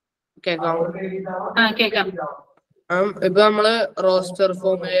 കേക്കാം. ഇപ്പൊ നമ്മള് റോസ്റ്റർ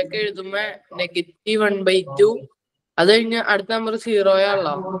ഫോമിലേക്ക് എഴുതുമ്പോ -1/2 അത് കഴിഞ്ഞ് അടുത്ത നമ്പർ 0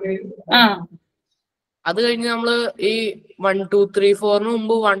 ആണല്ലോ. അത് കഴിഞ്ഞ് നമ്മള് ഈ 1 2 3 4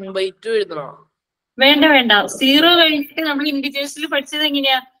 മുമ്പ് 1/2 എഴുതണോ? വേണ്ട. 0 കഴിഞ്ഞിട്ട് നമ്മൾ ഇന്റിജേഴ്സിൽ പഠിച്ചത്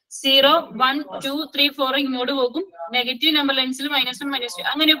എങ്ങനെയാ? 0 1 2 3 4 ഇങ്ങോട്ട് പോകും, നെഗറ്റീവ് നമ്പർ ലൈൻസിൽ -1 -2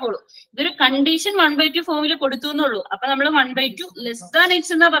 അങ്ങനെ പോകും. ഇതൊരു കണ്ടീഷൻ 1/2 ഫോമിൽ കൊടുത്തു എന്നുള്ളൂ. അപ്പൊ നമ്മൾ 1/2 ലെസ് ദാൻ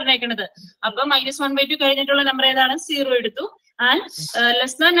എക്സ് എന്നാ പറഞ്ഞേക്കണത്. അപ്പൊ -1/2 കഴിഞ്ഞിട്ടുള്ള നമ്പർ ഏതാണ്? 0 എടുത്തു. ആൻഡ്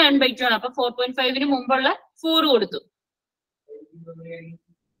ലെസ് ദാൻ 9/2 ആണ്. അപ്പൊ 4.5 മുമ്പുള്ള 4 കൊടുത്തു.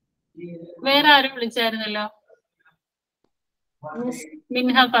 വേറെ ആരും വിളിച്ചായിരുന്നല്ലോ?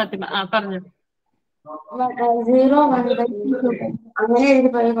 മിൻഹ ഫാത്തിമ. പറഞ്ഞു. 0 1/2 അങ്ങനെ എഴുതി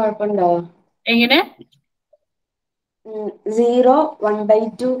പോയ കുഴപ്പമുണ്ടോ? എങ്ങനെ? 0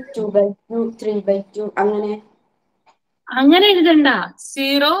 1/2 2/2 3/2 അങ്ങനെ എഴുതണ്ട.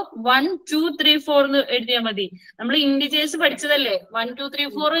 0 1 2 3 4 എന്ന് എഴുതിയാൽ മതി. നമ്മൾ ഇന്റിജേഴ്സ് പഠിച്ചതല്ലേ? 1 2 3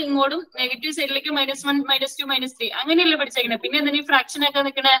 4 ഇങ്ങോട്ടും നെഗറ്റീവ് സൈഡിലേക്ക് -1 -2 -3 അങ്ങനെയല്ലേ പഠിച്ചേക്കണേ. പിന്നെ എന്തിനാ ഫ്രാക്ഷൻ ആക്കാൻ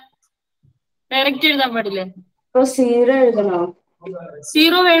നിൽക്കണേ? ഡയറക്റ്റ് എഴുതാൻ പാടില്ലേ? 0 എഴുതണോ?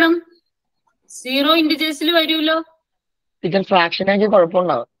 0 വേണം. 0 ഇന്റിജേഴ്സിൽ വരുമല്ലോ. ഫ്രാക്ഷൻ ആക്കി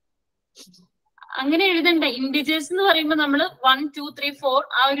കുഴപ്പമുണ്ടാവും. അങ്ങനെ എഴുതണ്ട. ഇന്റിജേഴ്സ് എന്ന് പറയുമ്പോ നമ്മള് 1 2 3 4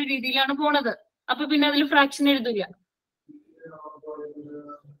 ആ ഒരു രീതിയിലാണ് പോണത്. അപ്പൊ പിന്നെ അതിൽ ഫ്രാക്ഷൻ എഴുതില്ല.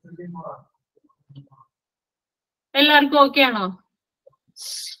 എല്ലാവർക്കും ഓക്കെ ആണോ?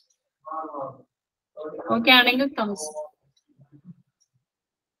 ഓക്കെ ആണെങ്കിൽ തംസ്.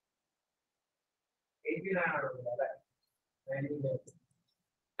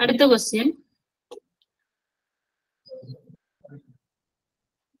 അടുത്ത question.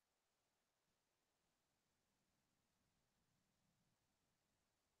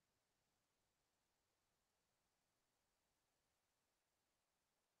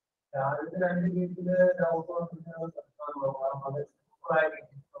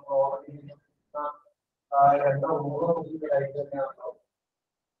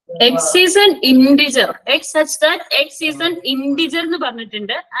 X is an integer. X such that X is an integer എന്ന്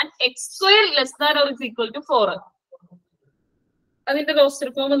പറഞ്ഞിട്ടുണ്ട്. And X square less than or is equal to 4. അതിന്റെ റോസ്റ്റർ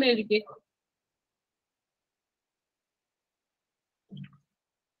ഫോം ഒന്ന് എഴുതിക്കേ.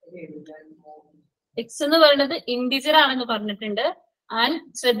 X എന്ന് പറയുന്നത് ഇന്റിജർ ആണെന്ന് പറഞ്ഞിട്ടുണ്ട്. ആൻഡ്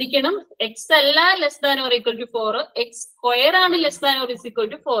ശ്രദ്ധിക്കണം, X അല്ല less than or equal to 4, X square ആണ് less than or is equal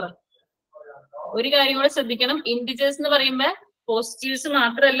to 4. ഒരു കാര്യം കൂടെ ശ്രദ്ധിക്കണം, ഇന്റിജേഴ്സ് എന്ന് പറയുമ്പോ പോസിറ്റീവ്സ്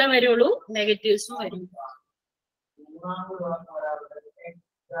മാത്രമല്ല വരുള്ളൂ, നെഗറ്റീവ്സും വരും.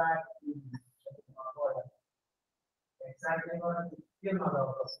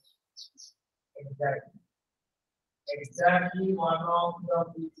 Exactly one of the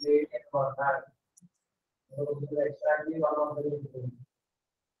great for that. Exactly one of the great.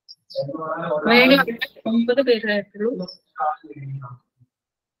 9 പേരായിട്ടുള്ളൂ.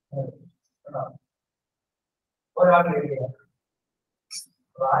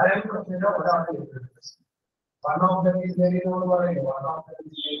 19,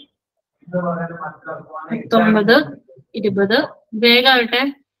 20 വേഗാവട്ടെ.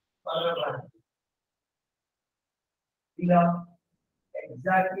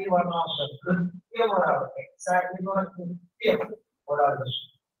 Exactly one answer. Exactly one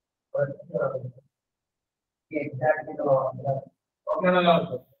exactly the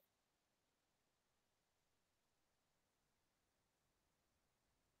answer.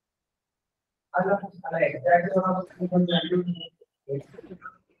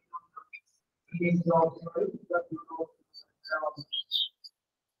 Okay, no answer. Exactly one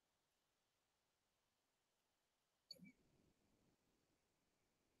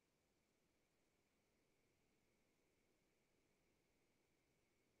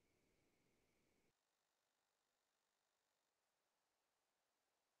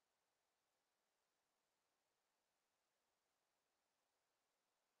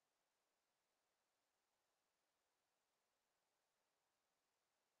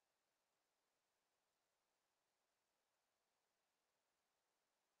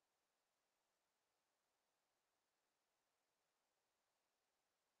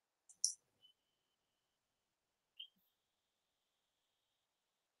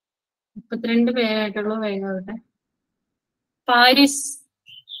മുപ്പത്തിരണ്ട് പേരായിട്ടുള്ള വേഗാവട്ടെ. പാരിസ്.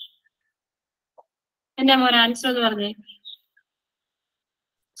 എന്റെ മോൻ ആൻസർ എന്ന് പറഞ്ഞേ.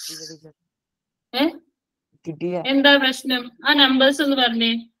 എന്താ പ്രശ്നം? ആ നമ്പേഴ്സ് ഒന്ന്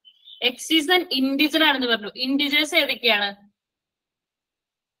പറഞ്ഞേ. എക്സ് ഈസ് ആൻ ഇൻഡിജർ ആണെന്ന് പറഞ്ഞു. ഇൻഡിജേഴ്സ് ഏതൊക്കെയാണ്?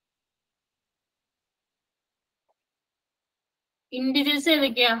 ഇൻഡിജേഴ്സ്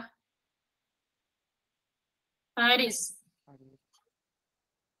ഏതൊക്കെയാ? പാരിസ്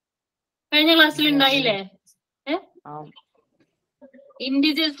കഴിഞ്ഞ ക്ലാസ്സിൽ ഉണ്ടായില്ലേ?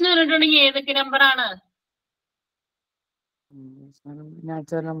 ഇൻഡിജേഴ്സ് എന്ന് പറഞ്ഞിട്ടുണ്ടെങ്കിൽ ഏതൊക്കെ നമ്പർ ആണ്?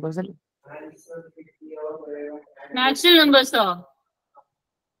 Natural numbers. Natural നമ്പേഴ്സോ?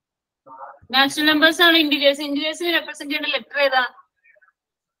 Natural numbers ആണ് ഇൻഡിജേഴ്സ്. ഇൻഡിജേഴ്സിന് റെപ്രസെന്റ് ചെയ്യുന്ന ലെറ്റർ ഏതാ?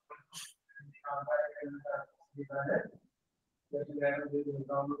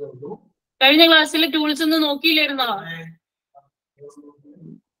 കഴിഞ്ഞ ക്ലാസ്സിൽ ടൂൾസ് ഒന്നും നോക്കിയില്ലായിരുന്നോ?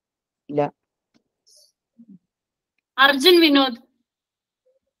 ഇല്ല. അർജുൻ, വിനോദ്,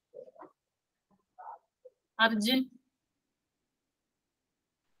 അർജുൻ.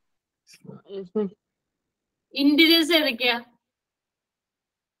 ഇൻഡിജേഴ്സ് ഏതൊക്കെയാ?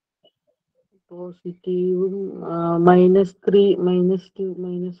 പോസിറ്റീവും -3, -2,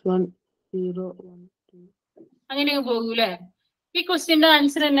 -1, 0, 1, 2 അങ്ങനെയൊക്കെ പോകൂലേ? ഈ ക്വസ്റ്റ്യന്റെ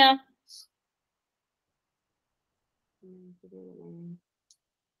ആൻസർ എന്നാ?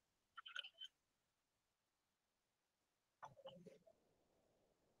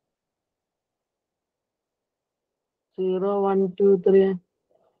 Zero, 1, 2, 3.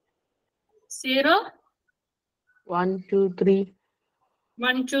 0, 1, 2, 3.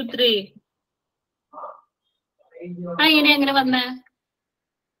 1, 2, 3. എങ്ങനെ വന്നേ?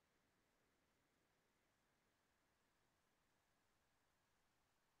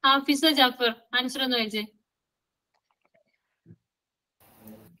 ഹാഫിസ ജാഫർ ആൻസർ ഒന്ന് വായിച്ചേ.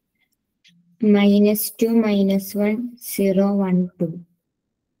 -2, -1, 0, 1, 2.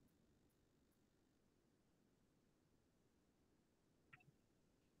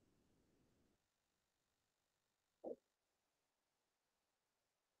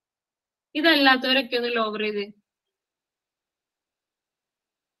 ഇതല്ലാത്തവരൊക്കെ ഒന്ന് ലോവർ ചെയ്ത്.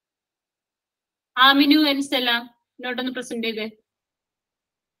 ആമിനു എൻസെല്ലാം നോട്ടൊന്ന് പ്രസന്റ് ചെയ്തേ.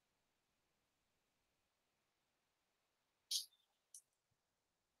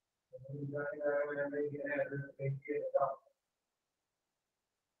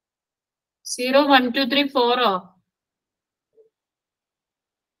 -0, 1, 2, 3, 4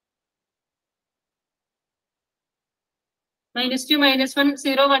 -2, -1,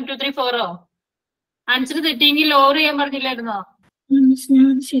 0, 1, 2, 3, 4 ആൻസർ തെറ്റിയെങ്കിൽ ലോവർ ചെയ്യാൻ പറഞ്ഞില്ലായിരുന്നോ?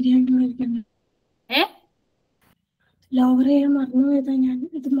 ഞാൻ ശരിയാക്കിയിരിക്കുന്നു. ലോവർ ചെയ്യാൻ മറന്നു പോയതാ. ഞാൻ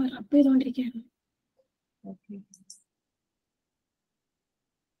ഇത് റബ്ബ് ചെയ്തോണ്ടിരിക്കുകയാണ്.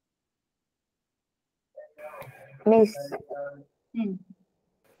 മിസ്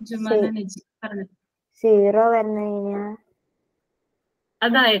 0 വന്നു കഴിഞ്ഞാ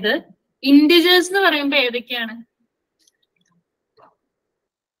അതായത് ഇൻഡിജേഴ്സ് എന്ന് പറയുമ്പോ ഏതൊക്കെയാണ്?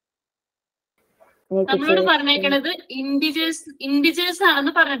 നമ്മളോട് പറഞ്ഞേക്കണത് ഇൻഡിജേഴ്സ്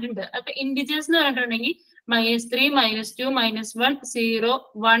ആണെന്ന് പറഞ്ഞിട്ടുണ്ട്. അപ്പൊ ഇൻഡിജേഴ്സ് എന്ന് പറഞ്ഞിട്ടുണ്ടെങ്കിൽ -3, -2, -1, 0,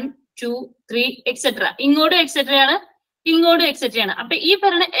 1, 2, 3 എക്സെട്ര. ഇങ്ങോട്ടും എക്സെട്ര ആണ്, ഇങ്ങോട്ടും എക്സെട്ര ആണ്. അപ്പൊ ഈ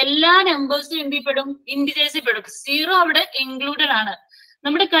പറഞ്ഞ എല്ലാ നമ്പേഴ്സും എന്തിൽ പെടും? ഇൻഡിജേഴ്സിൽ പെടും. 0 അവിടെ ഇൻക്ലൂഡഡ് ആണ്.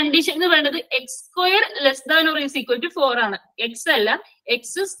 നമ്മുടെ കണ്ടീഷൻ എന്ന് പറയുന്നത് X square less than or is equal to 4 ആണ്. എക്സ് അല്ല,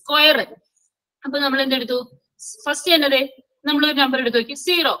 എക്സ് സ്ക്വയർ. അപ്പൊ നമ്മൾ എന്തെടുത്തു? ഫസ്റ്റ് എന്നത് നമ്മൾ ഒരു നമ്പർ എടുത്ത് നോക്കി,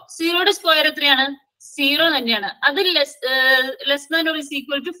 0. 0യുടെ സ്ക്വയർ എത്രയാണ്? 0 തന്നെയാണ്. അത് less than or is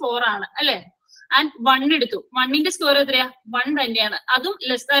equal to 4 ആണ് അല്ലെ. ആൻഡ് 1 എടുത്തു. 1ന്റെ സ്ക്വയർ എത്രയാ? 1 തന്നെയാണ്. അതും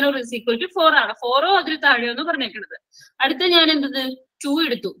less than or is equal to 4 ആണ്. 4ഓ അതിൽ താഴെയോ എന്ന് പറഞ്ഞേക്കുന്നത്. അടുത്ത ഞാൻ എന്തത് 2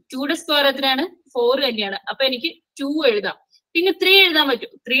 എടുത്തു. 2യുടെ സ്ക്വയർ എത്രയാണ്? 4 തന്നെയാണ്. അപ്പൊ എനിക്ക് 2 എഴുതാം. പിന്നെ 3 എഴുതാൻ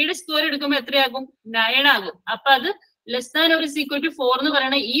പറ്റും. 3യുടെ സ്ക്വയർ എടുക്കുമ്പോൾ എത്രയാകും? 9 ആകും. അപ്പൊ അത് less than or is equal to 4 എന്ന്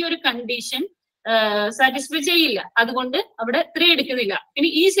പറയുന്ന ഈ ഒരു കണ്ടീഷൻ സാറ്റിസ്ഫൈ ചെയ്യില്ല. അതുകൊണ്ട് അവിടെ 3 എടുക്കുന്നില്ല. ഇനി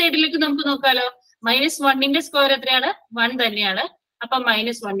ഈ സൈഡിലേക്ക് നമുക്ക് നോക്കാലോ. -1ന്റെ സ്ക്വയർ എത്രയാണ്? 1 തന്നെയാണ്. അപ്പൊ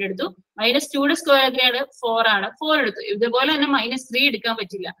 -1 എടുത്തു. -2യുടെ സ്ക്വയർ എത്രയാണ്? 4 ആണ്. 4 എടുത്തു. ഇതുപോലെ തന്നെ -3 എടുക്കാൻ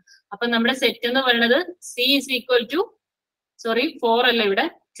പറ്റില്ല. അപ്പൊ നമ്മുടെ സെറ്റ് എന്ന് പറയുന്നത് C is equal to 4 അല്ല, ഇവിടെ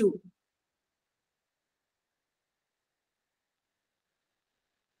 2.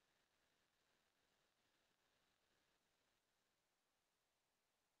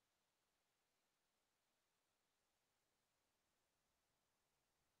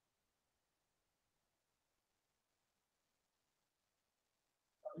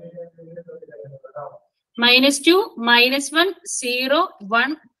 -2, -1, 0,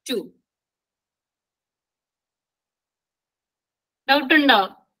 1, 2. ഡൗട്ട് ഉണ്ടോ?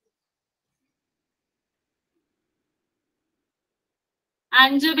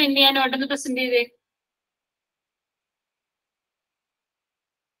 അഞ്ചു പിന്നെ ഞാൻ നോട്ടൊന്ന് പ്രസന്റ് ചെയ്തേ.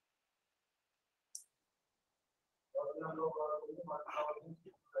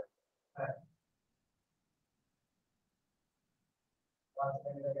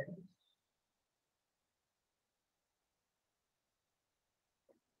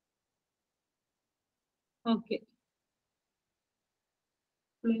 ഓക്കെ,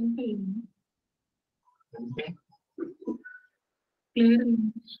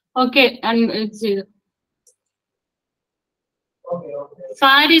 ഓക്കെ ചെയ്തു.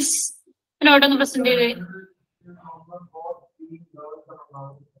 ഫാരിസ് നോട്ടൊന്ന് പ്രസന്റ് ചെയ്തേ.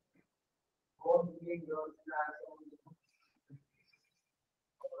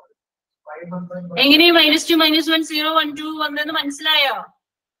 എങ്ങനെയാ -2, -1, 0, 1, 2 വന്നെന്ന് മനസ്സിലായോ?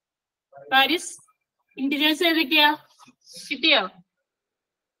 ഫാരിസ്, ഇന്റിജേഴ്സ് ഏതൊക്കെയാ കിട്ടിയോ?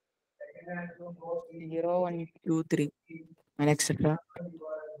 0, 1, 2, 3 അങ്ങനെ എക്സെട്രാ.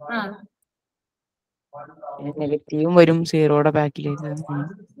 നെഗറ്റീവും വരും 0യുടെ ബാക്കിലേക്ക്.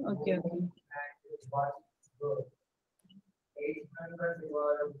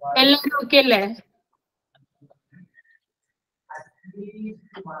 എല്ലാവരും ഓക്കെ അല്ലേ?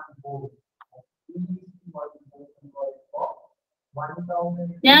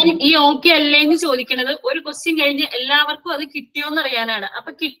 ഞാൻ ഈ ഓക്കെ അല്ലേന്ന് ചോദിക്കണത് ഒരു ക്വസ്റ്റ്യൻ കഴിഞ്ഞ് എല്ലാവർക്കും അത് കിട്ടിയോന്ന് അറിയാനാണ്.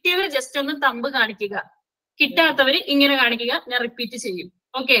 അപ്പൊ കിട്ടിയവർ ജസ്റ്റ് ഒന്ന് തമ്പ് കാണിക്കുക, കിട്ടാത്തവര് ഇങ്ങനെ കാണിക്കുക. ഞാൻ റിപ്പീറ്റ് ചെയ്യും.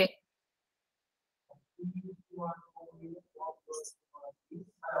 Okay,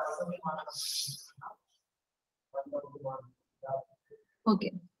 okay.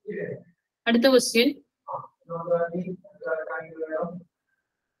 അടുത്ത question.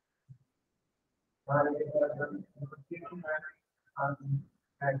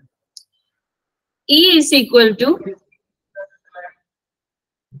 E is equal to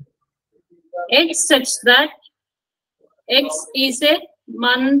X such that X is a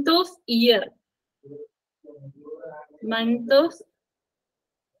month of year. Month of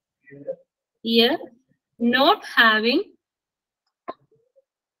year not having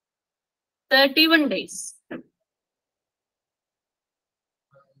 31 days.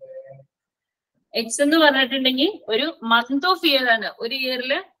 X എന്ന് പറഞ്ഞിട്ടുണ്ടെങ്കിൽ ഒരു മന്ത് ഓഫ് ഇയർ ആണ്. ഒരു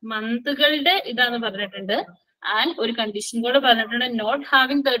ഇയറിലെ മന്തുകളുടെ ഇതാന്ന് പറഞ്ഞിട്ടുണ്ട്. ആൻഡ് ഒരു കണ്ടീഷൻ കൂടെ പറഞ്ഞിട്ടുണ്ട്, നോട്ട്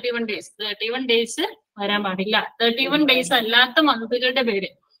ഹാവിംഗ് 31 days. 31 days വരാൻ പാടില്ല. 31 days അല്ലാത്ത മന്തുകളുടെ പേര്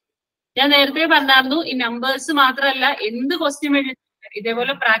ഞാൻ നേരത്തെ പറഞ്ഞായിരുന്നു. ഈ നമ്പേഴ്സ് മാത്രമല്ല, എന്ത് ക്വസ്റ്റ്യൻ വേണ്ടി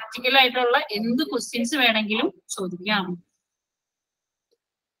ഇതേപോലെ പ്രാക്ടിക്കൽ ആയിട്ടുള്ള എന്ത് ക്വസ്റ്റ്യൻസ് വേണമെങ്കിലും ചോദിക്കാം.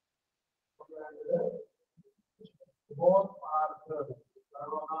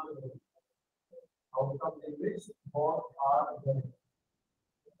 Outcome in which both are there.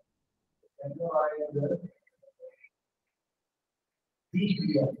 And I will be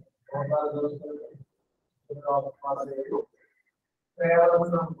here. What are those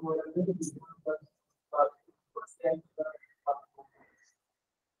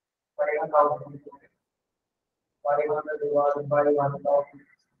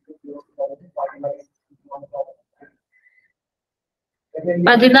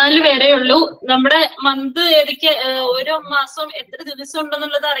പതിനാല് വരെ ഉള്ളൂ. നമ്മുടെ മന്ത് ഏതൊക്കെ, ഓരോ മാസം എത്ര ദിവസം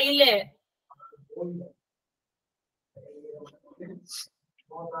ഉണ്ടെന്നുള്ളത് അറിയില്ലേ?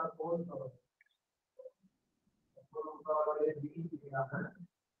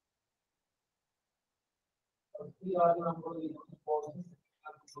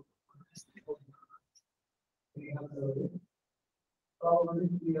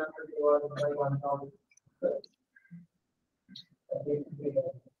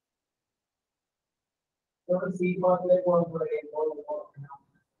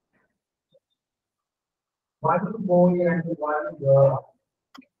 One boy and one girl.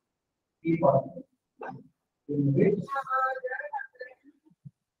 People. In which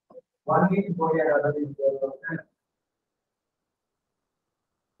one is boy and other is girl.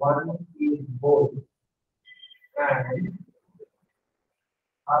 One is boy and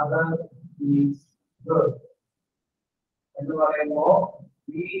other is girl. And the one more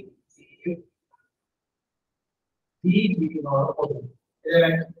we see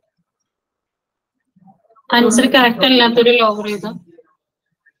answer correct അല്ലാത്തൊരു lower ചെയ്തോ.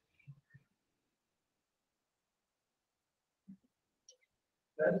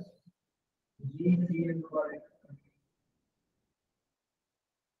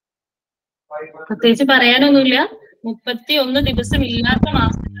 പ്രത്യേകിച്ച് പറയാനൊന്നുമില്ല. 31 ദിവസം ഇല്ലാത്ത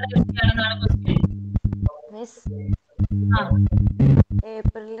മാസത്തിലാണ് question.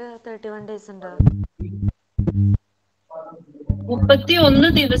 April 31 days ഉണ്ടോ? 31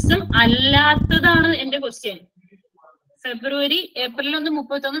 ദിവസം അല്ലാത്തതാണ് എന്റെ ക്വസ്റ്റ്യൻ. ഫെബ്രുവരി ഏപ്രിലൊന്നും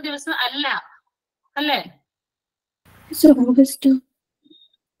 31 ദിവസം അല്ല, അല്ലേ? ഓഗസ്റ്റ്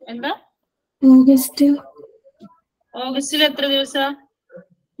എന്താ? ഓഗസ്റ്റിൽ എത്ര ദിവസം?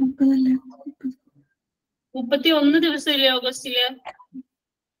 31 ദിവസം ഇല്ലേ ഓഗസ്റ്റില്?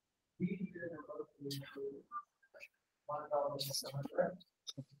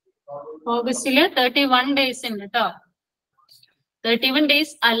 ഓഗസ്റ്റില് 31 ഡേയ്സ് ഉണ്ട് കേട്ടോ. 31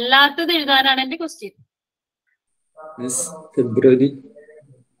 ഡേയ്സ് അല്ലാത്തത് എഴുതാനാണ് എന്റെ ക്വസ്റ്റ്യൻ. ഫെബ്രുവരി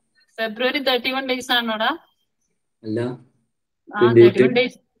 31 ഡേയ്സ് ആണോടാ? അല്ല, 31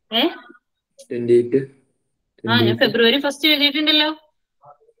 ഡേയ്സ്. 28. ഞാൻ ഫെബ്രുവരി 1 എഴുതിയിട്ടുണ്ടല്ലോ.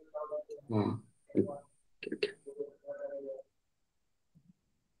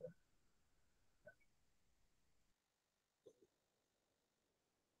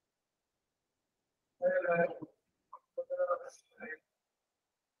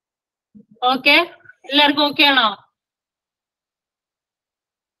 ഓക്കെ, എല്ലാവർക്കും ഓക്കെ ആണോ?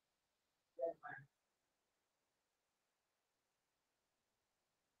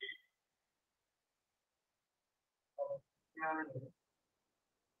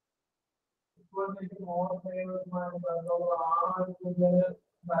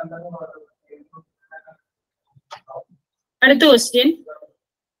 അടുത്ത question.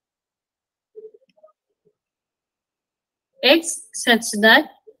 X such that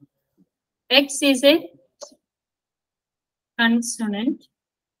X is a consonant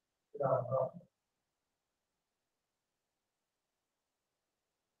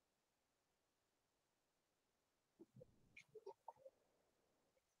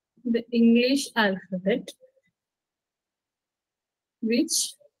the English alphabet which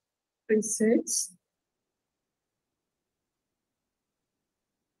precedes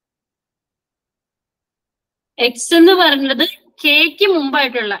X എന്ന് പറയുന്നത് കെക്ക്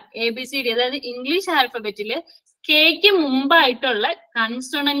മുമ്പായിട്ടുള്ള ABCD, അതായത് ഇംഗ്ലീഷ് ആൽഫബറ്റില് കെക്ക് മുമ്പായിട്ടുള്ള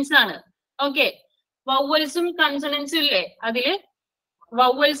കൺസോണൻസ് ആണ്. ഓക്കെ, വവ്വൽസും കൺസോണൻസും ഇല്ലേ, അതില്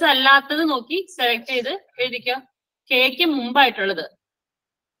വവ്വൽസ് അല്ലാത്തത് നോക്കി സെലക്ട് ചെയ്ത് എഴുതിക്കുക. കെക്ക് മുമ്പായിട്ടുള്ളത്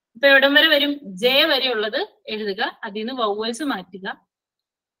ഇപ്പൊ എവിടം വരെ വരും? ജെ വരെ ഉള്ളത് എഴുതുക. അതിൽ നിന്ന് വവ്വൽസ് മാറ്റുക.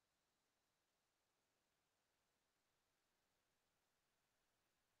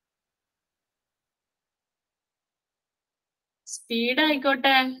 സ്പീഡ്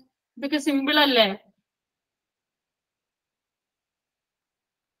ആയിക്കോട്ടെ, ഇതൊക്കെ സിമ്പിൾ അല്ലേ?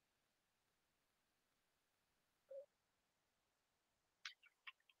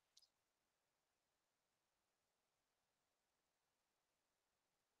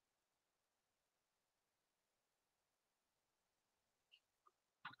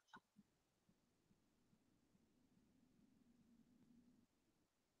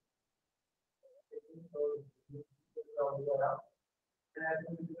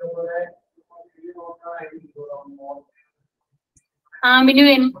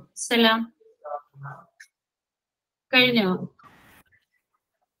 ആമിനുവൻ സലാം. കഴിഞ്ഞോ?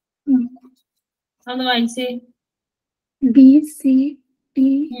 ഒന്ന് വായിച്ചേ. BCDFG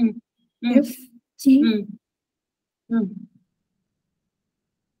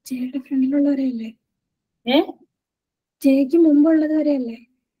ജെയുടെ ഫ്രണ്ടിലുള്ളവരെയല്ലേ? ജെക്ക് മുമ്പുള്ളത് വരെയല്ലേ?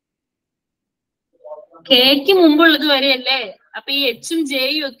 കെക്ക് മുമ്പുള്ളത് വരെയല്ലേ? അപ്പൊ ഈ എച്ചും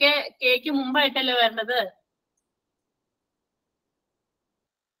ജെയും ഒക്കെ കെക്ക് മുമ്പായിട്ടല്ലേ വരേണ്ടത്?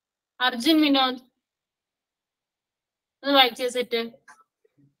 അർജുൻ വിനോദ് ഒന്ന് വായിച്ചേ set.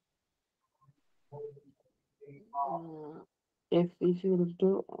 F is equal to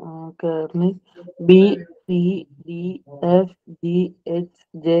kernel B, C, D, F, G, H,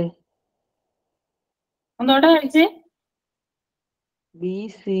 J. ഒന്നോടെ വായിച്ചേ. B,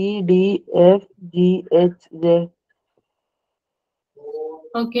 C, D, F, G, H, J.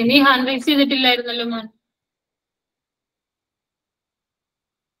 Okay, നീ ഹാൻഡ് റൈസ് ചെയ്തിട്ടില്ലായിരുന്നല്ലോ മോൻ.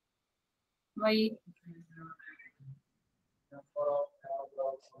 വൈ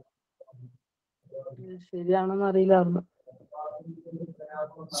ശരിയാണെന്ന് അറിയില്ലായിരുന്നു.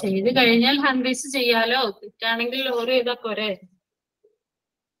 ചെയ്ത് കഴിഞ്ഞാൽ ഹാൻഡ് റൈസ് ചെയ്യാലോ, തെറ്റാണെങ്കിൽ ഓരോ ചെയ്താ പോരെ.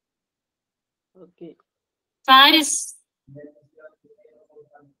 ഫാരിസ്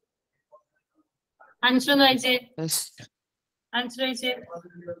ആൻസർ ഒന്ന് വായിച്ചേ. ആൻസർ വായിച്ചേ.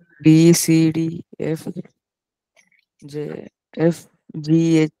 B C D F J F G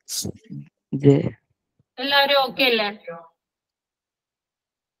H J. എല്ലാവരും ഓക്കെ അല്ലേ?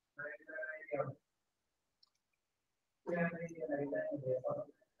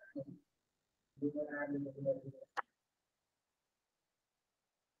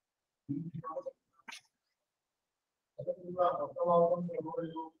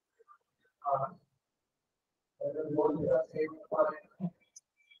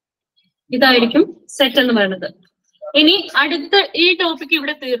 ഇതായിരിക്കും സെറ്റ് എന്ന് പറയുന്നത്. ഇനി അടുത്ത ഈ ടോപ്പിക്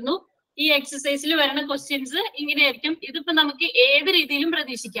ഇവിടെ തീർന്നു. ഈ എക്സസൈസിൽ വരുന്ന ക്വസ്റ്റ്യൻസ് ഇങ്ങനെയായിരിക്കും. ഇതിപ്പോ നമുക്ക് ഏത് രീതിയിലും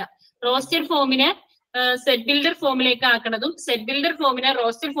പ്രതീക്ഷിക്കാം. റോസ്റ്റർ ഫോമിനെ സെറ്റ് ബിൽഡർ ഫോമിലേക്ക് ആക്കണതും സെറ്റ് ബിൽഡർ ഫോമിനെ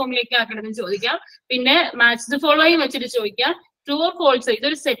റോസ്റ്റർ ഫോമിലേക്ക് ആക്കണതും ചോദിക്കാം. പിന്നെ മാച്ച് ദ ഫോളോയിങ് വെച്ചിട്ട് ചോദിക്കാം. ട്രൂ ഓർ ഫോൾസ്,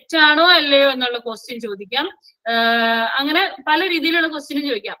 ഇതൊരു സെറ്റ് ആണോ അല്ലയോ എന്നുള്ള ക്വസ്റ്റ്യൻ ചോദിക്കാം. അങ്ങനെ പല രീതിയിലുള്ള ക്വസ്റ്റ്യനും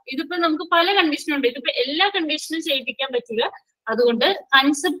ചോദിക്കാം. ഇതിപ്പോ നമുക്ക് പല കണ്ടീഷനും ഉണ്ട്. ഇതിപ്പോ എല്ലാ കണ്ടീഷനും ചെയ്യിപ്പിക്കാൻ പറ്റില്ല. അതുകൊണ്ട്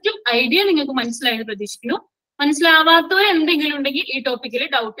കൺസെപ്റ്റും ഐഡിയ നിങ്ങൾക്ക് മനസ്സിലായെന്ന് പ്രതീക്ഷിക്കുന്നു. മനസ്സിലാവാത്തവർ എന്തെങ്കിലും ഉണ്ടെങ്കിൽ ഈ ടോപ്പിക്കിൽ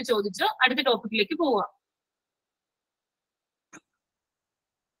ഡൗട്ട് ചോദിച്ചോ അടുത്ത ടോപ്പിക്കിലേക്ക് പോവാം.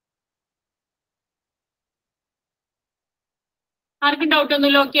 ആർക്കും ഡൗട്ട്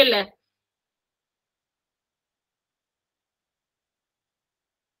ഒന്നുമില്ല? ഓക്കെ അല്ലേ?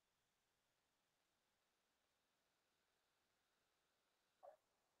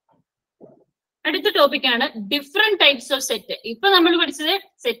 അടുത്ത ടോപ്പിക്കാണ് ഡിഫറെന്റ് ടൈപ്സ് ഓഫ് സെറ്റ്. ഇപ്പൊ നമ്മൾ പഠിച്ചത്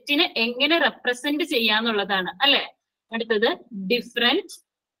സെറ്റിനെ എങ്ങനെ റെപ്രസെന്റ് ചെയ്യാന്നുള്ളതാണ് അല്ലെ. അടുത്തത് ഡിഫറെന്റ്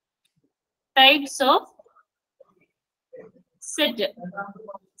ടൈപ്സ് ഓഫ് സെറ്റ്.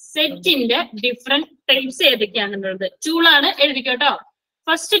 സെറ്റിന്റെ ഡിഫറെന്റ് ടൈപ്സ് ഏതൊക്കെയാണെന്നുള്ളത് ടൂളാണ്, എഴുതിക്കോട്ടോ.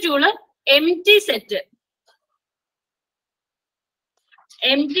 First tool empty set.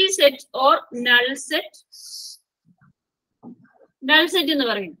 Empty set or null set. Null set എന്ന്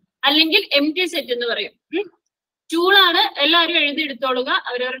പറയും, അല്ലെങ്കിൽ എംപ്റ്റി സെറ്റ് എന്ന് പറയും. ടൂളാണ്, എല്ലാവരും എഴുതിയെടുത്തോളുക.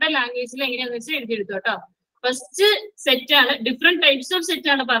 അവരവരുടെ ലാംഗ്വേജിൽ എങ്ങനെയാന്ന് വെച്ചാൽ എഴുതിയെടുത്തോട്ടോ. ഫസ്റ്റ് സെറ്റ് ആണ്, ഡിഫറെന്റ് ടൈപ്സ് ഓഫ്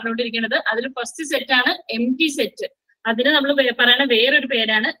സെറ്റ് ആണ് പറഞ്ഞുകൊണ്ടിരിക്കുന്നത്. അതിൽ ഫസ്റ്റ് സെറ്റ് ആണ് എംപ്റ്റി സെറ്റ്. അതിന് നമ്മൾ പറയുന്ന വേറൊരു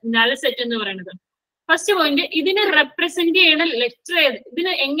പേരാണ് നൾ സെറ്റ് എന്ന് പറയുന്നത്. ഫസ്റ്റ് പോയിന്റ്, ഇതിനെ റെപ്രസെന്റ് ചെയ്യുന്ന ലെറ്റർ ഏത്?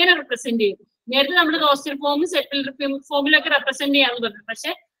 ഇതിനെ എങ്ങനെ റെപ്രസെന്റ് ചെയ്യും? നേരത്തെ നമ്മൾ റോസ്റ്റർ ഫോം സെറ്റിൽ ഫോമിലൊക്കെ റെപ്രസെന്റ് ചെയ്യാന്ന് പറഞ്ഞു.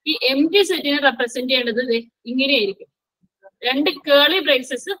 പക്ഷെ ഈ എംപ്റ്റി സെറ്റിനെ റെപ്രസെന്റ് ചെയ്യേണ്ടത് ഇങ്ങനെയായിരിക്കും. രണ്ട് കേളി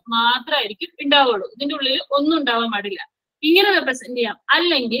ബ്രേസസ് മാത്രമായിരിക്കും ഉണ്ടാവുള്ളൂ. ഇതിന്റെ ഉള്ളിൽ ഒന്നും ഉണ്ടാവാൻ പാടില്ല. ഇങ്ങനെ റെപ്രസെന്റ് ചെയ്യാം.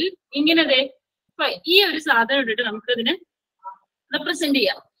 അല്ലെങ്കിൽ ഇങ്ങനെ ഈ ഒരു സാധനം ഇട്ടിട്ട് നമുക്കതിനെ റെപ്രസെന്റ്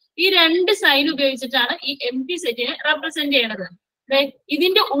ചെയ്യാം. ഈ രണ്ട് സൈൻ ഉപയോഗിച്ചിട്ടാണ് ഈ എംപ്റ്റി സെറ്റിനെ റെപ്രസെന്റ് ചെയ്യണത്.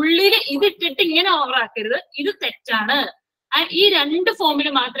 ഇതിന്റെ ഉള്ളിൽ ഇതിട്ടിട്ട് ഇങ്ങനെ ഓവറാക്കരുത്, ഇത് തെറ്റാണ്. ഈ രണ്ട് ഫോമിൽ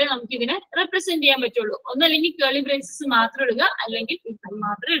മാത്രമേ നമുക്ക് ഇതിനെ റെപ്രസെന്റ് ചെയ്യാൻ പറ്റുള്ളൂ. ഒന്നല്ലെങ്കിൽ കേളി ബ്രേസസ് മാത്രം ഇടുക, അല്ലെങ്കിൽ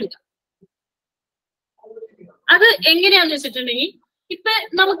മാത്രം ഇടുക. അത് എങ്ങനെയാന്ന് വെച്ചിട്ടുണ്ടെങ്കിൽ ഇപ്പൊ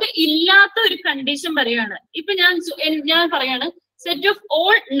നമുക്ക് ഇല്ലാത്ത ഒരു കണ്ടീഷൻ പറയാണ്. ഇപ്പൊ ഞാൻ പറയാണ് set of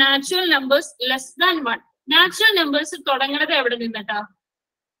all natural numbers less than 1. Natural numbers തുടങ്ങണത് എവിടെ നിന്നിട്ടാ?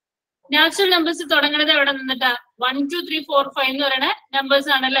 നാച്ചുറൽ നമ്പേഴ്സ് തുടങ്ങണത് എവിടെ നിന്നിട്ടാ? 1 2 3 4 5 എന്ന് പറയുന്ന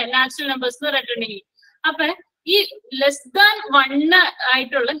നമ്പേഴ്സ് ആണല്ലേ നാച്ചുറൽ നമ്പേഴ്സ് എന്ന് പറഞ്ഞിട്ടുണ്ടെങ്കിൽ. അപ്പൊ ഈ ലെസ് ദാൻ 1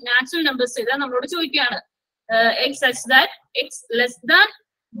 ആയിട്ടുള്ള നാച്ചുറൽ നമ്പേഴ്സ് ഇതാ നമ്മളോട് ചോദിക്കുകയാണ്. X such that X less than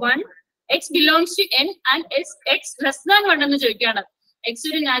 1, X belongs to n and X less than 1 എന്ന് ചോദിക്കുകയാണ്. എക്സ്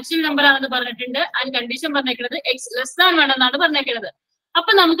ഒരു നാച്ചുറൽ നമ്പർ ആണെന്ന് പറഞ്ഞിട്ടുണ്ട്. ആൻഡ് കണ്ടീഷൻ പറഞ്ഞേക്കുന്നത് എക്സ് ലെസ് ദാൻ 1 എന്നാണ് പറഞ്ഞേക്കുന്നത്.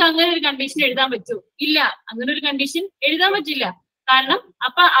 അപ്പൊ നമുക്ക് അങ്ങനെ ഒരു കണ്ടീഷൻ എഴുതാൻ പറ്റുമോ? ഇല്ല, അങ്ങനെ ഒരു കണ്ടീഷൻ എഴുതാൻ പറ്റില്ല. കാരണം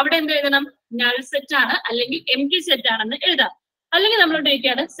അപ്പൊ അവിടെ എന്ത് എഴുതണം? നൾ സെറ്റ് ആണ് അല്ലെങ്കിൽ എംപ്റ്റി സെറ്റ് ആണെന്ന് എഴുതാം. അല്ലെങ്കിൽ നമ്മളോട്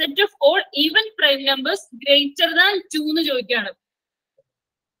ചോദിക്കുകയാണ് set of all even prime numbers greater than 2 എന്ന് ചോദിക്കുകയാണ്.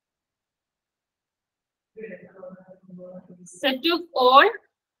 Set of all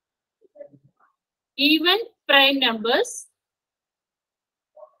even prime numbers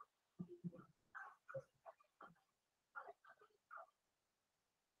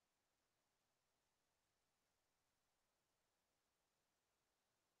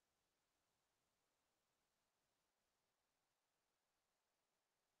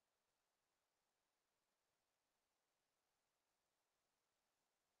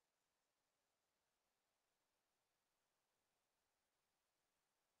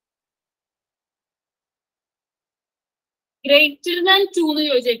greater than 2 എന്ന്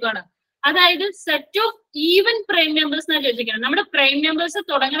ചോദിച്ചേക്കാണ്. അതായത് set of even prime numbers എന്നാണ് ചോദിച്ചിരിക്കുന്നത്. നമ്മുടെ പ്രൈം നമ്പേഴ്സ്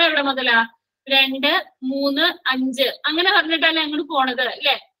തുടങ്ങണ എവിടെ മുതലാ? 2, 3, 5 അങ്ങനെ പറഞ്ഞിട്ടല്ലേ അങ്ങോട്ട് പോണത്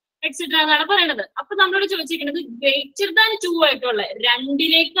അല്ലെ? എക്സെട്ര എന്നാണ് പറയണത്. അപ്പൊ നമ്മളോട് ചോദിച്ചിരിക്കുന്നത് ഗ്രേറ്റർ ദാൻ 2 ആയിട്ടുള്ള,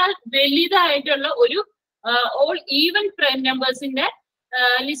 2 വലുതായിട്ടുള്ള ഒരു ഓൾ ഈവൻ പ്രൈം നമ്പേഴ്സിന്റെ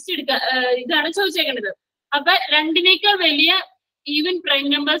ലിസ്റ്റ് എടുക്കുക, ഇതാണ് ചോദിച്ചേക്കുന്നത്. അപ്പൊ 2 വലിയ ഈവൻ പ്രൈം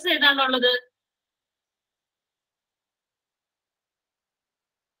നമ്പേഴ്സ് ഏതാണുള്ളത്?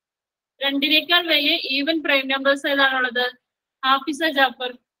 2 വലിയ even prime numbers ഏതാണുള്ളത്? Hafisa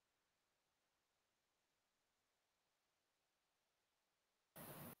Jafar.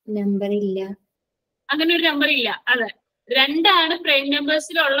 Number ഇല്ല. അങ്ങനെ ഒരു നമ്പർ ഇല്ല. അതെ, 2 പ്രൈം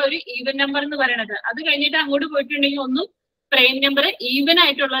നമ്പേഴ്സിലുള്ള ഒരു ഈവൻ നമ്പർ എന്ന് പറയുന്നത്. അത് കഴിഞ്ഞിട്ട് അങ്ങോട്ട് പോയിട്ടുണ്ടെങ്കിൽ ഒന്നും പ്രൈം നമ്പർ ഈവൻ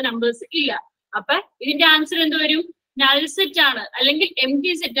ആയിട്ടുള്ള നമ്പേഴ്സ് ഇല്ല. അപ്പൊ ഇതിന്റെ ആൻസർ എന്ത് വരും? നൾ സെറ്റ് ആണ്, അല്ലെങ്കിൽ എം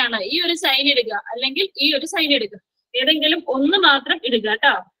ടി സെറ്റ് ആണ്. ഈ ഒരു സൈൻ ഇടുക, അല്ലെങ്കിൽ ഈ ഒരു സൈൻ ഇടുക, ഏതെങ്കിലും ഒന്ന് മാത്രം ഇടുക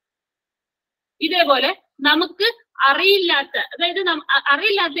കേട്ടോ. ഇതേപോലെ നമുക്ക് അറിയില്ലാത്ത, അതായത്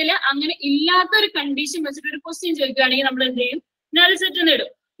അറിയില്ലാത്തതിൽ അങ്ങനെ ഇല്ലാത്ത ഒരു കണ്ടീഷൻ വെച്ചിട്ട് ഒരു ക്വസ്റ്റ്യൻ ചോദിക്കുകയാണെങ്കിൽ നമ്മൾ എന്ത് ചെയ്യും? നൾ സെറ്റ് എന്ന്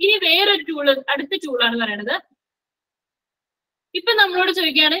ഇടും. ഇനി വേറൊരു ടൂള്, അടുത്ത ടൂളാണ് പറയണത്. ഇപ്പൊ നമ്മളോട്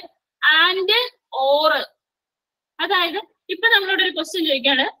ചോദിക്കുകയാണ് ആൻഡ് ഓർ. അതായത് ഇപ്പൊ നമ്മളോട് ഒരു ക്വസ്റ്റ്യൻ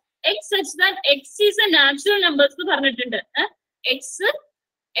ചോദിക്കുകയാണ് X such that X is A natural numbers എന്ന് പറഞ്ഞിട്ടുണ്ട്. X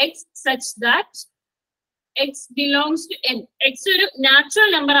such that X belongs to N. X ഒരു നാച്ചുറൽ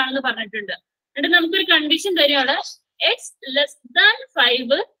നമ്പർ ആണെന്ന് പറഞ്ഞിട്ടുണ്ട്. എന്നിട്ട് നമുക്കൊരു കണ്ടീഷൻ തരികയാണ് X less than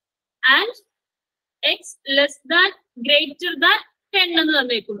 5 and X less than greater than 10 എന്ന്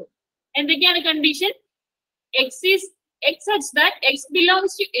തന്നേക്കുന്നു. എന്തൊക്കെയാണ് condition? X is X such that X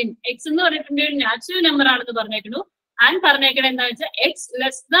belongs to N. X എന്ന് പറഞ്ഞിട്ടുണ്ട് ഒരു നാച്ചുറൽ നമ്പർ ആണെന്ന് പറഞ്ഞേക്കുന്നു. ആൻഡ് പറഞ്ഞേക്കണ എന്താ വെച്ചാൽ എക്സ്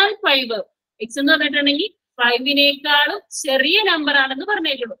ലെസ് ദാൻ 5. എക്സ് എന്ന് പറഞ്ഞിട്ടുണ്ടെങ്കിൽ 5 ചെറിയ നമ്പർ ആണെന്ന്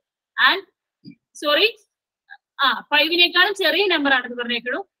പറഞ്ഞേക്കുന്നു. ആൻഡ് 5 ചെറിയ നമ്പർ ആണെന്ന്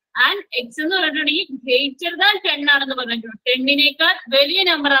പറഞ്ഞേക്കുന്നു. ആൻഡ് എക്സ് എന്ന് പറഞ്ഞിട്ടുണ്ടെങ്കിൽ ഗ്രേറ്റർ ദാൻ 10 ആണെന്ന് പറഞ്ഞേക്കുന്നു. 10 വലിയ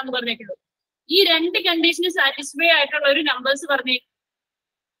നമ്പർ ആണെന്ന് പറഞ്ഞേക്കുന്നു. ഈ 2 കണ്ടീഷന് സാറ്റിസ്ഫൈ ആയിട്ടുള്ള ഒരു നമ്പേഴ്സ് പറഞ്ഞേ.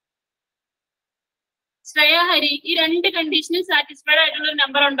 ശ്രേയ ഹരി, ഈ 2 കണ്ടീഷന് സാറ്റിസ്ഫൈഡ് ആയിട്ടുള്ള ഒരു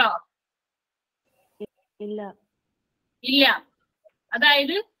നമ്പർ ഉണ്ടോ? ഇല്ല. ഇല്ല.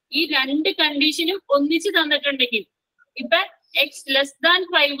 അതായത് ഈ 2 കണ്ടീഷനും ഒന്നിച്ച് തന്നിട്ടുണ്ടെങ്കിൽ, ഇപ്പൊ X less than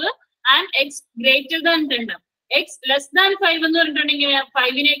 5 and X greater than 10. X less than 5 എന്ന് പറഞ്ഞിട്ടുണ്ടെങ്കിൽ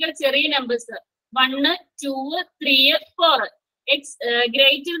 5 ചെറിയ നമ്പേഴ്സ് 1, 2, 3, 4. എക്സ്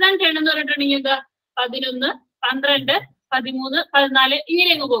ഗ്രേറ്റർ ദാൻ 10 എന്ന് പറഞ്ഞിട്ടുണ്ടെങ്കിൽ എന്താ? 11, 12, 13, 14 ഇങ്ങനെ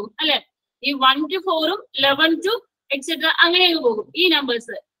അങ്ങ് പോകും അല്ലെ? ഈ 1 to 4 11 to എക്സെട്ര അങ്ങനെ അങ്ങ് പോകും ഈ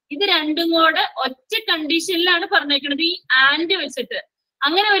നമ്പേഴ്സ്. ഇത് 2 കൂടെ ഒറ്റ കണ്ടീഷനിലാണ് പറഞ്ഞേക്കുന്നത്, ഈ ആൻഡ് വെച്ചിട്ട്.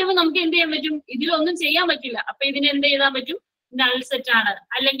 അങ്ങനെ വരുമ്പോൾ നമുക്ക് എന്ത് ചെയ്യാൻ പറ്റും? ഇതിലൊന്നും ചെയ്യാൻ പറ്റില്ല. അപ്പൊ ഇതിന് എന്ത് എഴുതാൻ പറ്റും? നൾ സെറ്റ് ആണ്,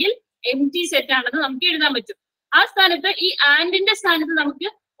 അല്ലെങ്കിൽ എം ടി സെറ്റ് ആണെന്ന് നമുക്ക് എഴുതാൻ പറ്റും. ആ സ്ഥാനത്ത് ഈ ആൻഡിന്റെ സ്ഥാനത്ത് നമുക്ക്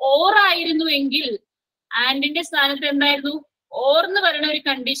ഓർ ആയിരുന്നു എങ്കിൽ, ആൻഡിന്റെ സ്ഥാനത്ത് എന്തായിരുന്നു? ഓർ എന്ന് പറയുന്ന ഒരു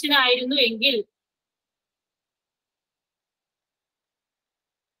കണ്ടീഷൻ ആയിരുന്നു എങ്കിൽ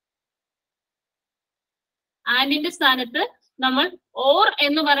ആൻഡിന്റെ സ്ഥാനത്ത് നമ്മൾ ഓർ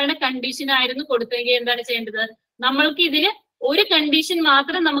എന്ന് പറയുന്ന കണ്ടീഷൻ ആയിരുന്നു കൊടുത്തെങ്കിൽ എന്താണ് ചെയ്യേണ്ടത്? നമ്മൾക്ക് ഇതിന് ഒരു കണ്ടീഷൻ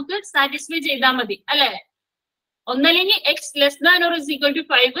മാത്രം നമുക്ക് സാറ്റിസ്ഫൈ ചെയ്താൽ മതി അല്ലെ? ഒന്നല്ലെങ്കിൽ X less than or is equal to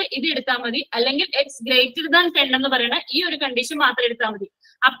 5 ഇത് എടുത്താൽ മതി, അല്ലെങ്കിൽ എക്സ് ഗ്രേറ്റർ ദാൻ 10 എന്ന് പറയുന്ന ഈ ഒരു കണ്ടീഷൻ മാത്രം എടുത്താൽ മതി.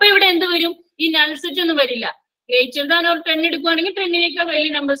 അപ്പൊ ഇവിടെ എന്ത് വരും? ഈ നൾ സെറ്റ് ഒന്നും വരില്ല. ഗ്രേറ്റർ ദാൻ ഓർ 10 എടുക്കുകയാണെങ്കിൽ 10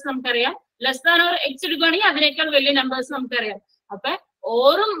 വലിയ നമ്പേഴ്സ് നമുക്കറിയാം. ലെസ് ദാൻ ഓർ എക്സ് എടുക്കുകയാണെങ്കിൽ അതിനേക്കാൾ വലിയ നമ്പേഴ്സ് നമുക്കറിയാം. അപ്പൊ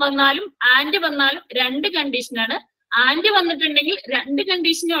ഓറും വന്നാലും ആൻഡ് വന്നാലും 2 കണ്ടീഷനാണ്. ആൻഡ് വന്നിട്ടുണ്ടെങ്കിൽ 2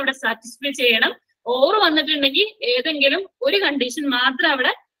 കണ്ടീഷനും അവിടെ സാറ്റിസ്ഫൈ ചെയ്യണം. ഓർ വന്നിട്ടുണ്ടെങ്കിൽ ഏതെങ്കിലും ഒരു കണ്ടീഷൻ മാത്രം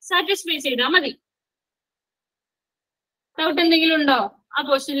അവിടെ സാറ്റിസ്ഫൈ ചെയ്താൽ മതി. ഡൗട്ട് എന്തെങ്കിലും ഉണ്ടോ ആ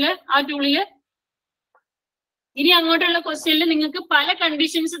ക്വസ്റ്റ്യനില്, ആ ടൂളില്? ഇനി അങ്ങോട്ടുള്ള ക്വസ്റ്റ്യനിൽ നിങ്ങൾക്ക് പല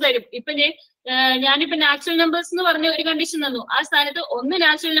കണ്ടീഷൻസ് തരും. ഇപ്പൊ ഞാനിപ്പോ നാച്ചുറൽ നമ്പേഴ്സ് എന്ന് പറഞ്ഞ ഒരു കണ്ടീഷൻ തന്നു. ആ സ്ഥാനത്ത് ഒന്ന്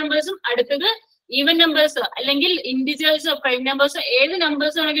നാച്ചുറൽ നമ്പേഴ്സും അടുത്തത് ഈവൻ നമ്പേഴ്സോ അല്ലെങ്കിൽ ഇന്റിജേഴ്സോ പ്രൈം നമ്പേഴ്സോ ഏത്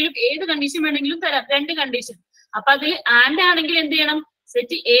നമ്പേഴ്സ് ആണെങ്കിലും ഏത് കണ്ടീഷൻ വേണമെങ്കിലും തരാം. 2 കണ്ടീഷൻ. അപ്പൊ അതിൽ ആൻഡ് ആണെങ്കിൽ എന്ത് ചെയ്യണം?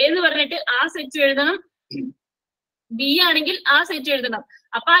 സെറ്റ് എ എന്ന് പറഞ്ഞിട്ട് ആ സെറ്റ് എഴുതണം, ബി ആണെങ്കിൽ ആ സെറ്റ് എഴുതണം.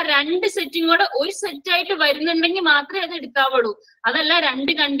 അപ്പൊ ആ 2 സെറ്റും കൂടെ ഒരു സെറ്റ് ആയിട്ട് വരുന്നുണ്ടെങ്കിൽ മാത്രമേ അത് എടുക്കാവുള്ളൂ. അതല്ല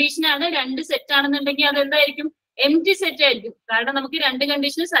 2 കണ്ടീഷനാണ് 2 സെറ്റ് ആണെന്നുണ്ടെങ്കിൽ അത് എന്തായിരിക്കും? എം ടി സെറ്റ് ആയിരിക്കും. കാരണം നമുക്ക് 2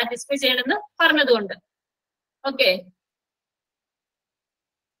 കണ്ടീഷന് സാറ്റിസ്ഫൈ ചെയ്യണമെന്ന് പറഞ്ഞതുകൊണ്ട്. ഓക്കെ,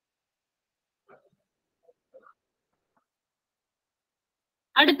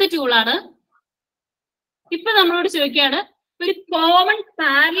 അടുത്ത ടൂളാണ്. ഇപ്പൊ നമ്മളോട് ചോദിക്കുകയാണ് ഒരു കോമൺ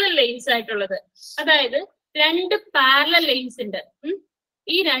പാരലൽ ലൈൻസ് ആയിട്ടുള്ളത്. അതായത് 2 പാരലൽ ലൈൻസ് ഉണ്ട്.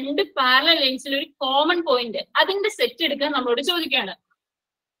 ഈ 2 പാരലൽ ലൈൻസിൽ ഒരു കോമൺ പോയിന്റ്, അതിന്റെ സെറ്റ് എടുക്കാൻ നമ്മളോട് ചോദിക്കുകയാണ്.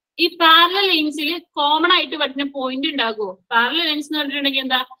 ഈ പാരലൽ ലൈൻസിൽ കോമൺ ആയിട്ട് പറ്റുന്ന പോയിന്റ് ഉണ്ടാകുമോ? പാരലൽ ലൈൻസ് എന്ന് പറഞ്ഞിട്ടുണ്ടെങ്കിൽ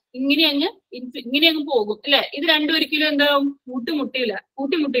എന്താ, ഇങ്ങനെ അങ്ങ് പോകും അല്ലെ? ഇത് രണ്ടും ഒരിക്കലും എന്താവും,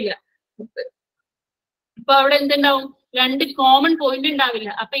 കൂട്ടിമുട്ടില്ല. അപ്പൊ അവിടെ എന്തുണ്ടാവും, രണ്ട് കോമൺ പോയിന്റ് ഉണ്ടാവില്ല.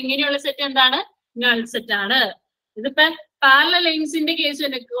 അപ്പൊ ഇങ്ങനെയുള്ള സെറ്റ് എന്താണ്, നൾ സെറ്റ് ആണ്. ഇതിപ്പോ പാരലൽ ലൈൻസിന്റെ കേസ്,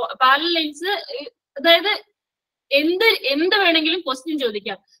 പാരലൽ ലൈൻസ് അതായത് എന്ത് വേണമെങ്കിലും ക്വസ്റ്റ്യൻ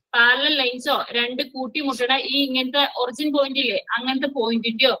ചോദിക്കാം. പാരലൽ ലൈൻസോ, രണ്ട് കൂട്ടിമുട്ടണ ഈ ഇങ്ങനത്തെ ഒറിജിൻ പോയിന്റ് ഇല്ലേ, അങ്ങനത്തെ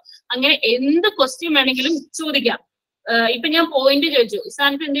പോയിന്റിന്റെയോ അങ്ങനെ എന്ത് ക്വസ്റ്റ്യൻ വേണമെങ്കിലും ചോദിക്കാം. ഇപ്പൊ ഞാൻ പോയിന്റ് ചോദിച്ചു, ഈ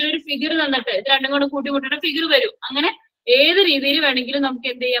സ്ഥാനത്ത് എന്തെങ്കിലും ഒരു ഫിഗർ തന്നിട്ട് ഇത് രണ്ടും കൂടെ കൂട്ടിമുട്ടണ ഫിഗർ വരും. അങ്ങനെ ഏത് രീതിയിൽ വേണമെങ്കിലും നമുക്ക്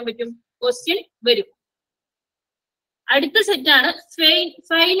എന്ത് ചെയ്യാൻ പറ്റും, ക്വസ്റ്റ്യൻ വരും. അടുത്ത സെറ്റാണ്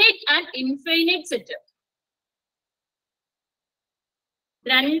ഫൈനൈറ്റ് ആൻഡ് ഇൻഫൈനൈറ്റ് സെറ്റ്.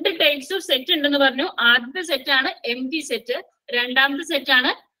 രണ്ട് ടൈപ്സ് ഓഫ് സെറ്റ് ഉണ്ടെന്ന് പറഞ്ഞു. ആദ്യത്തെ സെറ്റ് ആണ് എംപ്റ്റി സെറ്റ്, രണ്ടാമത്തെ സെറ്റ്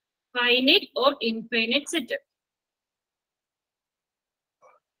ആണ് finite or infinite set.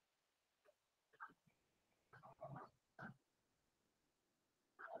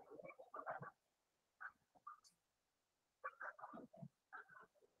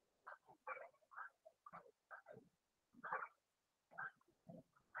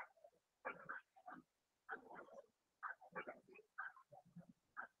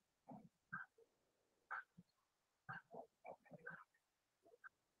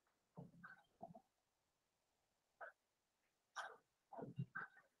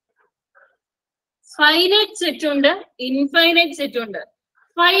 Finite set ഉണ്ട്, ഇൻഫൈനൈറ്റ് സെറ്റ് ഉണ്ട്.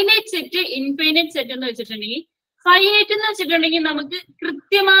 ഫൈനൈറ്റ് സെറ്റ്, ഇൻഫൈനൈറ്റ് സെറ്റ് എന്ന് വെച്ചിട്ടുണ്ടെങ്കിൽ, ഫൈനൈറ്റ് എന്ന് വെച്ചിട്ടുണ്ടെങ്കിൽ നമുക്ക്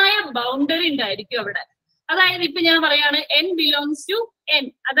കൃത്യമായ ബൗണ്ടറി ഉണ്ടായിരിക്കും അവിടെ. അതായത് ഇപ്പൊ ഞാൻ പറയാണ് n ബിലോങ്സ് ടു n,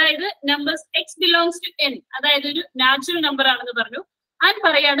 അതായത് numbers x belongs to n, അതായത് ഒരു നാച്ചുറൽ നമ്പർ ആണെന്ന് പറഞ്ഞു. ഞാൻ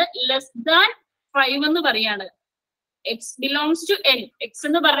പറയാണ് ലെസ് ദാൻ 5 എന്ന് പറയാണ്. x belongs to n, x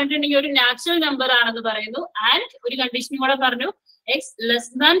എന്ന് പറഞ്ഞിട്ടുണ്ടെങ്കിൽ ഒരു നാച്ചുറൽ നമ്പർ ആണെന്ന് പറയുന്നു. ആൻഡ് ഒരു കണ്ടീഷൻ കൂടെ പറഞ്ഞു, x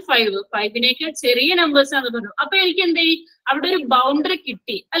ലെസ് ദാൻ 5, 5നേക്കാൾ ചെറിയ നമ്പേഴ്സ് ആണെന്ന് പറഞ്ഞു. അപ്പൊ എനിക്ക് എന്ത് ചെയ്യും, അവിടെ ഒരു ബൗണ്ടറി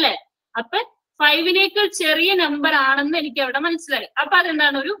കിട്ടി അല്ലെ? അപ്പൊ 5നേക്കാൾ ചെറിയ നമ്പർ ആണെന്ന് എനിക്ക് അവിടെ മനസ്സിലായി. അപ്പൊ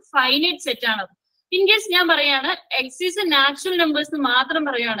അതെന്താണ്, ഒരു ഫൈനൈറ്റ് സെറ്റ് ആണ്. ഇൻ കേസ് ഞാൻ പറയാണ് x ഈസ് നാച്ചുറൽ നമ്പേഴ്സ് മാത്രം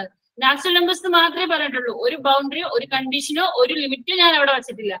പറയാണ്, നാച്ചുറൽ നമ്പേഴ്സ് മാത്രമേ പറഞ്ഞിട്ടുള്ളൂ, ഒരു ബൗണ്ടറിയോ ഒരു കണ്ടീഷനോ ഒരു ലിമിറ്റോ ഞാൻ അവിടെ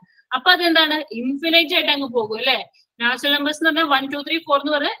വെച്ചിട്ടില്ല. അപ്പൊ അതെന്താണ്, ഇൻഫിനൈറ്റ് ആയിട്ട് അങ്ങ് പോകും അല്ലെ? നാച്ചുറൽ നമ്പേഴ്സ് എന്ന് പറഞ്ഞാൽ 1 2 3 4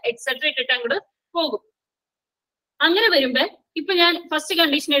 എന്ന് പറഞ്ഞാൽ എക്സെട്ര ഇട്ടിട്ട് അങ്ങോട്ട് പോകും. അങ്ങനെ വരുമ്പോ ഇപ്പൊ ഞാൻ ഫസ്റ്റ്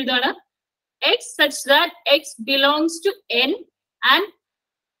കണ്ടീഷൻ എഴുതുകയാണ്, x such that x belongs to n and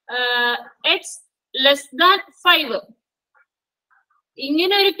x less than 5.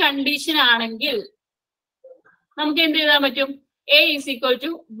 ഇങ്ങനെ ഒരു കണ്ടീഷൻ ആണെങ്കിൽ നമുക്ക് എന്ത് ചെയ്താൻ പറ്റും, a is equal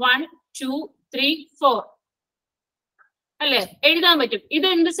to 1 2 3 4 അല്ലെ, എഴുതാൻ പറ്റും. ഇത്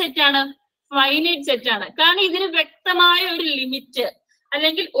എന്ത് സെറ്റ് ആണ്, ഫൈനൈറ്റ് സെറ്റ് ആണ്. കാരണം ഇതിന് വ്യക്തമായ ഒരു ലിമിറ്റ്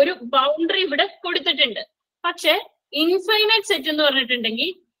അല്ലെങ്കിൽ ഒരു ബൗണ്ടറി ഇവിടെ കൊടുത്തിട്ടുണ്ട്. പക്ഷെ ഇൻഫൈനൈറ്റ് സെറ്റ് എന്ന് പറഞ്ഞിട്ടുണ്ടെങ്കിൽ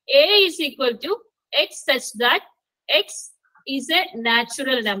a is equal to x such that x is a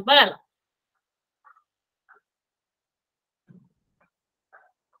natural number.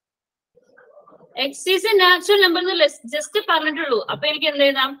 x is a natural number എന്ന് ജസ്റ്റ് പറഞ്ഞിട്ടുള്ളൂ. അപ്പൊ എനിക്ക് എന്ത്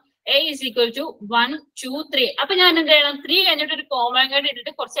എഴുതാം, a is equal to 1 2 3. അപ്പൊ ഞാൻ എന്ത് ചെയ്യണം, 3 കഴിഞ്ഞിട്ട് ഒരു കോമാങ്ങാട്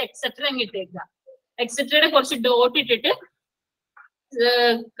ഇട്ടിട്ട് കുറച്ച് എക്സെട്ര അങ്ങ് ഇട്ടേക്കുക. എക്സെട്രയുടെ കുറച്ച് ഡോട്ട് ഇട്ടിട്ട്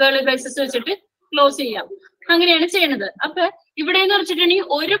കേളി ബ്രേസസ് വെച്ചിട്ട് ക്ലോസ് ചെയ്യാം. അങ്ങനെയാണ് ചെയ്യുന്നത്. അപ്പൊ ഇവിടെ എന്ന് വെച്ചിട്ടുണ്ടെങ്കിൽ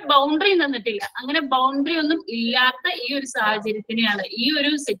ഒരു ബൗണ്ടറി തന്നിട്ടില്ല. അങ്ങനെ ബൗണ്ടറി ഒന്നും ഇല്ലാത്ത ഈ ഒരു സാഹചര്യത്തിനെയാണ്, ഈ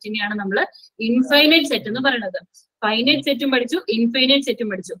ഒരു സെറ്റിനെയാണ് നമ്മൾ ഇൻഫൈനൈറ്റ് സെറ്റ് എന്ന് പറയുന്നത്. ഫൈനൈറ്റ് സെറ്റും പഠിച്ചു, ഇൻഫൈനൈറ്റ് സെറ്റും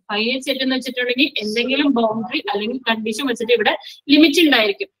പഠിച്ചു. ഫൈനൈറ്റ് സെറ്റ് എന്ന് വെച്ചിട്ടുണ്ടെങ്കിൽ എന്തെങ്കിലും ബൗണ്ടറി അല്ലെങ്കിൽ കണ്ടീഷൻ വെച്ചിട്ട് ഇവിടെ ലിമിറ്റ്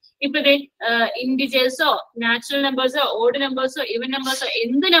ഉണ്ടായിരിക്കും. ഇപ്പൊ ഇത് ഇൻഡിജേഴ്സോ നാച്ചുറൽ നമ്പേഴ്സോ ഓഡ് നമ്പേഴ്സോ ഈവൻ നമ്പേഴ്സോ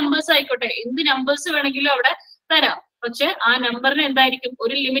എന്ത് നമ്പേഴ്സ് ആയിക്കോട്ടെ, എന്ത് നമ്പേഴ്സ് വേണമെങ്കിലും അവിടെ തരാം. പക്ഷെ ആ നമ്പറിന് എന്തായിരിക്കും,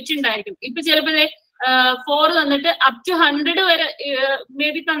 ഒരു ലിമിറ്റ് ഉണ്ടായിരിക്കും. ഇപ്പൊ ചിലപ്പോ 4 തന്നിട്ട് അപ് ടു 100 വരെ may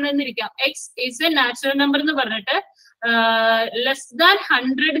be തന്നിരിക്കാം. X is A natural number എന്ന് പറഞ്ഞിട്ട് ലെസ് ദാൻ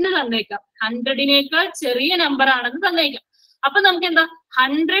 100 തന്നേക്കാം, 100നേക്കാൾ ചെറിയ നമ്പർ ആണെന്ന് തന്നേക്കാം. അപ്പൊ നമുക്ക് എന്താ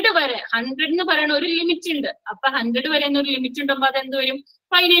 100 വരെ, 100 എന്ന് പറയുന്ന ഒരു ലിമിറ്റ് ഉണ്ട്. അപ്പൊ 100 വരെ എന്നൊരു ലിമിറ്റ് ഉണ്ടാകുമ്പോൾ അത് എന്ത് വരും,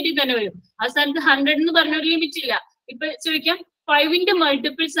 ഫൈനൈറ്റിൽ തന്നെ വരും. ആ സ്ഥാനത്ത് 100 എന്ന് പറഞ്ഞ ഒരു ലിമിറ്റ് ഇല്ല. ഇപ്പൊ ചോദിക്കാം 5ന്റെ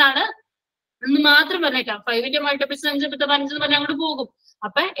മൾട്ടിപ്പിൾസ് ആണ് എന്ന് മാത്രം പറഞ്ഞേക്കാം. 5ന്റെ മൾട്ടിപ്പിൾസ് 5 15 എന്ന് പറഞ്ഞാൽ അങ്ങോട്ട് പോകും.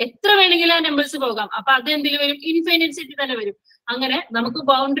 അപ്പൊ എത്ര വേണമെങ്കിലും ആ നമ്പേഴ്സ് പോകാം. അപ്പൊ അത് എന്തിൽ വരും, ഇൻഫൈനൈറ്റ് സെറ്റിൽ തന്നെ വരും. അങ്ങനെ നമുക്ക്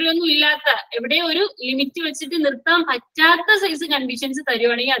ബൗണ്ടറി ഒന്നും ഇല്ലാത്ത, എവിടെ ഒരു ലിമിറ്റ് വെച്ചിട്ട് നിർത്താൻ പറ്റാത്ത സൈസ് കണ്ടീഷൻസ്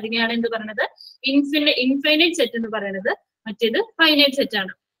തരുവാണെങ്കിൽ അതിനെയാണ് എന്ത് പറയുന്നത്, ഇൻഫൈനൈറ്റ് സെറ്റ് എന്ന് പറയുന്നത്. മറ്റേത് ഫൈനൈറ്റ് സെറ്റ്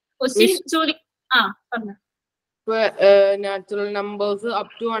ആണ്. ക്വസ്റ്റ്യൻ പറഞ്ഞു. നാച്ചുറൽ നമ്പേഴ്സ്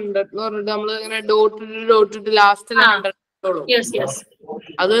അപ് ടു 100 എന്ന് പറഞ്ഞിട്ട് നമ്മൾ ഇങ്ങനെ ഡോട്ട് ലാസ്റ്റ് 100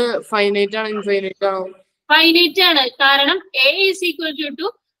 അത് ഫൈനൈറ്റ് ആണ്, ഇൻഫൈനൈറ്റ് ആണോ? ഫൈനൈറ്റ് ആണ്. കാരണം a is equal to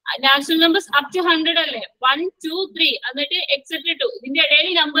natural numbers up to 100 അല്ലേ, 1 2 3 എന്നിട്ട് എക്സെട്ര 2. ഇതിന്റെ ഇടയിൽ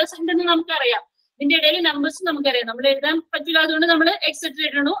നമ്പേഴ്സ് ഉണ്ടെന്ന് നമുക്കറിയാം. ഇതിന്റെ ഇടയിൽ നമ്പേഴ്സ് നമുക്കറിയാം, നമ്മൾ എഴുതാൻ പറ്റില്ല, അതുകൊണ്ട് നമ്മൾ എക്സെട്ര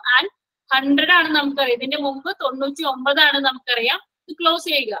ഇടണു. ആൻഡ് 100 ആണ് നമുക്കറിയാം. ഇതിന്റെ മുമ്പ് 99 ആണ് നമുക്കറിയാം. ഇത് ക്ലോസ്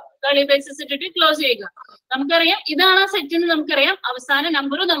ചെയ്യുക, കർലി ബ്രേസസ് ഇട്ടിട്ട് ക്ലോസ് ചെയ്യുക. നമുക്കറിയാം ഇതാണ് ആ സെറ്റ് എന്ന് നമുക്കറിയാം, അവസാന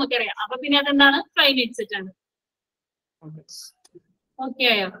നമ്പറും നമുക്കറിയാം. അപ്പൊ പിന്നെ അതെന്താണ്, ഫൈനൈറ്റ് സെറ്റ് ആണ്. ഓക്കെ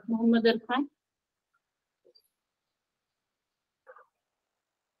ആയോ മുഹമ്മദ് ഇർഫാൻ?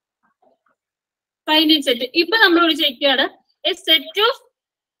 Finite set. ഇപ്പൊ നമ്മളോട് ചോദിക്കുകയാണ് A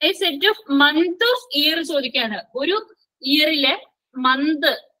set of month of year ചോദിക്കുകയാണ്. ഒരു ഇയറിലെ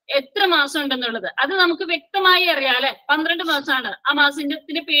മന്ത് എത്ര മാസം ഉണ്ടെന്നുള്ളത് അത് നമുക്ക് വ്യക്തമായി അറിയാം അല്ലെ. 12 മാസമാണ്. ആ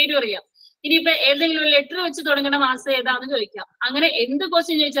മാസത്തിന്റെ പേരും അറിയാം. ഇനിയിപ്പോ ഏതെങ്കിലും ഒരു ലെറ്റർ വെച്ച് തുടങ്ങുന്ന മാസം ഏതാന്ന് ചോദിക്കാം. അങ്ങനെ എന്ത്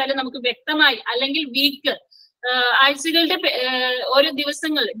ക്വസ്റ്റ്യൻ ചോദിച്ചാലും നമുക്ക് വ്യക്തമായി, അല്ലെങ്കിൽ വീക്ക്, ആഴ്ചകളുടെ ഓരോ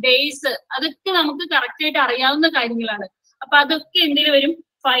ദിവസങ്ങൾ, ഡേയ്സ്, അതൊക്കെ നമുക്ക് കറക്റ്റ് ആയിട്ട് അറിയാവുന്ന കാര്യങ്ങളാണ്. അപ്പൊ അതൊക്കെ എന്തിൽ വരും,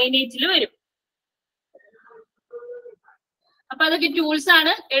 ഫൈനൈറ്റിൽ വരും. അപ്പൊ അതൊക്കെ ടൂൾസ്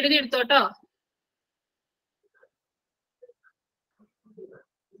ആണ്, എഴുതിയെടുത്തോട്ടോ.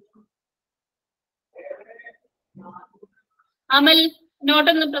 അമൽ നോട്ട്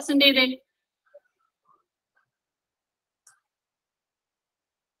ഒന്ന് പ്രസന്റ് ചെയ്തേ.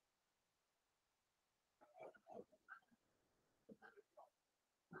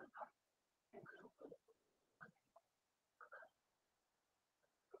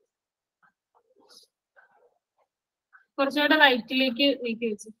 കുറച്ചുകൂടെ റൈറ്റിലേക്ക് നീക്കി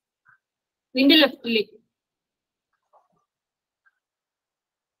വെച്ചു, നിന്റെ ലെഫ്റ്റിലേക്ക്.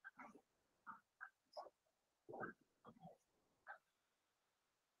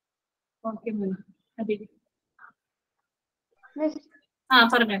 ഓക്കെ അതെ.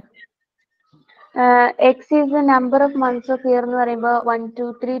 പറഞ്ഞോ. X is the number of months of year എന്ന് പറയുമ്പോ 1 2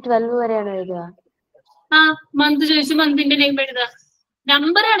 3 12 വരെയാണ് എഴുതുക. മന്ത് ചോദിച്ചു, മന്തിന്റെ നെയിം എഴുതുക.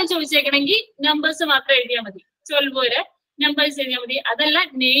 നമ്പർ ആണ് ചോദിച്ചേക്കണെങ്കിൽ നമ്പേഴ്സ് മാത്രം എഴുതിയാൽ മതി. 12 വരെ നമ്പേഴ്സ് എഴുതിയാൽ മതി. അതല്ല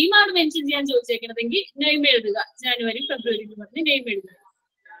നെയിം ആണ് മെൻഷൻ ചെയ്യാൻ ചോദിച്ചേക്കണതെങ്കിൽ നെയിം എഴുതുക. ജനുവരി ഫെബ്രുവരി എന്ന് പറഞ്ഞ് നെയിം എഴുതുക.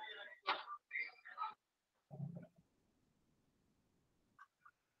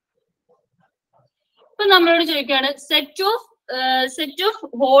 ഇപ്പൊ നമ്മളോട് ചോദിക്കുകയാണ് set of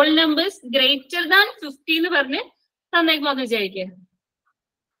whole numbers greater than 50 എന്ന് പറഞ്ഞ് തന്നേക്കുമെന്ന് വിചാരിക്കുക.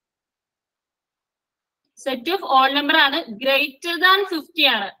 സെറ്റ് ഓഫ് ഓൾ നമ്പർ ആണ്, ഗ്രേറ്റർ ദാൻ 50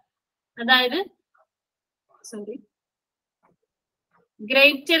 ആണ്. അതായത്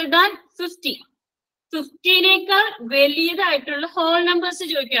ഗ്രേറ്റർ ദാൻ 50, 50നേക്കാൾ വലിയതായിട്ടുള്ള ഹോൾ നമ്പേഴ്സ്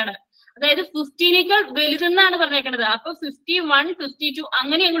ചോദിക്കുകയാണ്. അതായത് 50നേക്കാൾ വലുതെന്നാണ് പറഞ്ഞേക്കുന്നത്. അപ്പൊ 51 52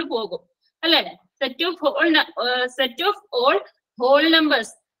 അങ്ങനെ അങ്ങോട്ട് പോകും അല്ലെ. Set of all whole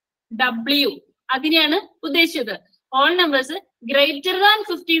numbers W അതിനെയാണ് ഉദ്ദേശിച്ചത്. ഹോൾ നമ്പേഴ്സ് ഗ്രേറ്റർ ദാൻ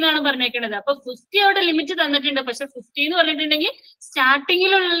 50 എന്നാണ് പറഞ്ഞേക്കുന്നത്. അപ്പൊ 50 അവിടെ ലിമിറ്റ് തന്നിട്ടുണ്ട്. പക്ഷെ 50 എന്ന് പറഞ്ഞിട്ടുണ്ടെങ്കിൽ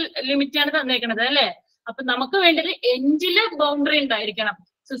സ്റ്റാർട്ടിങ്ങിലുള്ള ലിമിറ്റ് ആണ് തന്നേക്കുന്നത് അല്ലെ. അപ്പൊ നമുക്ക് വേണ്ടത് എൻഡില് ബൗണ്ടറി ഉണ്ടായിരിക്കണം.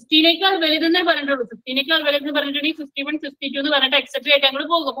 50നേക്കാൾ വലുതെന്നേ പറഞ്ഞിട്ടുള്ളൂ. 50നേക്കാൾ വലുതെന്ന് പറഞ്ഞിട്ടുണ്ടെങ്കിൽ 51 52 എന്ന് പറഞ്ഞിട്ട് എക്സെട്ര ആയിട്ട് അങ്ങോട്ട്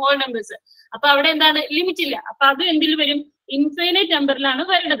പോകും ഹോൾ നമ്പേഴ്സ്. അപ്പൊ അവിടെ എന്താണ്, ലിമിറ്റ് ഇല്ല. അപ്പൊ അത് എന്തിൽ വരും, ഇൻഫൈനൈറ്റ് നമ്പറിലാണ്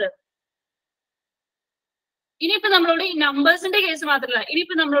വരുന്നത്. ഇനിയിപ്പോ നമ്മളോട് ഈ നമ്പേഴ്സിന്റെ കേസ് മാത്രമല്ല,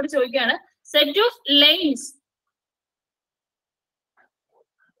 ഇനിയിപ്പോ നമ്മളോട് ചോദിക്കുകയാണ് set of lines.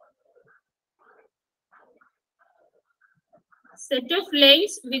 Set of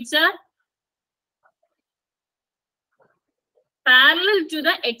lines which are parallel to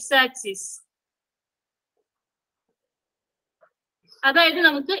the X axis. അതായത്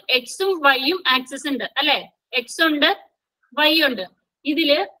നമുക്ക് എക്സും വൈയും ആക്സിസ് ഉണ്ട് അല്ലെ. എക്സ് ഉണ്ട്, വൈ ഉണ്ട്.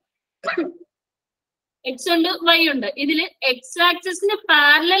 ഇതില് എക്സ് ഉണ്ട്, വൈ ഉണ്ട്. ഇതില് എക്സ് ആക്സിസിന്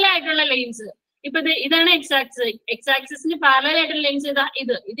പാരലൽ ആയിട്ടുള്ള ലൈൻസ്. ഇപ്പൊ ഇതാണ് എക്സ് ആക്സിസ്. എക്സ് ആക്സിസിന് പാരലൽ ആയിട്ടുള്ള ലൈൻസ് ഇതാ.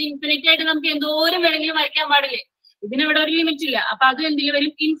 ഇത് ഇൻഫിനിറ്റ് ആയിട്ട് നമുക്ക് എന്തോരം വേണമെങ്കിലും വരയ്ക്കാൻ പാടില്ലേ. ഇതിനിവിടെ ഒരു ലിമിറ്റ് ഇല്ല. അപ്പൊ അത് എന്തിൽ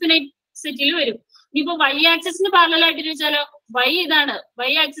വരും, ഇൻഫിനിറ്റ് സെറ്റിൽ വരും. ഇനിയിപ്പോ വൈ ആക്സിസിന് പാരലൽ ആയിട്ട് ചോദിച്ചാലോ, വൈ ഇതാണ്,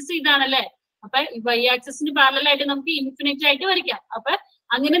 വൈ ആക്സിസ് ഇതാണല്ലേ. അപ്പൊ വൈ ആക്സിസിന് പാരലൽ ആയിട്ട് നമുക്ക് ഇൻഫിനിറ്റ് ആയിട്ട് വരയ്ക്കാം. അപ്പൊ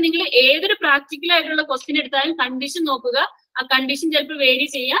അങ്ങനെ നിങ്ങൾ ഏതൊരു പ്രാക്ടിക്കൽ ആയിട്ടുള്ള ക്വസ്റ്റ്യൻ എടുത്താലും കണ്ടീഷൻ നോക്കുക. ആ കണ്ടീഷൻ ചിലപ്പോൾ വേരി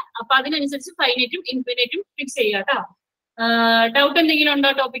ചെയ്യാം. അപ്പൊ അതിനനുസരിച്ച് ഫൈനൈറ്റും ഇൻഫിനിറ്റും ഫിക്സ് ചെയ്യാം കേട്ടോ. ഡൗട്ട് എന്തെങ്കിലും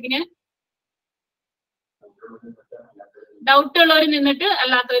ഉണ്ടോ ടോപ്പിക്കിന്? ഡൗട്ട് ഉള്ളവർ നിന്നിട്ട്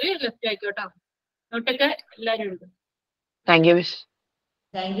അല്ലാത്തവര് ലെഫ്റ്റ് ആയിക്കോട്ടോ. ഡൗട്ടൊക്കെ എല്ലാവരും ഉണ്ട്. Thank you miss.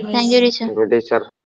 Thank you teacher.